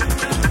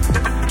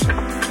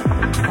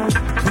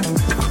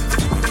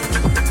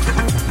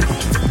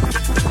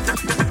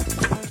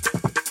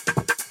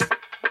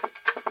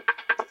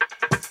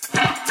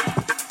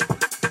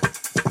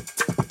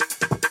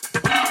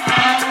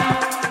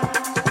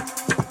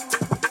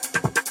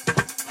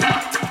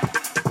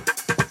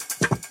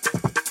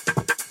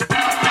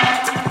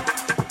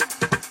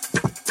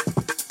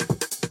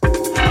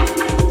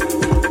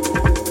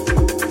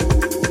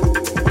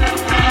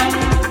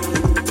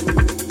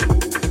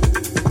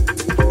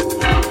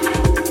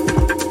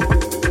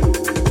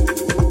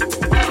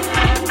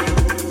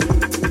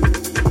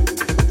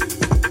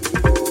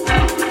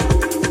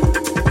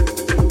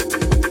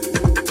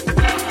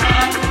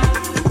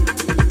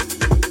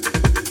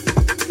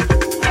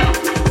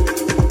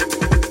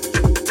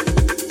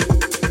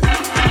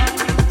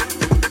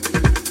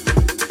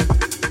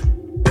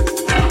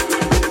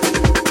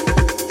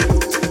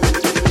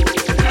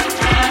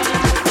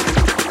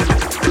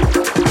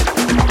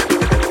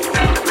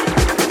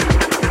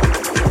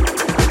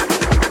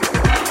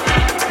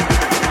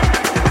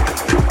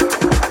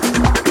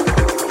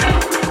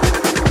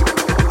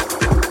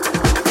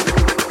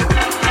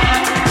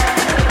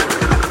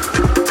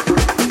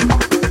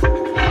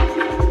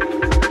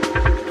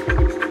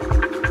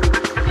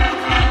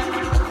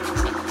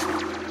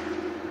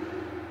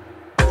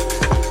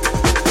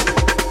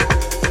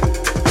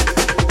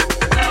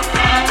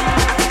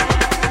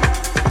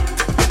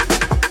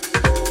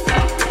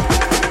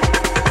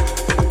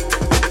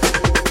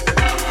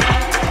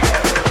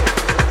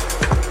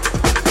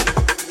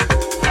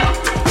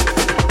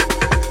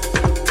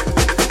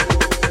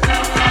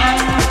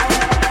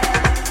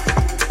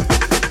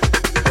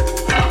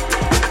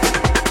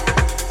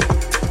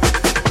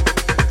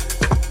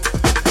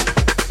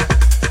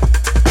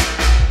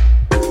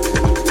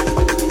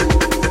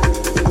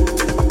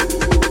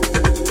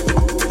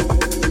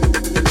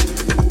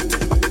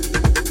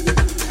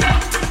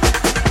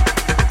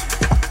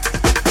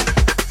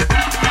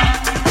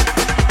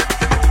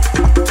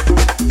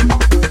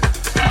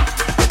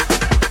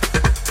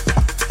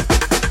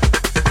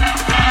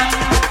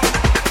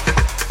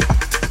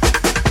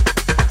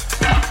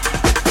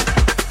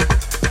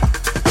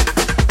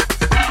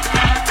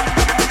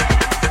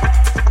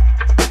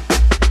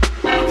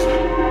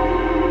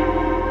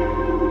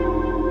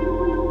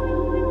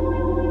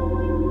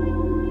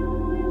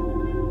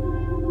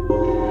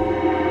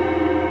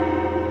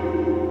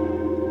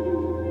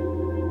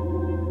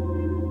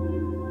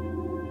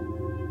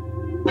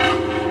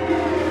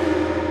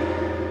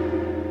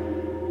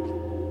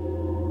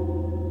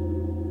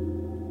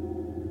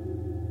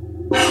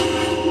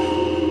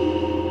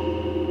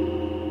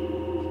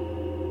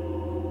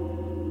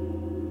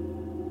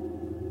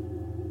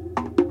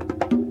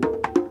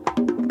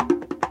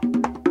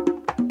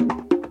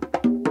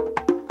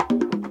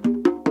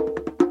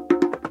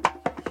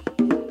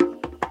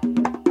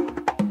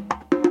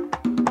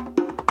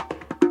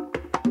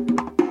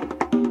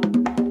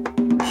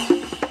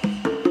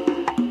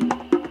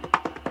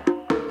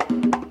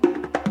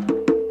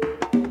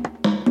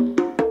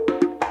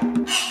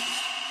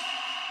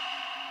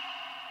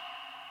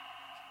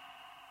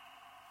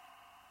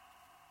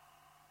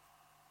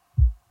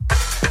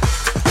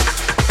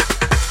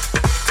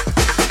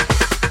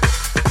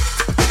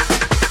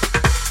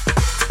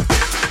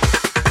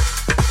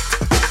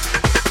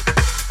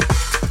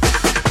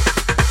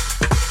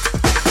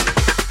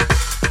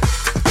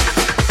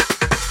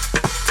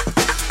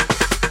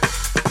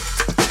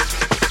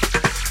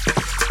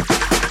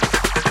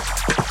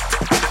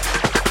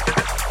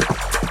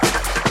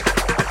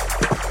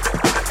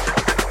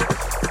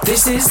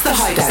 This is the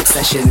Hideout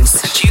Sessions,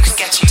 and you can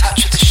get in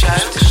touch with the show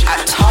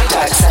at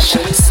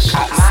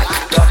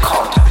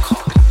hideoutsessions@mac.com.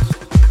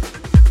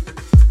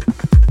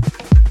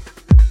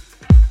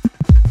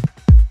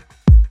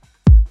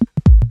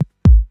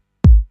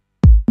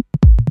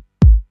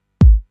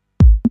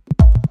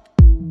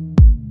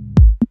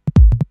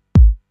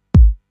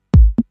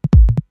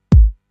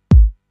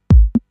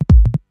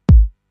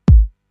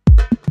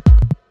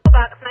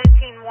 Box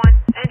 19-1,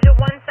 engine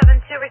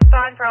 172,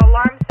 respond for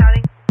alarm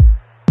sounding.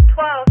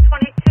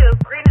 1222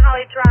 Green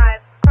Holly Drive,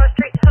 Cross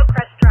Street,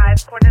 Hillcrest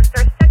Drive, coordinates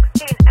are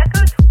 16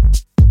 Echo.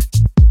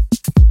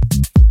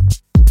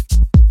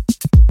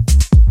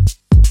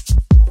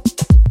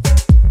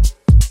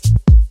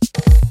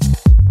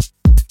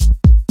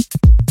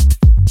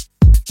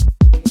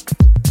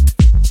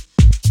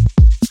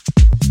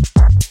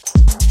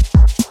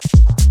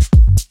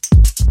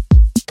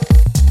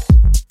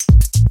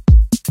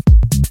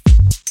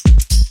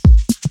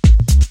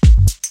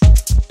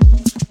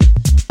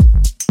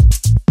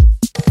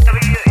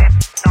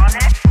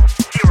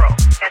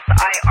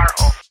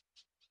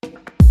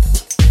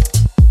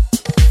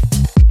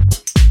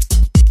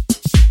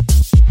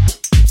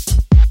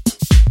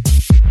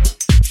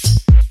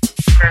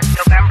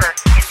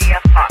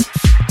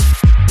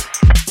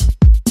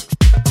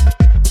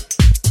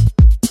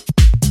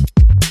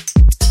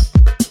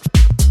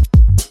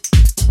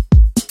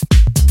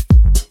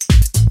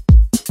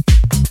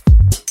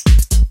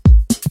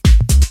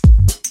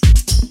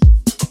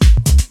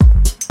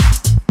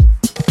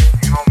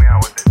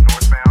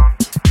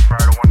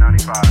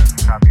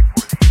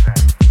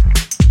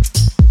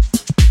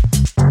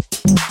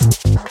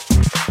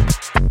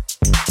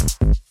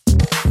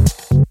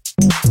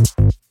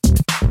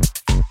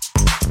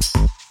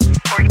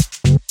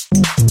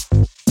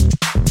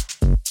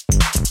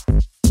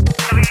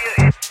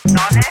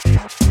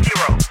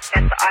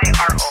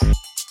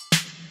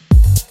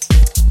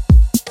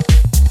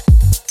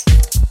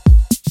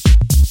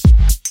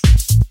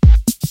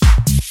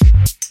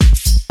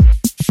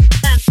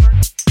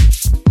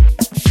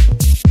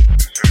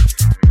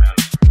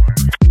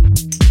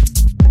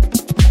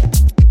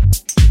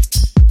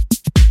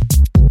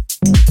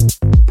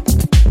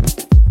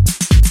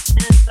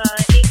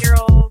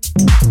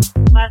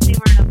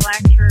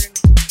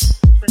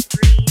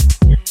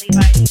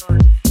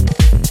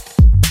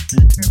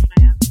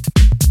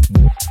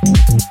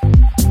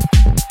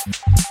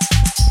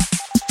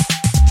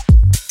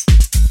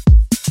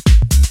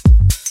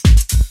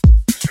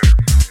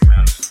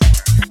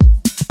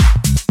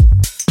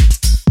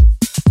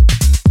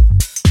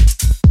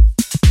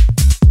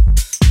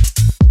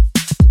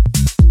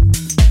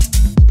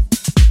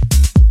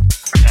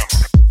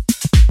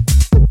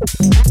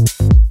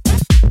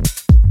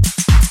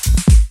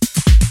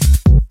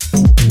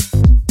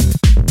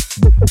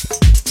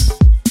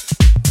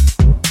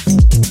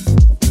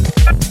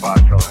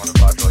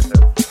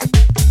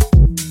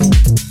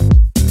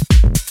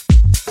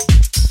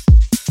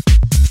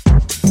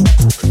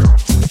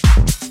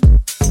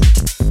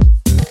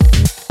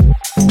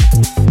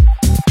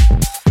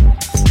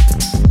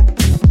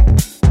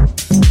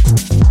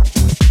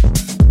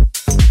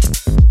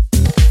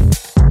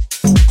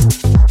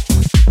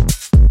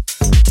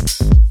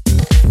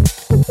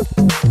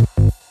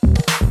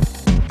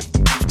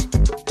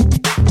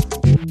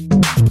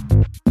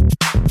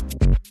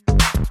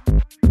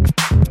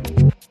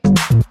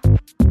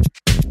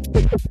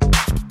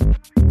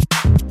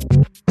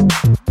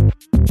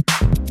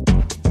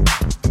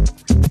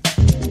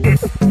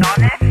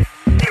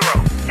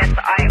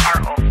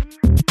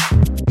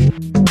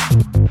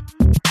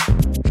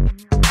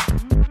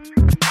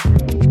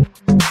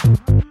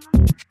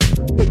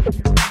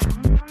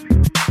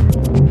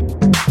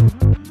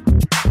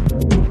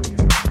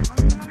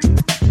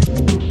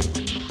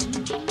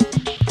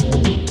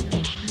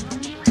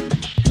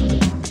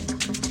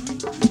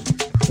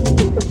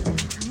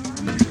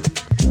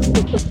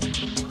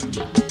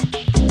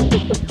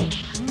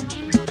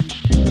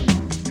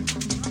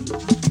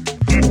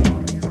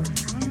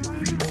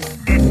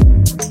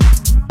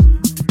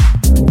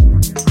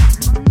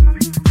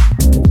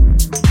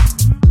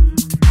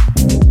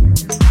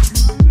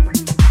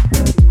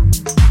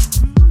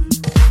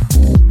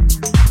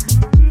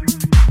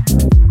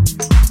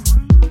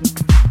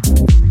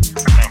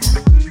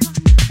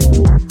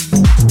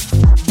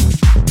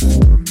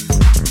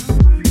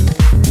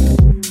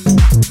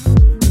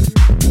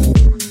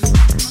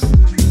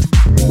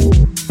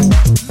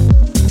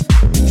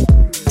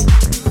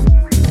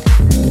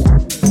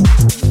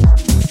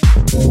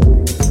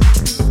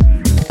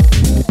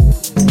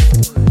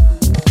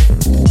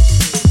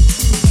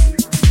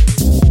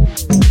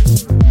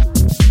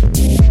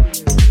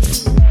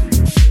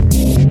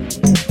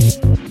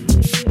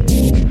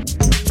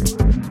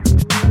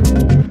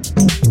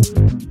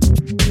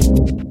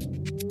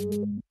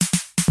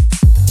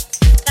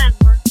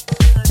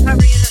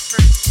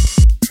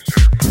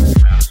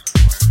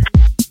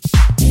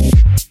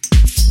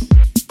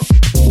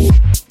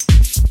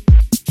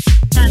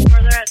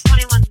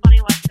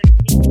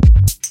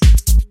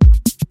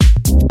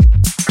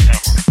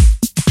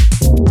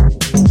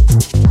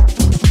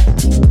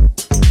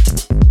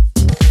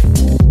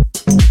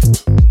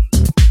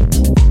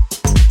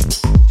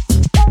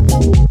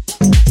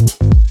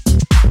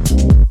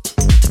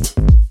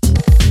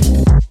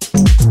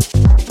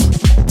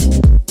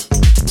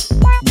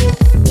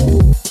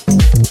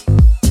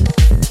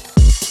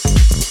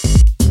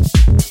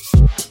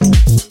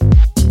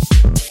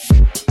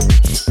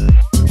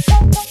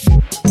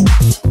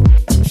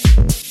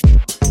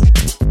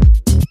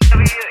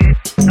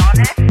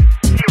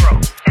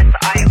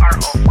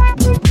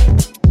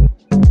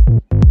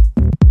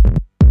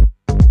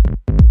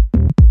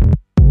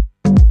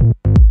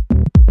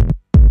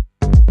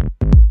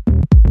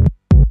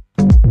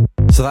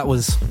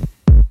 was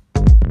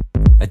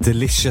a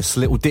delicious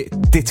little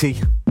ditty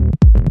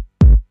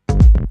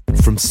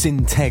from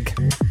Sinteg,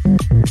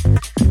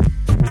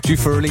 due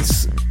for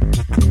release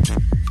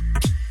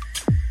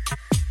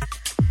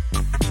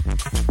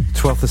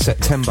 12th of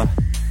September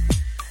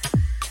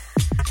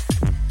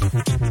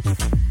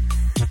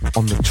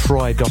on the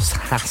Tridos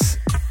Hass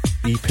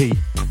EP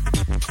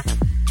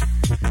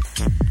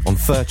on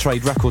Fur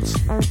Trade Records.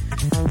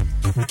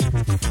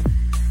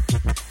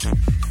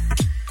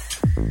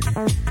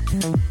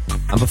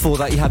 And before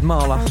that you had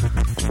Marla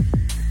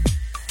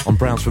on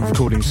Brownsford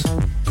Recordings,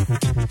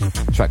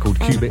 a track called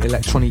Qubit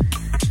Electronique.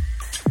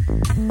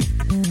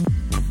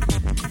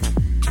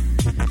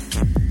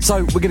 So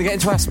we're going to get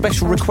into our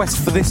special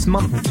request for this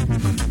month,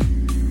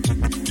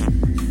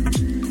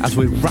 as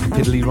we're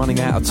rapidly running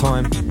out of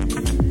time,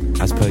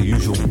 as per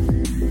usual.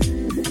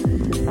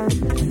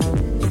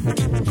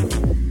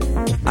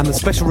 And the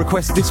special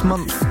request this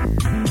month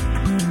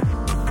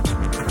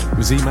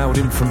was emailed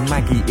in from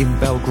Maggie in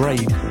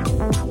Belgrade.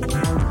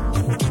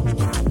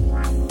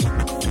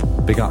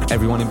 Big up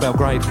everyone in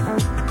Belgrade.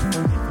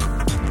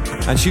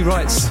 And she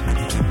writes, I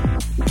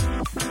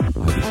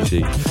hope it's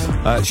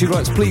she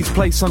writes, please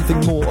play something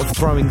more of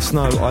Throwing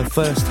Snow. I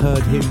first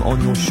heard him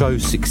on your show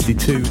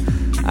 62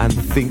 and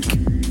think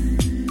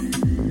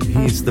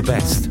he is the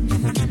best.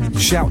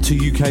 Shout to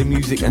UK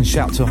music and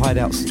shout to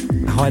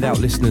Hideout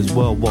listeners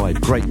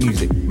worldwide. Great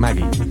music,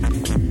 Maggie.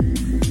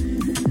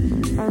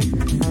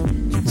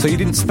 So you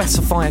didn't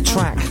specify a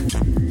track,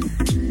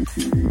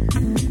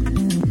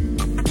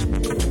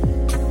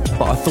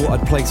 but I thought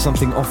I'd play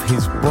something off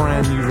his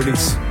brand new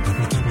release,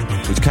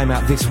 which came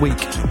out this week.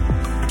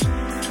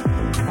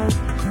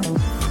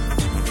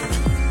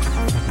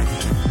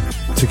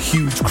 To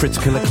huge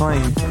critical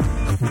acclaim.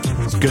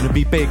 It's gonna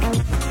be big.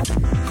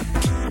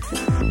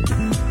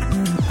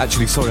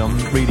 Actually, sorry, I'm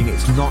reading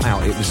it's not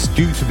out. It was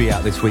due to be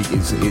out this week.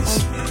 It's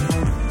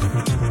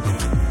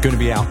gonna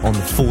be out on the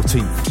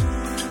 14th.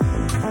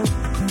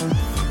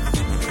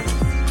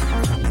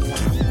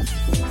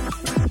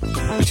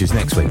 Which is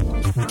next week.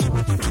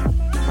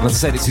 And as I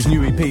said, it's his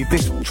new EP.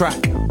 This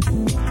track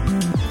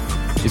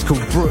is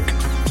called Brook,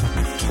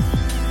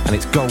 and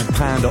it's Gold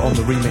Panda on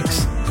the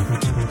remix.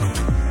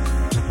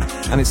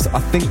 And it's, I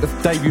think, the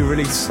debut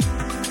release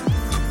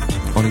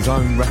on his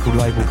own record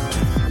label.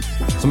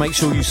 So make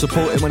sure you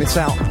support it when it's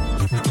out.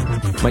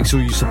 Make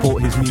sure you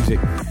support his music.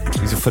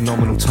 He's a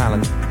phenomenal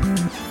talent.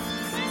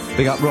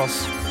 Big up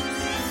Ross.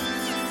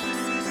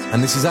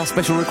 And this is our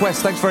special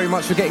request. Thanks very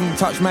much for getting in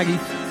touch, Maggie.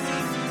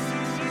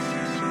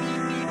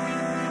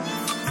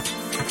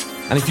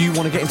 And if you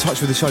want to get in touch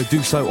with the show,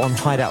 do so on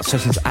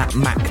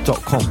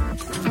hideoutsessions@mac.com.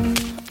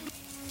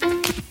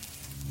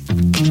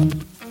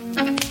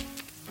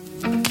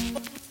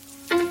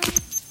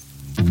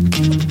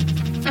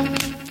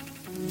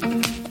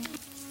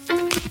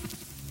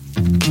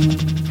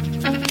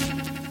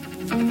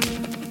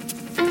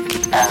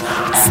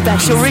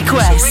 Special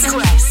request.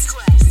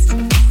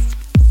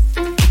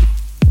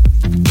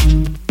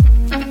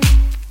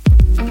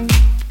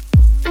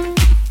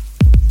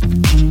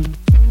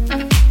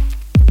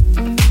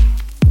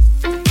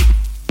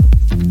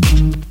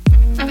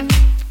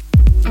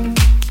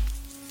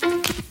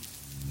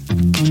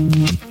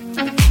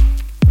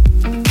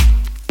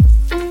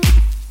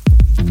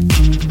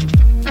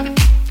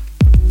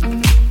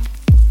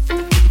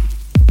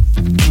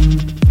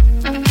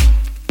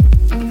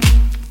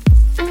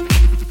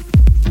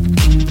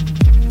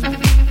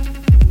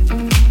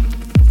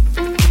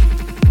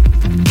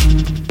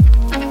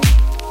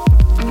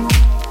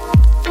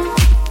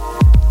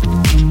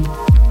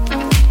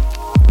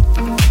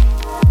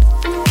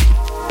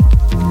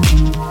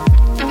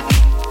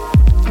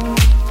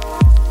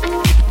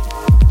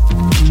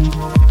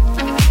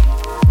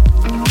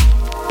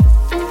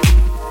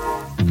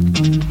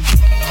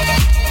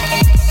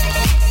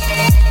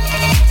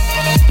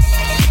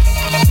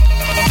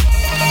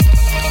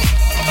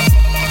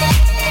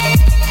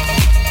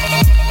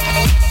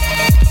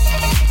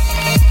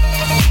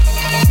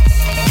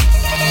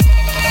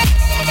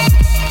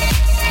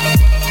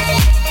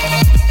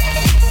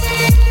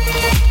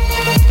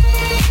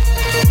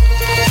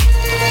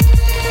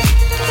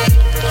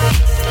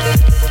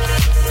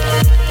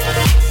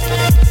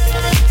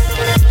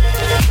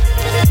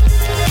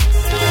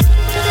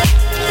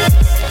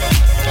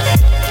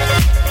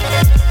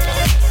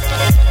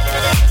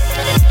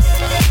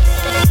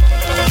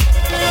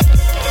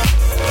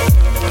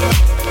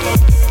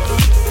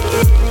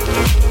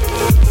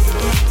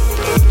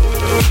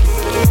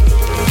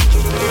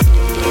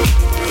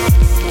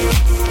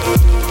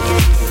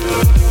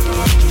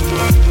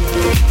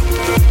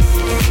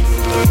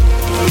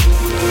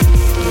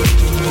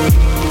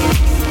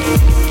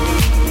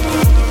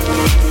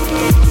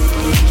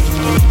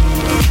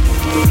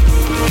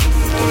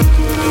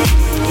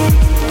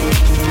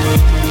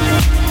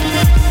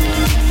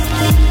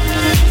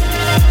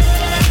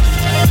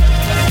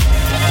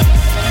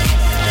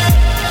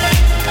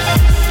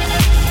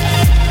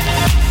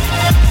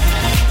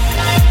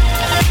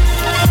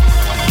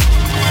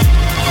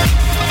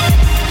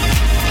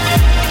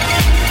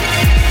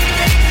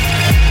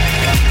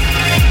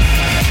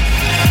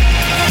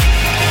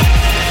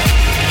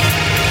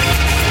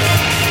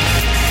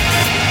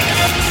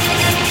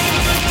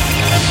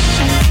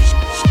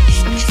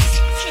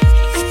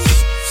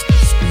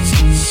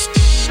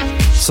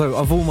 So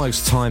I've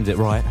almost timed it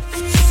right.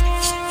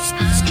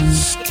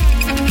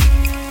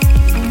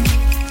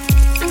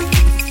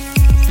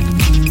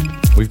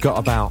 We've got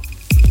about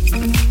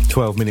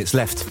 12 minutes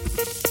left,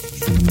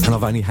 and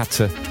I've only had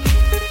to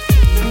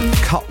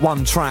cut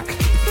one track.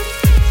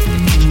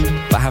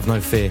 But have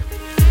no fear,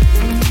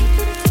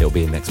 it'll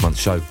be in next month's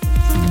show.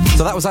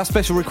 So that was our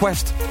special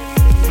request.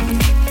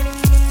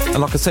 And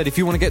like I said, if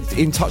you want to get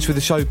in touch with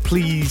the show,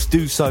 please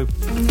do so.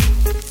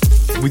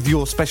 With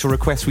your special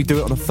request, we do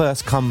it on a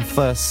first come,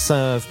 first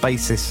serve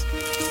basis.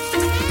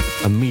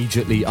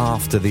 Immediately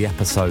after the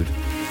episode.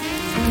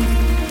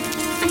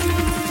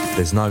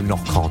 There's no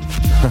knock on.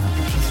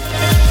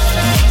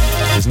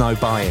 There's no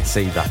bias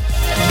either.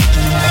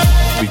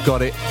 We've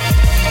got it.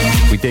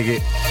 We dig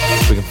it.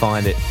 We can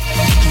find it.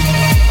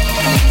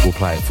 We'll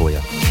play it for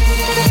you.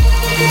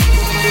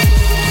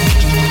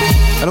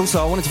 And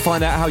also, I wanted to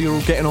find out how you're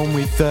all getting on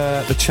with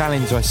the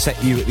challenge I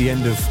set you at the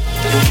end of,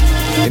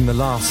 in the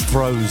last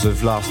throes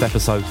of last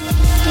episode.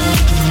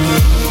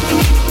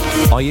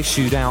 I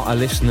issued out a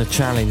listener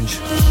challenge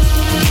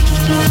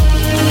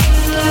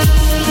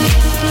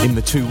in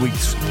the 2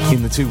 weeks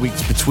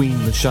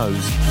between the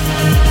shows.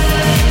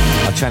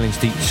 I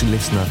challenged each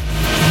listener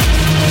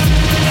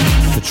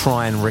to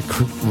try and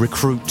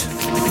recruit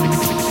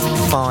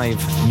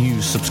 5 new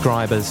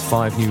subscribers,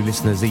 5 new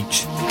listeners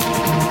each.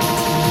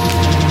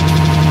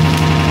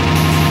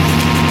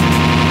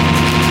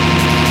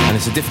 And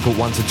it's a difficult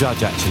one to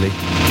judge, actually.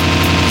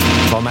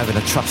 So I'm having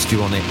to trust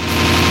you on it.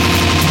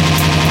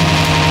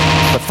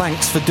 But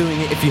thanks for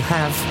doing it if you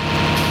have.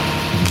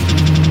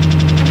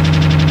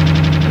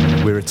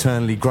 We're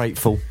eternally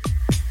grateful.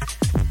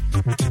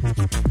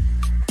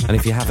 And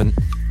if you haven't,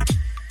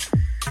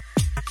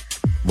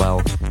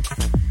 well,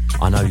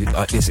 I know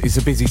it's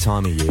a busy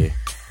time of year.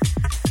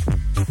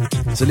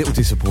 It's a little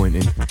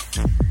disappointing,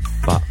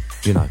 but,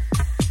 you know,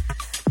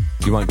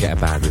 you won't get a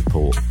bad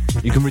report.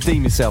 You can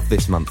redeem yourself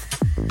this month.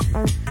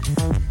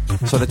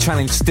 So the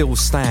challenge still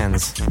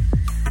stands.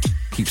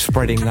 Keep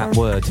spreading that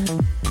word.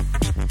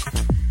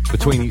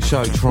 Between each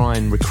show, try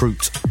and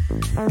recruit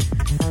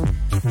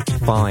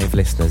 5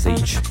 listeners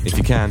each, if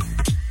you can.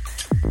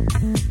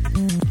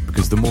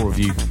 Because the more of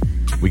you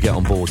we get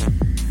on board,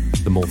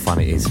 the more fun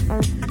it is.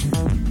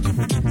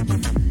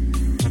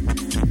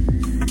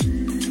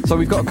 So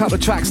we've got a couple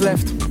of tracks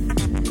left.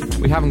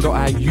 We haven't got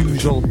our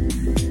usual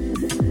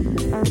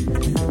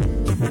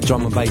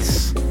drum and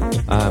bass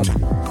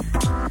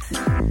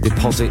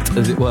deposit,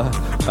 as it were.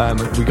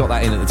 We got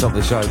that in at the top of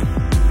the show,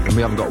 and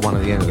we haven't got one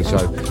at the end of the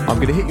show. I'm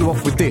going to hit you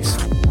off with this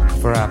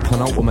for our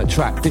penultimate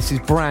track. This is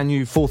brand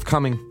new,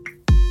 forthcoming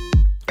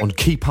on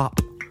Keep Up.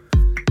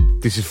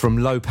 This is from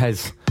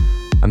Lopez,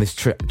 and this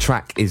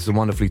track is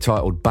wonderfully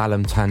titled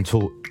Balam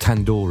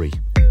Tandoori.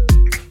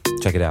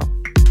 Check it out.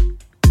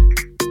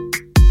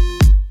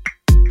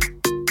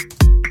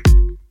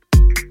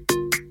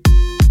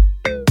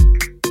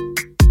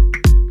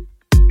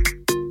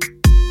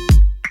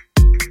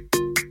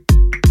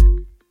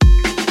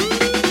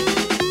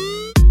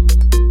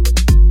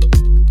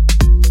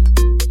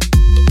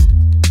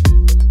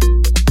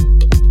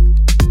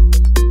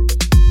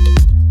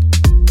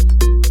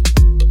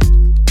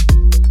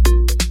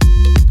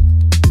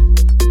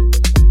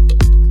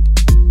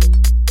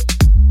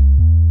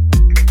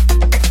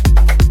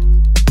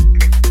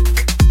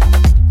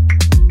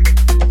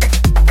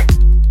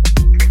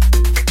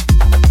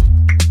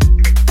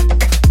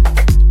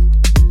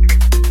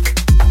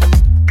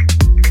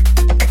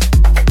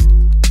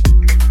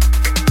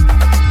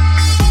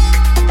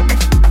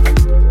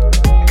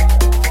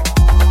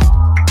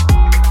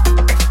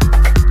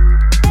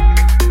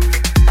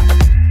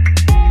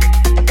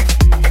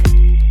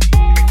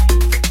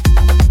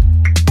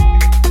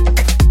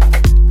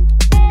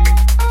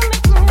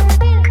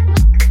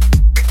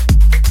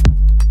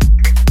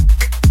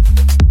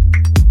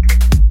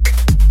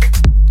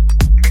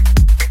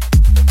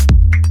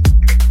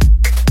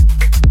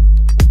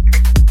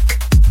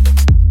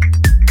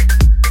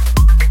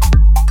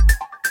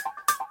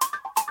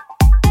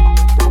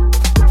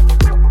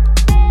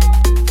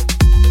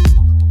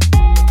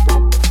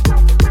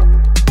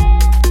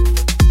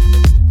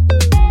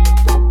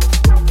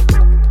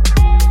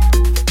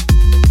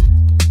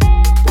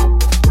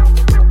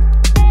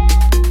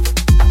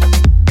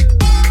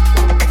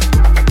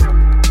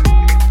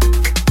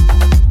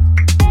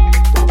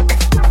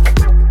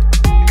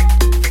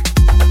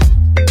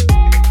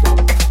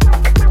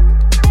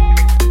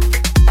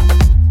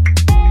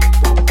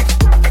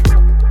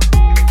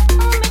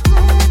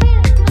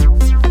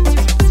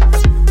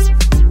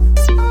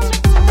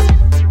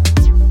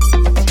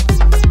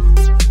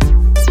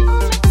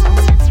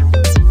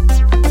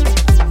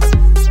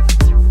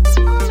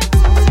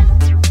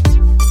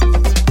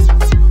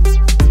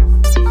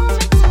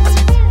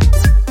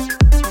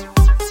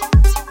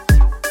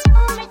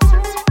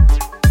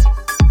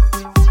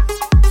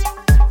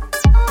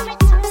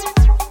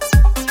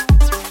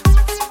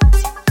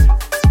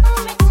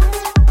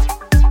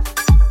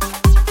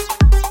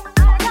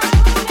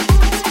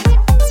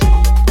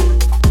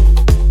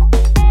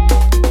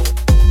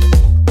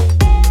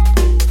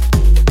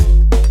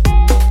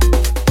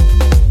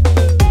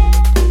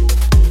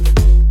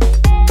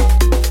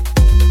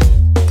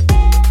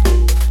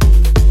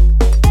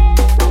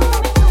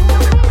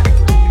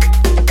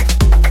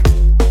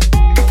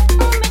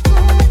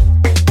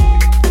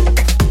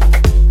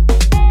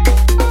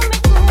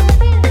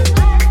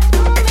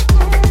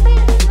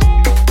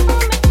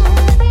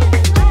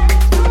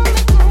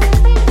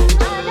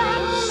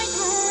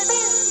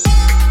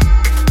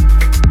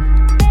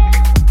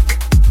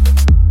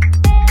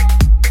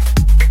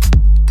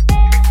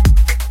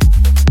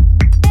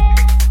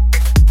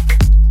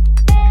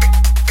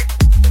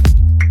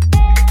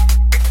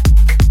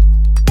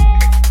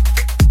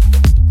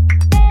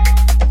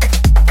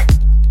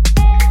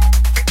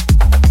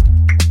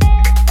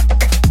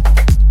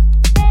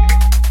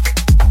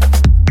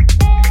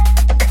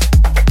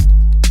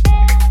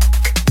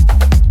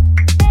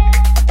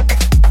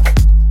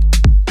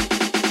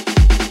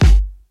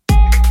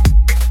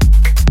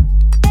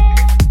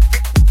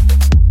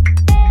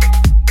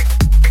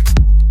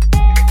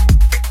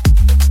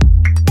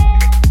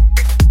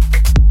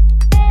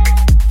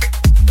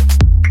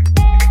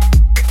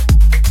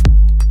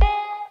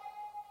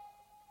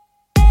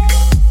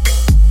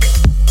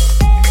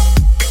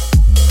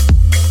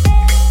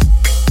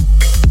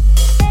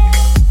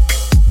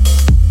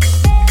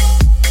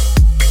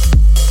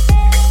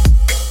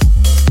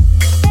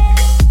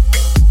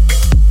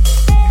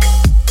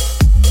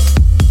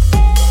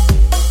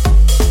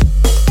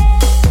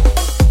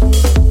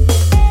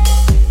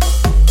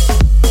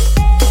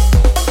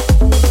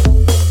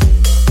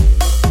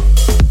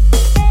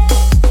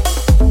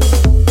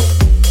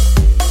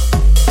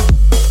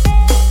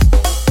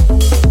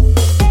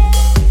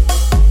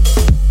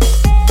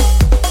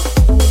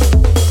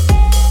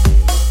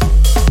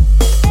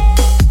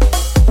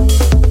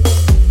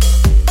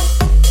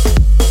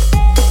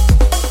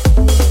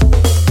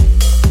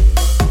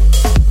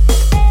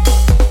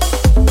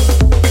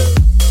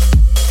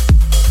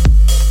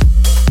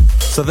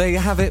 So there you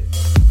have it.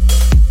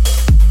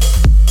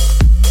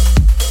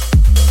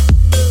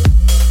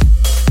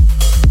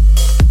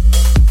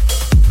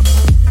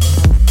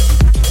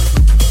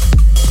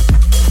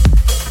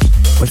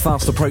 We're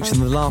fast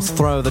approaching the last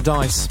throw of the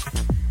dice,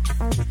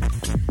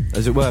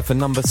 as it were, for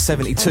number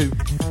 72.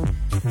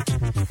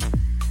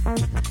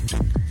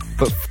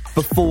 But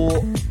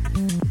before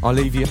I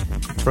leave you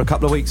for a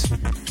couple of weeks,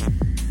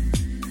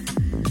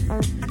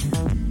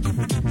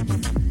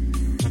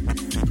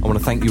 I want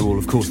to thank you all,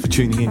 of course, for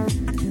tuning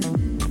in.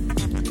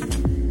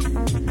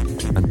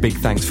 And big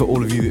thanks for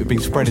all of you that have been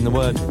spreading the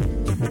word.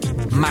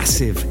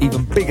 Massive,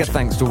 even bigger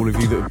thanks to all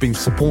of you that have been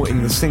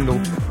supporting the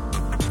single.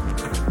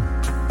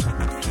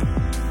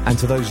 And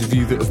to those of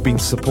you that have been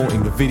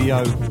supporting the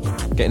video,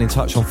 getting in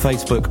touch on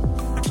Facebook.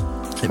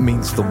 It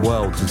means the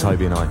world to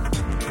Toby and I.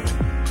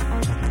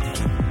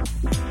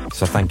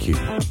 So thank you.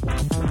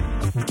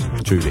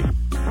 Truly.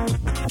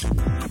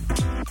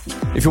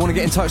 If you want to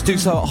get in touch, do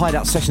so at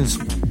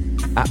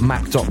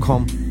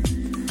hideoutsessions@mac.com.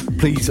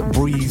 Please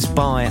breeze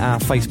by our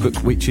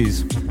Facebook, which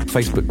is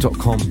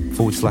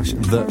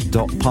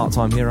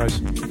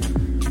facebook.com/the.parttimeheroes.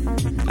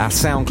 Our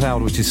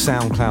SoundCloud, which is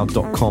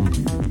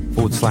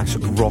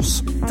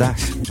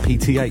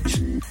soundcloud.com/Ross-PTH.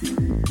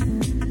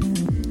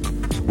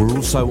 We're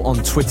also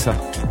on Twitter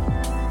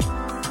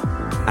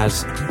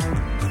as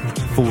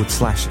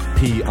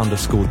 /P_T_H.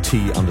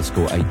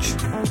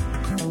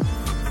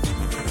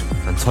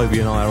 And Toby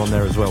and I are on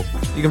there as well.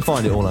 You can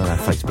find it all on our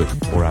Facebook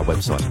or our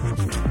website.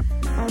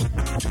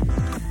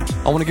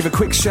 I want to give a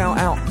quick shout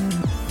out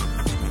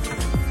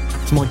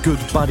to my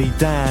good buddy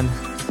Dan,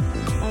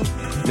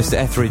 Mr.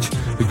 Etheridge,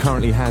 who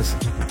currently has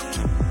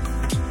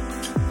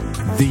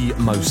the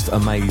most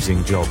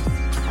amazing job.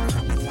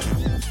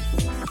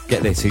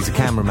 Get this, he's a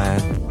cameraman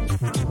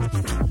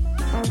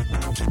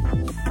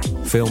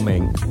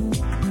filming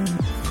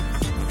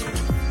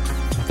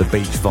the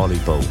beach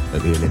volleyball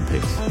at the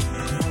Olympics.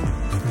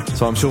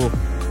 So I'm sure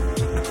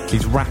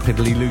he's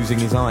rapidly losing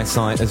his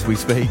eyesight as we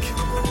speak.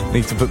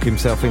 Needs to book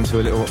himself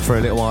into a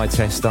little eye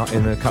test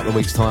in a couple of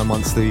weeks' time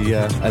once the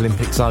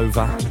Olympics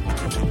over.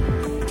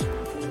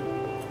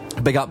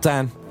 Big up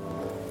Dan,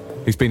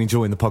 who's been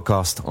enjoying the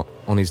podcast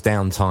on his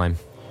downtime.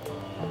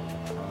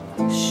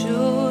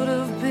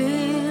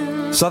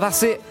 So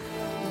that's it.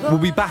 We'll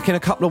be back in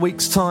a couple of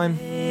weeks' time.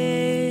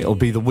 It'll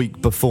be the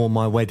week before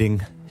my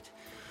wedding.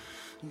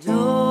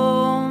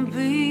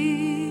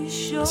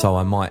 So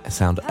I might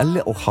sound a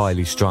little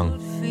highly strung.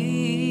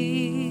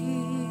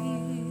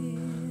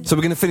 So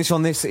we're going to finish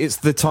on this. It's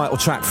the title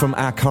track from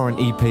our current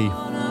EP.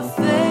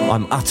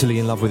 I'm utterly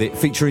in love with it.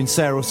 Featuring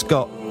Sarah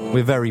Scott.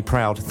 We're very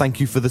proud. Thank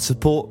you for the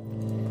support.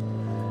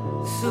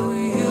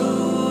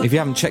 If you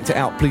haven't checked it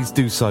out, please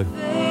do so.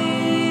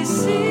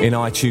 In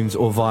iTunes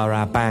or via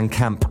our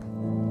Bandcamp.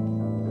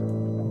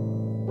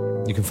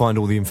 You can find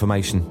all the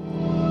information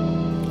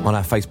on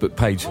our Facebook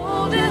page.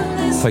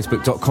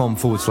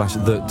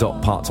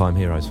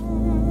 Facebook.com/the.parttimeheroes.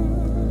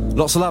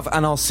 Lots of love,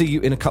 and I'll see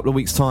you in a couple of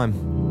weeks' time.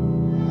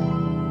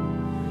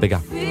 Big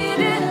up.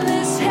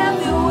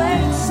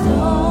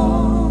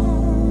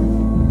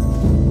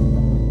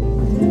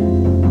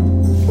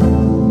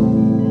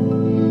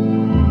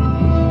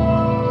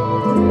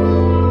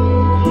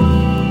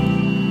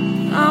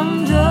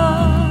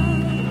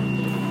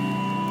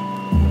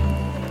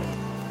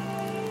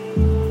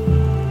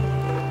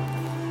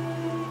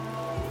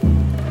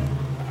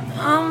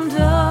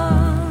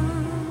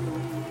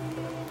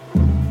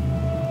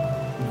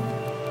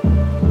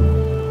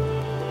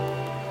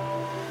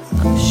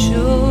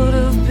 Should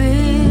have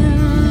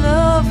been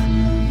love,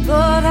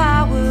 but I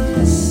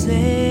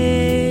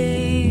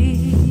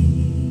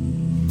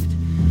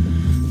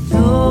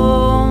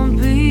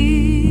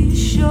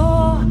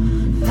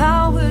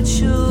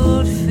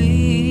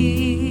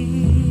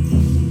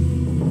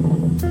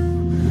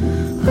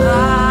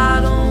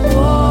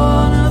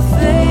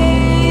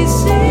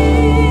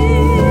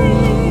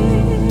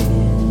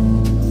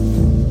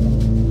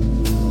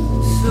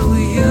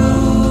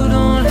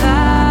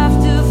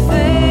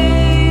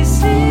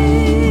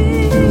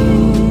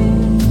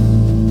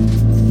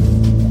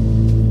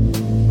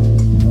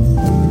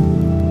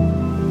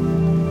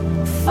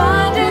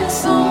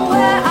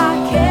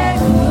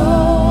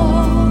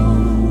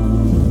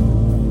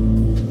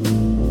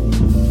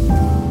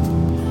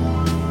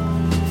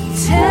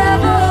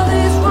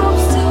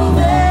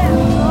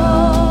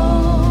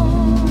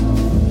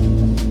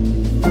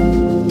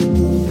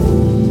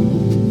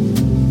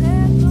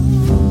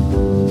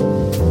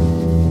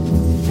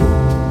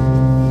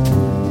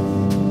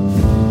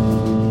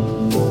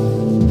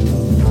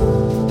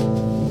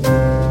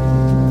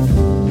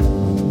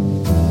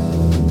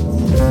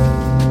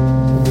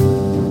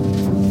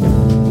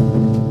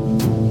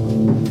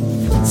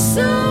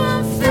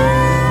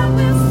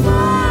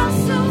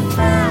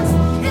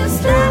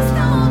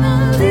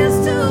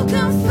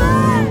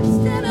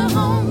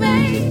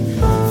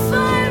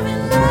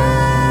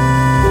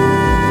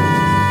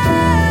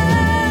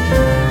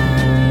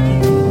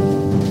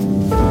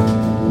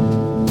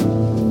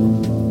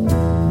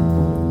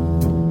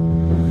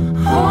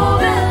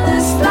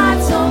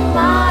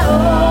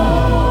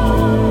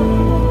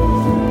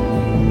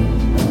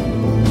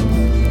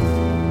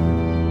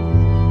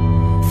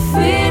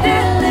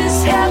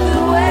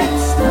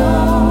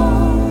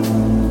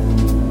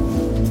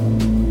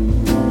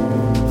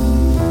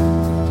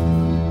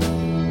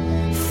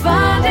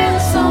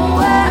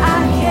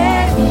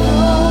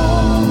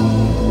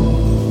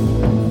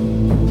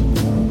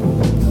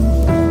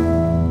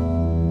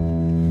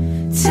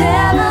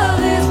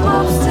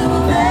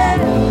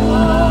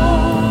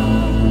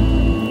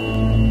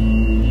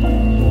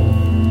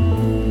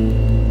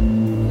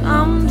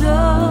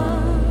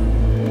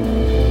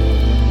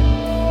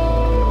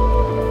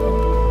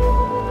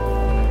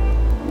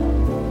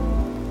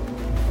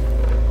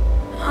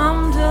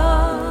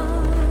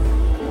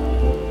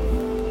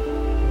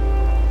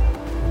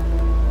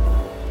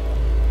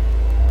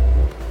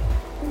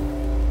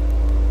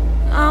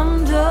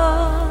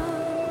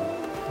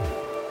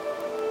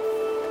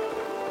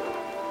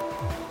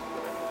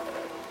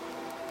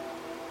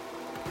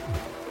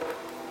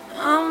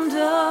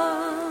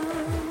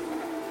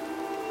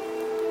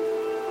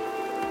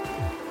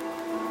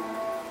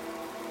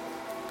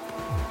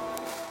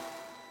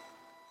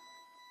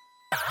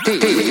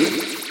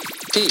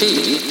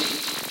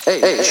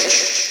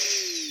H